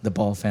the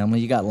Ball family,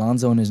 you got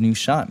Lonzo in his new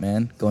shot,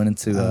 man. Going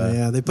into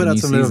they put the out new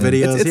some little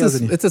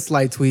season. videos. It's a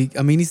slight tweak.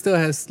 I mean, he still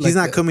has. Like, He's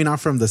not coming off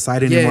from the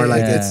side anymore.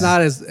 Like Yeah. it's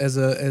not as a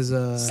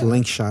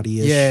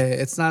slingshotty-ish. Yeah,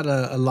 it's not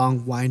a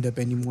long wind up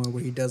anymore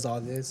where he does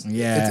all this.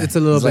 Yeah. It's a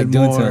little He's, bit like,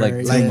 doing more to, like,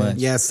 too Like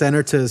much.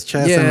 center to his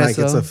chest, Yeah, and like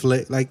it's so- a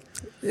flick. Like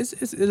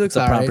it looks a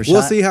proper alright. shot.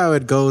 we'll see how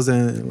it goes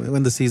and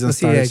when the season We'll see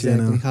starts.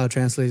 exactly You know. how it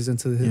translates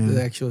into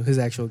Yeah. his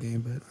actual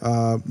game.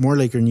 But More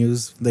Laker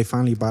news. They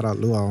finally bought out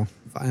Luol.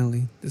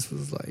 finally, this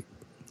was like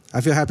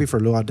I feel happy for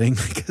Luol Deng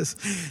because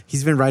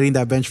he's been riding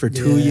that bench for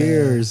 2 Yeah.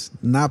 years,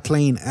 not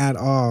playing at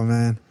all,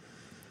 man.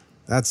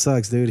 That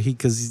sucks, dude.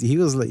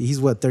 He's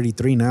what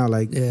 33 now.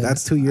 Like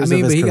that's 2 years. I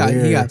mean, of but his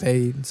career. he got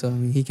paid, so I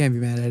mean, he can't be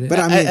mad at it. But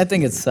I mean- I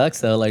think it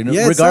sucks though. Like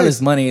Yeah, it regardless,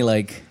 sucks. money.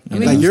 Like I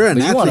mean, Like you're an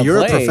but you athlete, wanna you're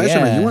a play,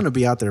 professional. yeah. You want to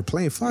be out there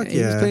playing. Fuck he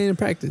was yeah. playing in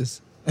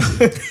practice.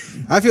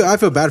 I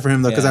feel bad for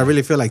him though because Yeah. I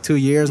really feel like 2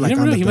 years. You Like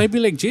never on know. the He might be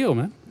like Gio,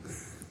 man.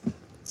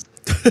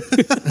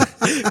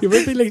 He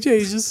might be like Gio.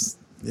 He's just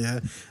yeah.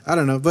 I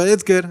don't know, but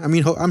it's good. I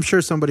mean, I'm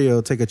sure somebody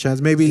will take a chance.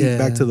 Maybe Yeah.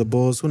 back to the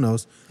Bulls. Who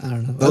knows? I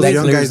don't know. Those that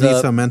young clears guys need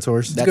up- some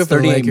mentors. good That's for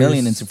the 38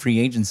 million Lakers. into free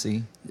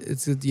agency.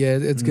 It's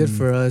good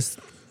for us.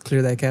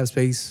 Clear that cap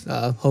space.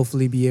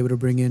 Hopefully, be able to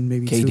bring in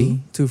maybe KD?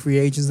 two free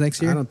agents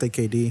next year. I don't think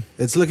KD.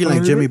 It's looking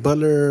like Jimmy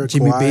Butler,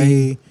 Jimmy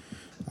Kawhi.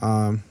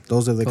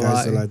 Those are the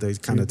guys Kawhi, that he's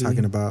kind of Jimmy B.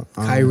 talking about.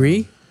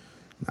 Kyrie.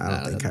 I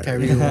don't think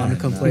Kyrie. Kyrie will want to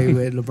come play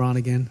with LeBron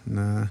again.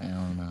 Nah. I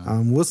don't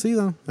know. We'll see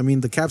though. I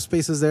mean, the cap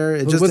space is there.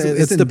 It Well, just it's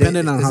isn't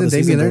dependent on how the Isn't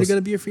season Damian Lillard goes. going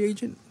to be a free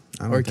agent?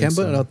 I don't Or think Kemba?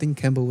 so. I don't think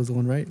Kemba was the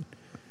one, right?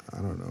 I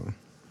don't know.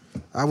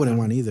 I wouldn't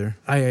want either.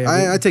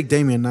 I I take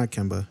Damian, not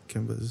Kemba.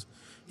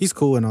 He's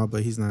cool and all,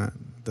 but he's not.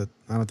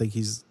 I don't think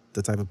he's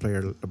the type of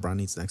player LeBron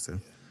needs next to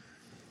him.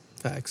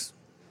 Facts.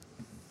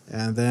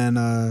 And then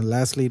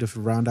lastly, to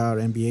round out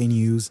NBA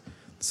news,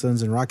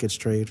 Suns and Rockets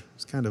trade.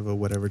 It's kind of a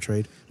whatever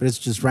trade, but it's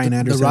just Ryan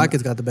Anderson. The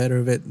Rockets got the better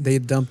of it. They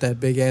dumped that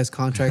big ass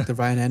contract of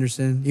Ryan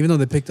Anderson, even though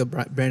they picked up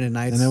Brandon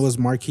Knights. And it was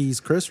Marquise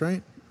Chris,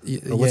 right? yeah,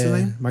 what's his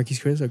name? Marquise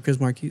Chris or Chris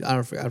Marquise.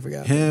 I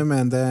forgot. Him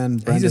and then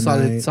Brandon He's a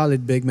Knight.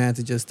 solid big man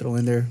to just throw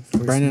in there.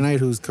 Brandon Knight,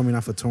 who's coming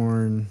off a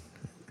torn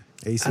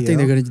ACL. I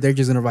think they're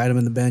just gonna ride him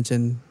in the bench,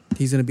 and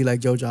he's gonna be like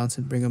Joe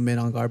Johnson, bring him in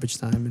on garbage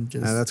time, and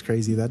just That's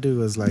crazy. That dude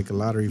was like a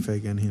lottery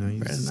pick, and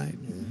Brandon Knight.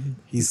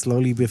 he's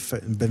slowly been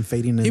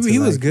fading into. He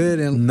was like, good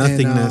and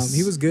nothingness.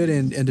 he was good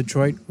in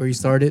Detroit where he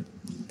started,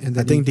 and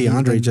I then think he's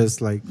DeAndre been-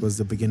 just like was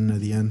the beginning of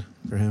the end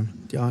for him.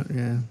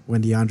 yeah.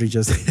 When DeAndre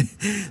just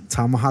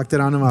tomahawked it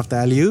on him off the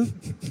alley-oop.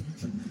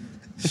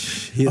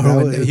 He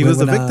was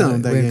the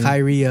victim that when game.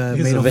 Kyrie was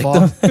made the him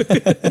fall.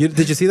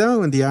 Did you see that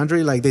when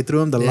DeAndre like they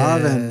threw him the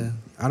lob Yeah. and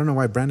I don't know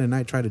why Brandon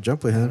Knight tried to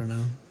jump with I him. don't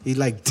know. He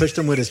like pushed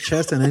him with his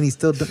chest and then he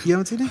still you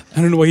haven't seen it?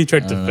 I don't know why he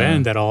tried to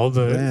defend at all,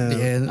 but Yeah.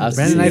 Yeah, I've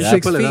Brandon seen Knight's it.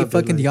 6 Pull it feet. up,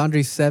 Fucking like-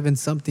 DeAndre 7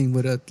 something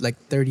with a like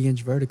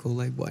 30-inch vertical.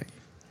 Like what?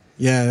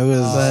 Yeah, it was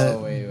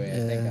But wait.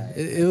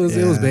 it was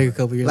Yeah. big a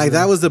couple years. like ago.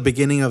 that was the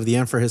beginning of the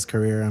end for his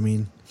career. I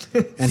mean,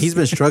 and he's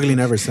been struggling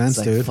ever since, It's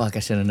like, dude. fuck, I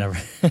should have never.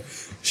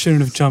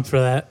 shouldn't have jumped for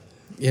that.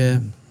 Yeah.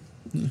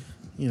 You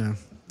know,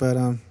 but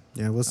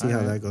yeah, we'll see how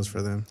Alright. that goes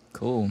for them.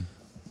 Cool.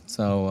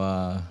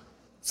 So,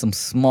 some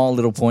small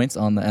little points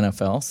on the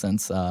NFL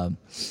since we have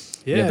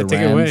Yeah, the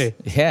take it Rams. away.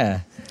 Yeah.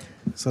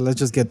 So let's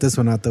just get this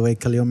one out the way.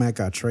 Khalil Mack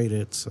got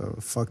traded, so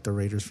fuck the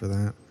Raiders for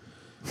that.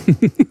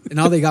 And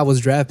all they got was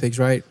draft picks,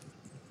 right?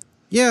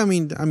 Yeah, I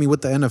mean,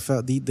 with the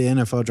NFL, the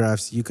NFL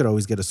drafts, you could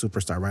always get a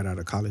superstar right out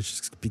of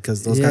college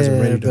because those guys are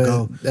ready to but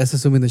go. That's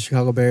assuming the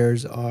Chicago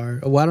Bears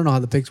are. Well, I don't know how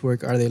the picks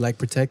work. Are they like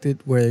protected?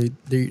 Where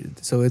they?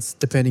 So it's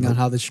depending on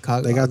how the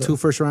Chicago. They got 2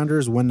 first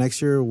rounders, one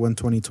next year, one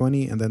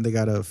 2020, and then they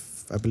got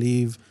I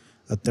believe,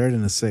 a third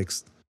and a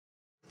sixth,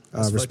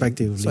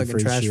 respectively It's fucking for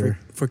each trash year.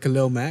 for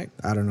Khalil Mack.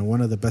 I don't know,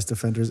 one of the best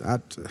defenders. I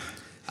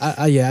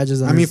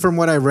just. I mean, from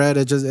what I read,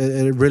 it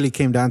really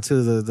came down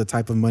to the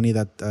type of money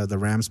that the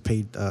Rams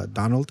paid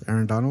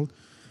Aaron Donald.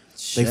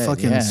 They Shit,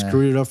 fucking yeah.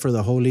 screwed it up for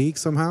the whole league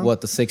somehow. What,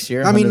 the 6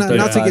 year? I mean, not to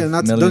 135 get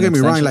don't million get me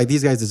wrong. extension? Like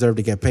these guys deserve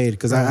to get paid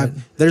because Right.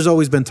 there's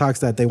always been talks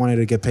that they wanted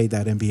to get paid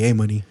that NBA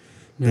money.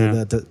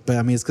 Yeah. But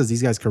I mean, it's because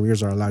these guys'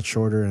 careers are a lot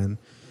shorter, and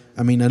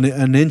I mean,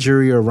 an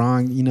injury or a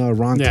wrong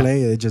Yeah.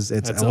 play, it's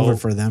That's over all.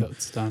 for them.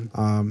 It's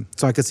done.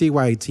 So I could see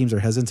why teams are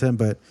hesitant,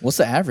 but What's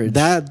the average?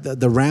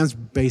 the Rams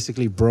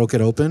basically broke it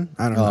open.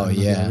 I don't know. Oh,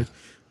 yeah.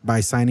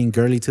 By signing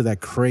Gurley to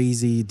that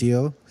crazy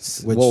deal,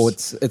 which well,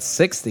 it's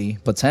 60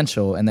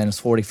 potential, and then it's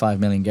 45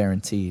 million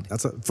guaranteed.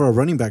 that's for a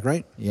running back,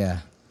 right? Yeah.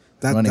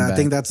 I Running back.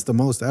 think that's the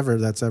most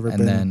that's ever And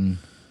been. then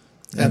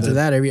After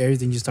that,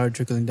 everything just started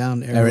trickling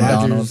down. Aaron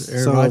Donald.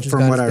 So Rodgers from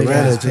got what his I big read,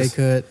 ass it pay just-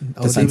 cut.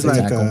 it seems like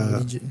tackle.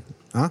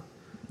 huh?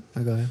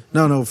 Oh, go ahead.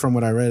 No. From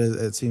what I read,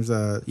 it seems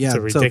yeah. It's a So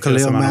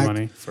ridiculous Khalil amount Mack, of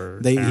money for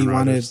he Aaron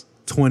wanted Rodgers.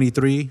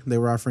 23. They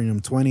were offering him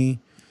 20.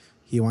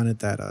 he wanted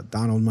that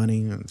Donald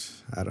money. And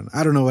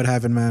I don't know what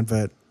happened, man.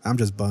 But I'm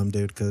just bummed,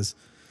 dude, because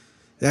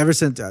ever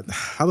since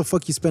how the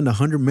fuck you spend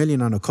 $100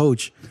 million on a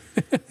coach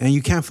and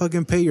you can't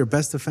fucking pay your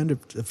best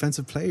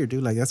defensive player,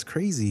 dude? Like that's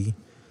crazy.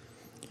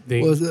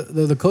 Well,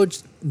 the coach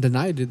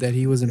denied it that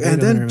he wasn't.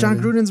 And then John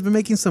Gruden's been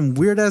making some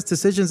weird ass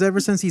decisions ever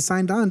since he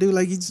signed on, dude.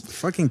 Like he's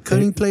fucking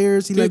cutting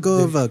players. He let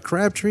go of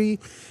Crabtree.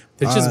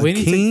 They're just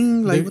waiting.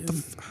 King, like what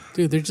the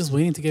dude, they're just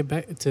waiting to get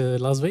back to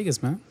Las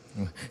Vegas, man.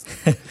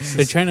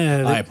 They're trying to.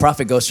 All right,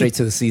 profit goes straight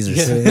to the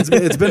Caesars.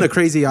 it's been a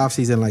crazy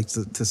offseason, like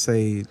to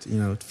say,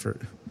 for.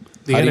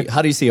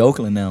 How do you see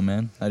Oakland now,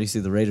 man? How do you see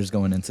the Raiders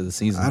going into the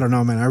season? I don't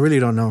know, man. I really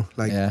don't know.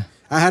 Like,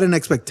 I had an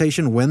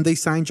expectation when they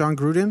signed John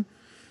Gruden,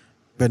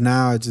 but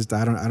now I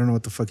don't know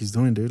what the fuck he's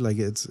doing, dude. Like,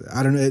 it's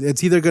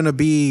either gonna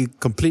be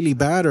completely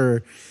bad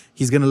or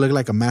he's gonna look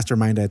like a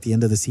mastermind at the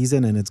end of the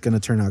season, and it's gonna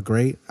turn out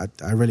great.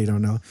 I really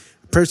don't know.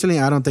 Personally,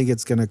 I don't think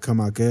it's gonna come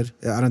out good.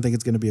 I don't think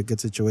it's gonna be a good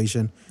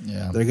situation.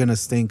 Yeah, they're gonna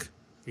stink,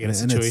 and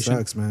it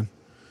sucks, man.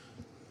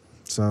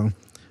 So.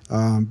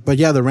 But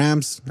yeah, the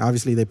Rams,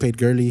 obviously they paid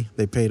Gurley,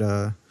 they paid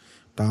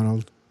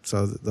Donald,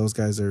 so those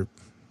guys the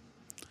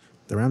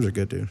Rams are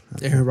good, dude.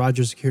 Aaron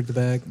Rodgers secured the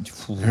bag.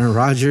 Aaron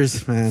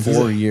Rodgers, man.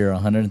 4-year,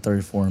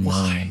 $134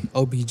 million.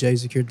 OBJ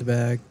secured the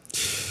bag.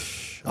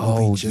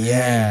 Oh, OBJ.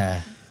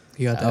 yeah.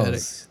 He got That that.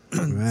 was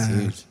Man.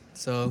 huge.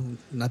 So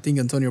I think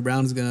Antonio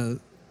Brown is gonna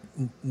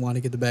want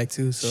to get the bag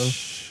too. So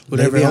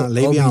whatever.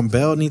 Le'Veon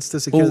Bell needs to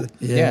secure.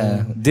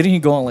 Yeah. Didn't he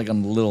go on like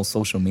on a little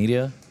social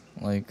media?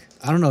 Like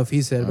I don't know if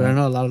he said, but I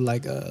know a lot of the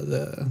like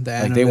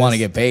analysts, they want to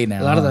get paid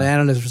now. A lot of the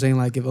analysts were saying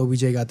like if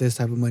OBJ got this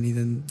type of money,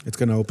 then It's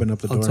gonna open up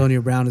the door.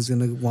 Antonio Brown is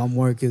gonna want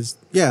more because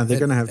Yeah, they're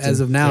gonna have to. As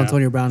of now, Yeah.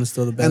 Antonio Brown is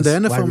still the best.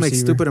 and the wide NFL makes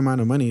receiver. stupid amount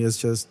of money. It's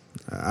just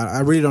I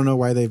really don't know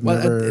why they've Well,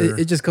 never.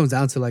 it just comes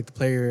down to like the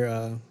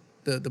player,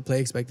 the play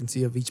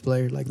expectancy of each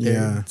player. Like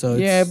Yeah. so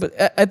Yeah, but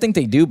I think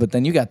they do. But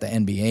then you got the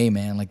NBA,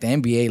 man. Like the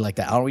NBA, like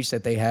the outreach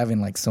that they have in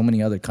like so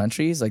many other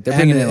countries. Like they're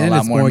bringing in a lot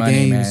it's more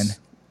money, man.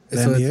 The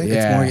So NBA?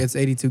 it's more. Yeah. It's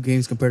 82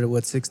 games compared to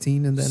what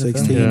 16 in the NFL.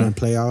 16 Yeah. in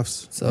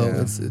playoffs. So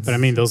Yeah. it's But I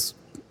mean, those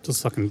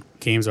fucking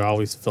games are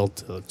always filled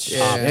to the top.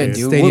 Yeah, dude.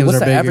 dude. Stadiums What's are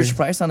the bigger. average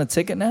price on a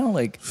ticket now?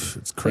 Like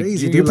It's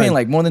crazy. You're dude. paying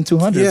like more than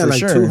 $200 yeah, for like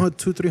sure.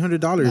 $200-$300.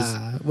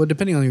 nah, well,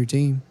 depending on your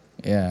team.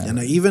 Yeah. And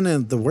even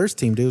in the worst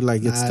team, dude,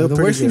 like it's Nah, still the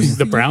pretty worst good. team-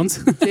 The Browns.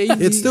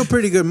 It's still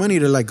pretty good money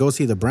to like go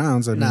see the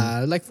Browns. I mean,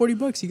 nah, like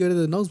 $40. You go to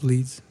the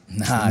nosebleeds.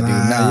 Nah, dude.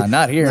 Nah,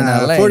 not here in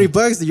LA.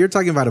 $40. You're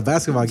talking about a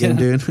basketball game,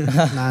 dude.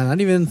 Nah, not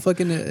even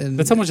fucking.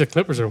 That's how much the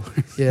Clippers are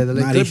worth. Yeah, the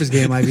Not Clippers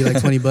even- game might be like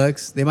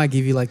 $20. They might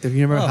give you like you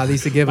remember how they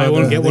used to give Buy out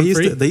one, the, get one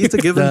free? They used to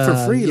give them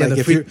for free. Yeah, Like the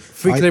if free, you're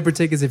free Clipper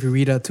tickets if you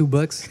read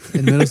 $2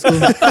 in middle school.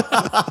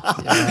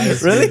 Yeah,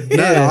 Really?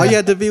 yeah, all you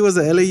had to be was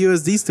a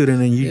LAUSD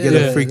student and you get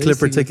a free they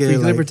Clipper used to give ticket.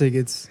 Free Clipper like-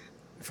 tickets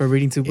for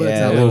reading $2.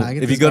 Yeah, I'm well, like, nah,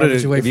 get if you this go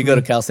garbage to away if you from go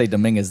to me. Cal State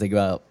Dominguez, they give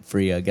out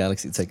free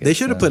Galaxy tickets. They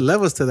should have so. put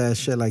levels to that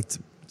shit. Like,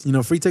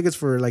 free tickets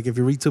for like if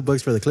you read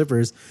 $2 for the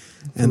Clippers,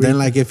 and then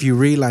like if you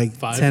read like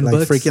 $5. like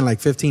 $10. freaking like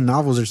 15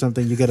 novels or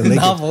something, you get a Laker.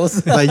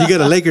 novels. Like you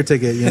get a Laker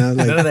ticket. None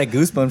Like of that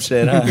goosebump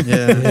shit, huh?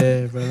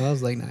 Yeah, bro. I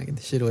was like, nah, get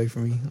this shit away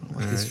from me. I don't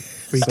want this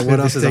free So what Clippers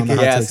else is on the ticket.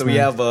 hot Yeah, takes, so we man?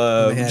 have. They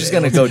We're had just it.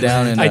 gonna go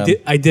down and.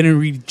 I didn't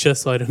read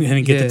just so I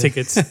didn't get Yeah. the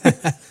tickets.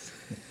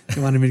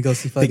 You wanted me to go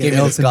see fucking gave me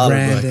the Elton scholar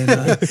Brand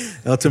book. and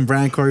Elton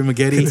Brand, Corey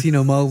Maggette,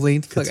 Catino Mobley.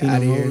 Fuck Catino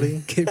out of Mobley.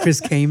 here. Get Chris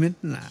Kaman.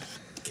 Nah.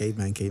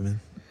 caveman.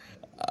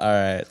 All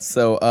right,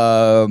 so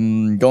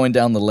going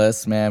down the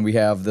list, man, we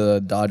have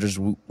the Dodgers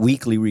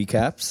weekly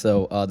recap.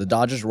 So the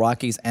Dodgers,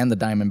 Rockies, and the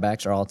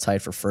Diamondbacks are all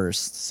tied for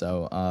first.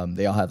 So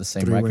they all have the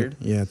same record.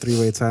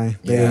 Three-way tie.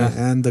 Yeah.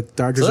 And the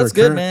Dodgers So that's are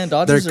good, man.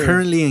 Dodgers they're are-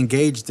 currently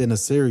engaged in a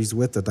series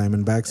with the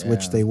Diamondbacks,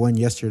 which Yeah. they won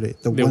yesterday.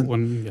 They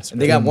won yesterday.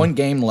 And they got one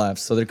game left,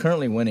 so they're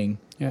currently winning.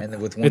 Yeah. And then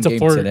with one It's game a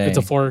four. today. It's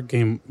a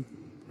 4-game,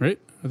 right?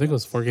 I think it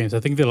was 4 games. I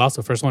think they lost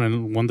the first one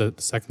and won the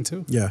second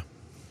two. Yeah.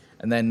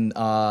 And then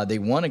they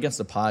won against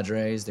the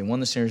Padres. They won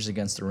the series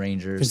against the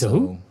Rangers. Against So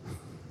who?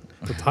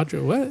 The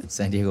Padres. What?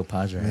 San Diego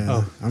Padres. Yeah.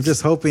 Oh. I'm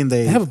just hoping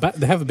They have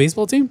a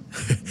baseball team.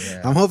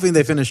 Yeah. I'm hoping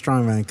they finish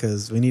strong, man,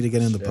 because we need to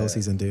get in the Yeah.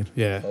 postseason, dude.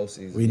 Yeah.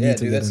 Postseason. We yeah, need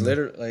to dude, get that's in there.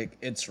 literally like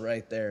it's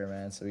right there,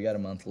 man. So we got a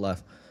month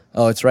left.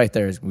 Oh, it's right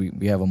there.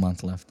 We have a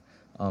month left.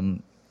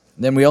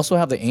 Then we also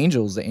have the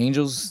Angels. The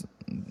Angels,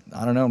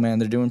 I don't know, man.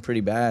 They're doing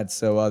pretty bad.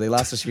 So they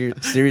lost a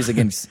series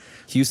against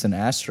Houston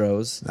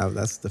Astros. No,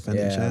 that's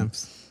defending Yeah.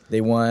 champs. They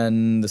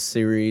won the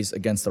series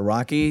against the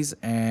Rockies,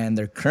 and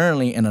they're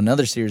currently in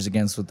another series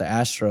with the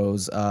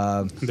Astros.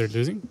 They're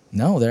losing.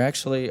 No, they're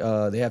actually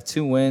they have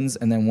 2 wins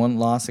and then 1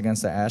 loss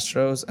against the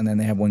Astros, and then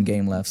they have 1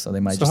 game left, so they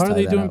might So just how are tie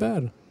they that doing up.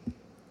 bad?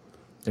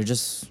 They're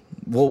just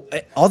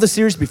all the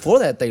series before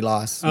that they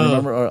lost. Oh.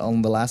 Remember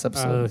on the last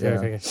episode?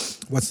 Okay.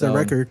 What's So- their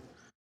record?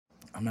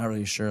 I'm not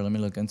really sure. Let me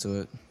look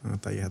into it. I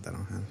thought you had that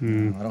on hand.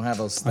 Hmm. I don't have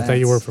those stats. I thought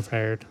you were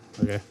prepared.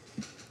 Okay.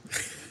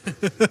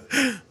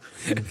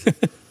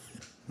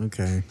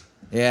 Okay.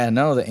 Yeah,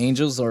 no, the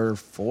Angels are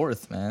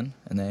 4th, man,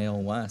 in the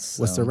AL West.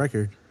 What's so their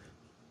record?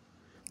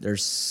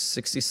 There's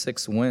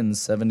 66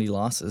 wins, 70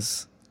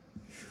 losses.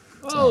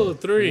 Oh,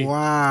 3.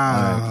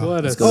 Wow.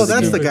 What a Oh, that's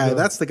the stupid guy. goal.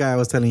 That's the guy I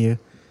was telling you.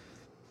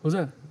 Who's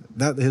that?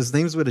 That his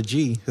name's with a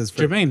G.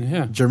 Jermaine,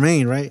 yeah.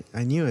 Jermaine, right?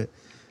 I knew it.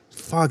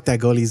 Fuck, that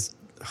goalie's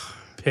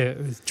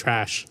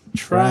Trash.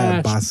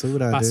 basura,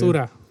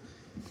 Basura.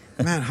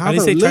 dude. Man, How do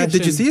you say look, trash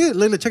did you in- see it?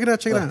 Look, check it out.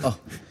 Check it out. Oh.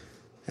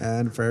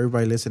 And for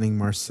everybody listening,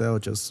 Marseille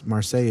just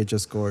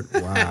scored.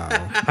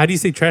 Wow. How do you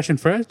say trash in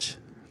French?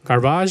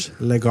 Garbage?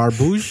 Le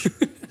Garbouge.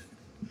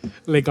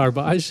 Le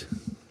garbage?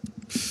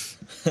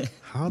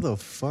 How the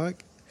fuck?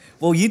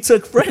 Well, you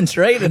took French,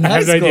 right? In I high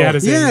have no idea how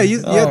to school. say Yeah,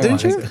 it. yeah,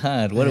 didn't my you?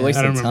 God, what a waste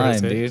I don't of remember how to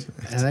time, say it.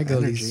 dude. And that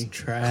goalie's Energy.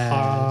 trash.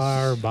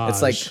 Garbage.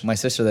 It's like my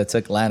sister that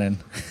took Latin.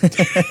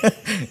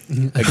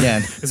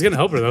 Again, It's going to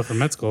help her, though, for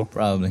med school.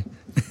 probably.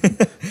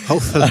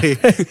 Hopefully.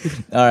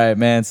 All right,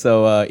 man.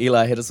 So,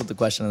 Eli, hit us with the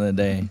question of the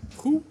day.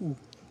 Ooh.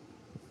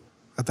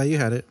 I thought you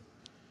had it.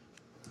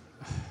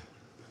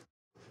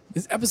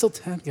 It's episode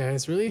 10,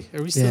 guys. Really?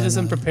 Are we still Yeah, this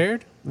no.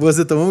 unprepared? Was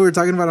it the one we were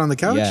talking about on the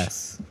couch?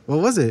 Yes. What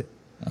was it?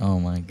 Oh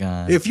my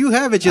God. If you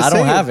have it, just I say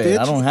don't have it. it.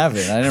 Bitch. I don't have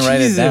it. I didn't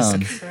write it Jesus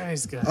down.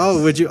 Christ, guys.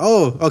 Oh, would you?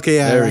 Oh, okay.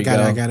 Yeah, There I we got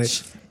it. go. I got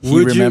it.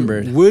 He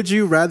remembered. Would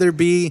you rather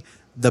be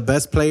the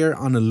best player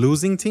on a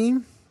losing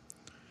team,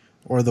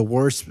 or the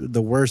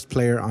worst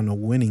player on a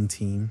winning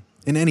team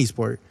in any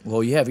sport?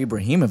 Well, you have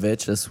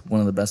Ibrahimovic, that's one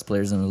of the best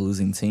players on a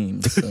losing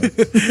team. So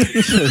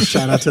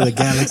Shout out to the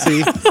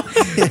Galaxy.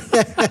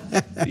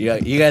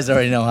 you guys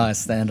already know how I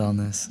stand on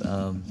this.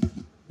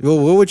 Well,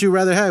 what would you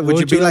rather have? Would What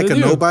you would be you like a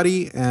rather do?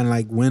 nobody and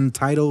like win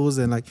titles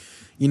and like,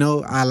 a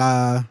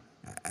la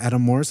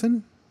Adam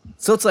Morrison?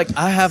 So it's like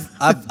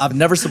I've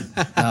never.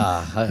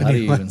 How do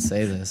you even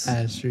say this?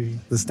 That's true.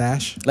 The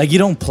stash? Like you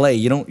don't play.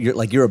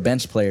 You're a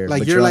bench player.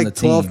 Like but you're on like the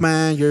team. 12th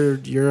man. You're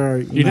You're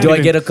not Do I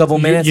even- get a couple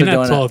minutes You're or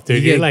not do I not? 12th,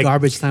 dude. You You're get like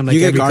garbage time like you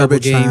get every couple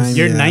garbage games. time.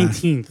 you're Yeah.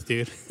 19th,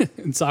 dude.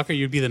 In soccer,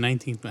 you'd be the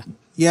 19th man.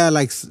 Yeah,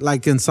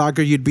 like in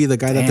soccer, you'd be the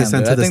guy that they Damn,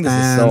 sent dude, to I the think this is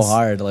stands. so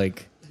hard.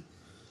 Like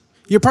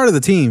You're part of the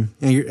team,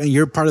 and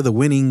you're part of the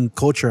winning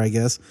culture, I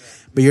guess.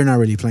 But you're not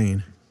really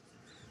playing,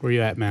 Where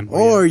you at, man?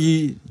 Where or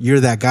you you're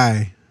that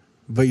guy,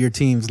 but your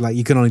team's like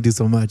you can only do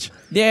so much.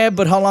 yeah,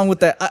 but how long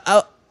with that?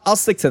 I'll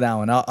stick to that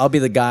one. I'll be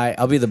the guy.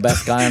 I'll be the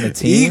best guy on the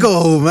team.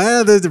 Ego,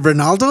 man. There's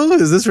Ronaldo?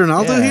 Is this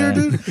Ronaldo Yeah. here,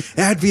 dude?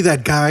 I'd be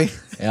that guy.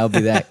 Yeah, I'll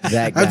be that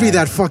guy. I'd be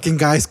that fucking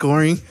guy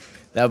scoring.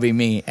 That'll be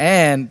me.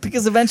 And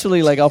because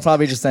eventually, like, I'll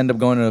probably just end up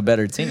going to a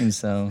better team.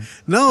 So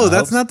No, I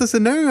that's hope not the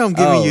scenario I'm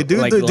giving Oh, you, dude.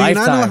 like Do you not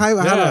know lifetime.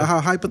 Yeah.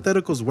 how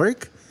hypotheticals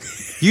work?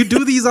 You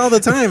do these all the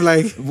time.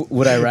 Like,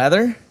 would I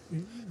rather?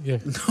 yeah.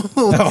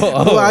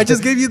 well, I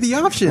just gave you the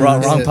option.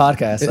 Wrong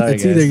podcast. Sorry,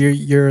 It's guys. either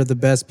you're the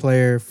best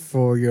player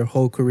for your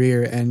whole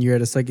career and you're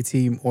at a sucky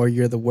team, or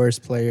you're the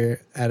worst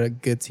player at a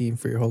good team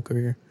for your whole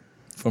career.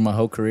 For my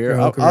whole career, Your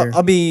whole I'll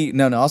career. be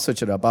no. I'll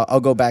switch it up. I'll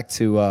go back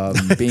to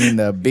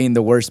being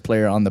the worst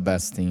player on the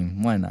best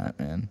team. Why not,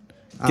 man?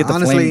 Get the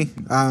Honestly,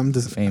 flame.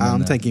 fame in I'm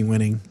that. taking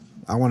winning.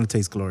 I want to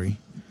taste glory.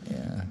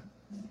 Yeah.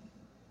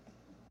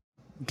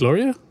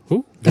 Gloria?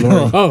 Who?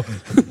 Glory. Oh,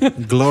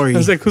 Glory. I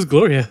was like, who's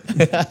Gloria?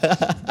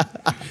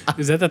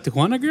 Is that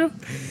Tijuana girl?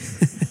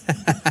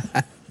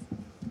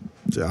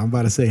 I'm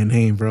about to say a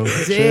name, bro.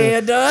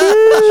 Yeah,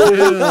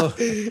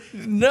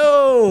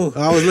 no.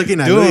 I was looking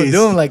at Do Luis.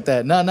 him like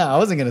that. No, I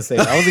wasn't gonna say.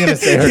 I wasn't gonna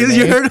say her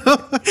You name. heard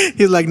him?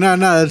 He's like, no,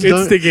 don't.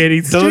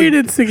 Instigating. Straight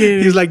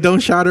instigating. He's like, don't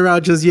shout her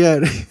out just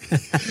yet.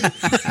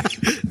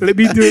 let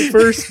me do it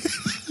first.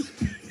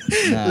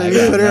 Nah, Let I me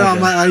got put her on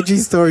nothing. my IG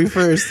story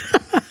first.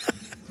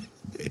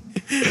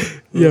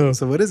 Yo.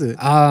 So what is it?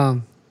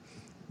 Damn.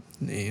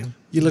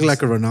 You look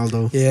like a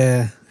Ronaldo.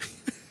 Yeah.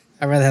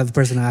 I'd rather have the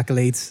personal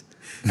accolades.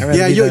 I'd rather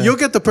Yeah, be you'll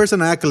get the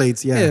personal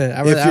accolades. Yeah,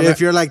 Yeah, if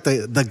you're like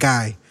the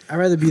guy, I'd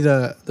rather be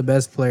the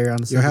best player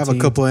on the you'll have team.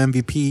 a couple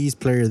MVPs,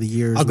 Player of the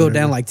Year. I'll go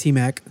down like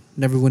T-Mac,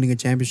 never winning a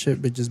championship,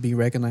 but just being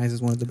recognized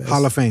as one of the best.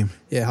 Hall of Fame.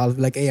 Yeah,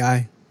 like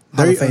AI.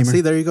 There Hall you, of Famer.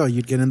 see, there you go.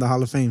 You'd get in the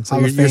Hall of Fame. So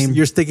Hall of you're Fame.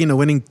 you're sticking to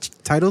winning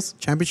titles,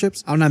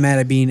 championships. I'm not mad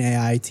at being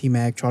AI,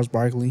 T-Mac, Charles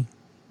Barkley.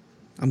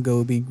 I'm good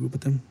with being group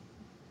with them.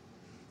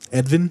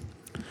 Edwin.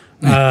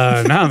 No,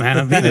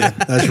 man.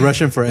 That's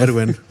Russian for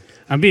Edwin.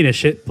 I'm being a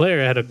shit player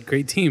at a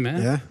great team,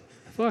 man. Yeah.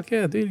 Fuck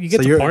yeah, dude. You get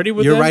So to you're party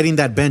with you're them. riding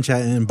that bench in I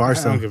don't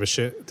Barca. give a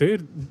shit,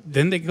 dude.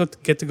 Then they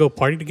get to go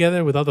party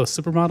together with all those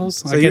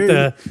supermodels. So I get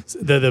you're-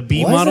 the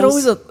B Why is it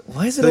models.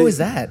 always always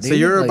that? So dude?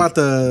 you're Like, about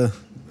the.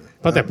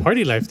 About that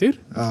party life, dude.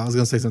 I was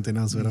gonna say something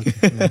else, but okay.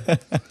 Yeah.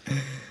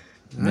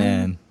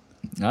 man.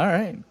 All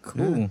right,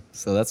 cool. Yeah.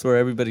 So that's where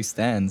everybody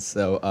stands.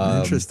 So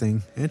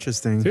Interesting. Dude,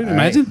 All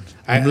imagine.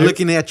 I'm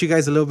looking at you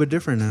guys a little bit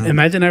different now.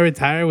 Imagine I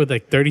retire with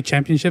like 30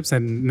 championships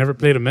and never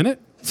played a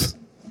minute.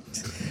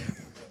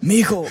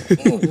 Mijo.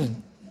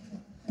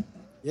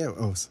 Yeah.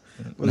 Oh,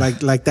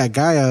 like that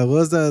guy. What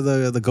was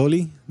the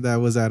goalie that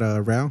was at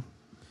Real?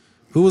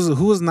 Who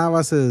was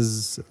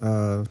Navas's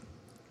Kike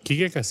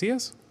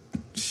Casillas?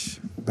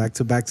 back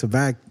to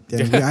back?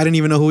 Damn, I didn't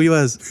even know who he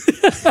was.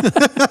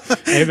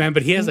 Hey, man,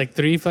 but he has like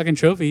 3 fucking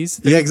trophies.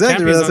 Yeah,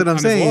 exactly. Champions That's what I'm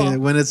on his wall.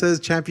 saying. When it says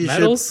championship,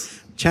 Medals?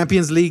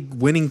 Champions League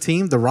winning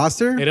team, the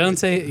roster. It doesn't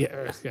say.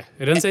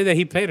 It doesn't say that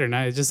he played or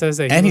not. It just says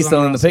that. And he's was still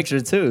on in the roster. picture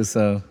too.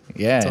 So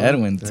yeah,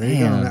 Edwin. There you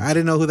go. Damn. I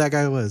didn't know who that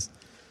guy was.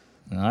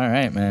 All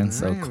right, man.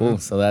 So right, cool. man.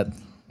 So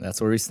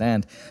that's where we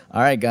stand.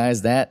 All right,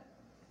 guys.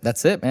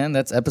 That's it, man.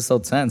 That's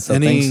episode 10. So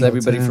Any- thanks to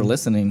everybody 10. for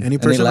listening. Any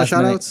personal last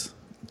minute- shout-outs?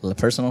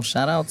 Personal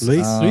shout outs?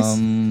 Luis?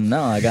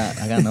 No, I got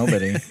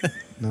nobody.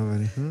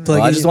 Nobody. Plug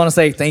Well, I in- just want to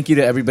say thank you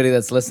to everybody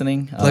that's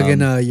listening. plug in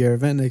your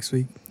event next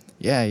week.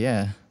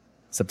 Yeah.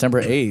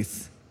 September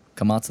 8th.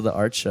 Come out to the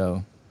art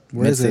show.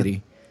 Where is it?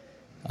 Mid-City.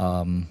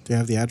 Do you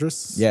have the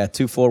address? Yeah,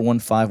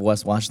 2415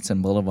 West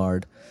Washington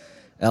Boulevard,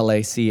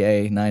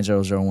 LACA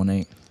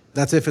 90018.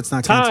 That's if it's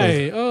not canceled.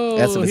 Ty. Oh,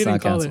 That's if he it's didn't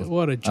not call canceled. it.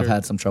 What a jerk. I've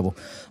had some trouble.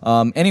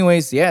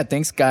 Anyways, yeah,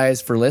 thanks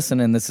guys for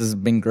listening. This has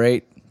been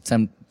great.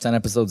 10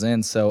 episodes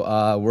in.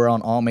 So we're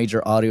on all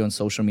major audio and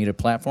social media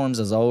platforms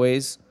as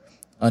always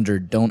under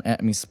Don't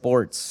At Me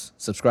Sports.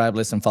 Subscribe,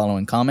 listen, follow,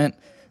 and comment.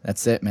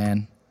 That's it,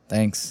 man.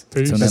 Thanks.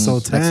 Peace. Tune in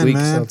Episode next 10, week.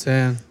 man. So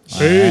 10.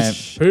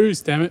 Peace.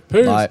 Peace. Damn it.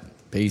 Peace. Bye.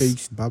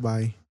 Peace. Bye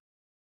bye.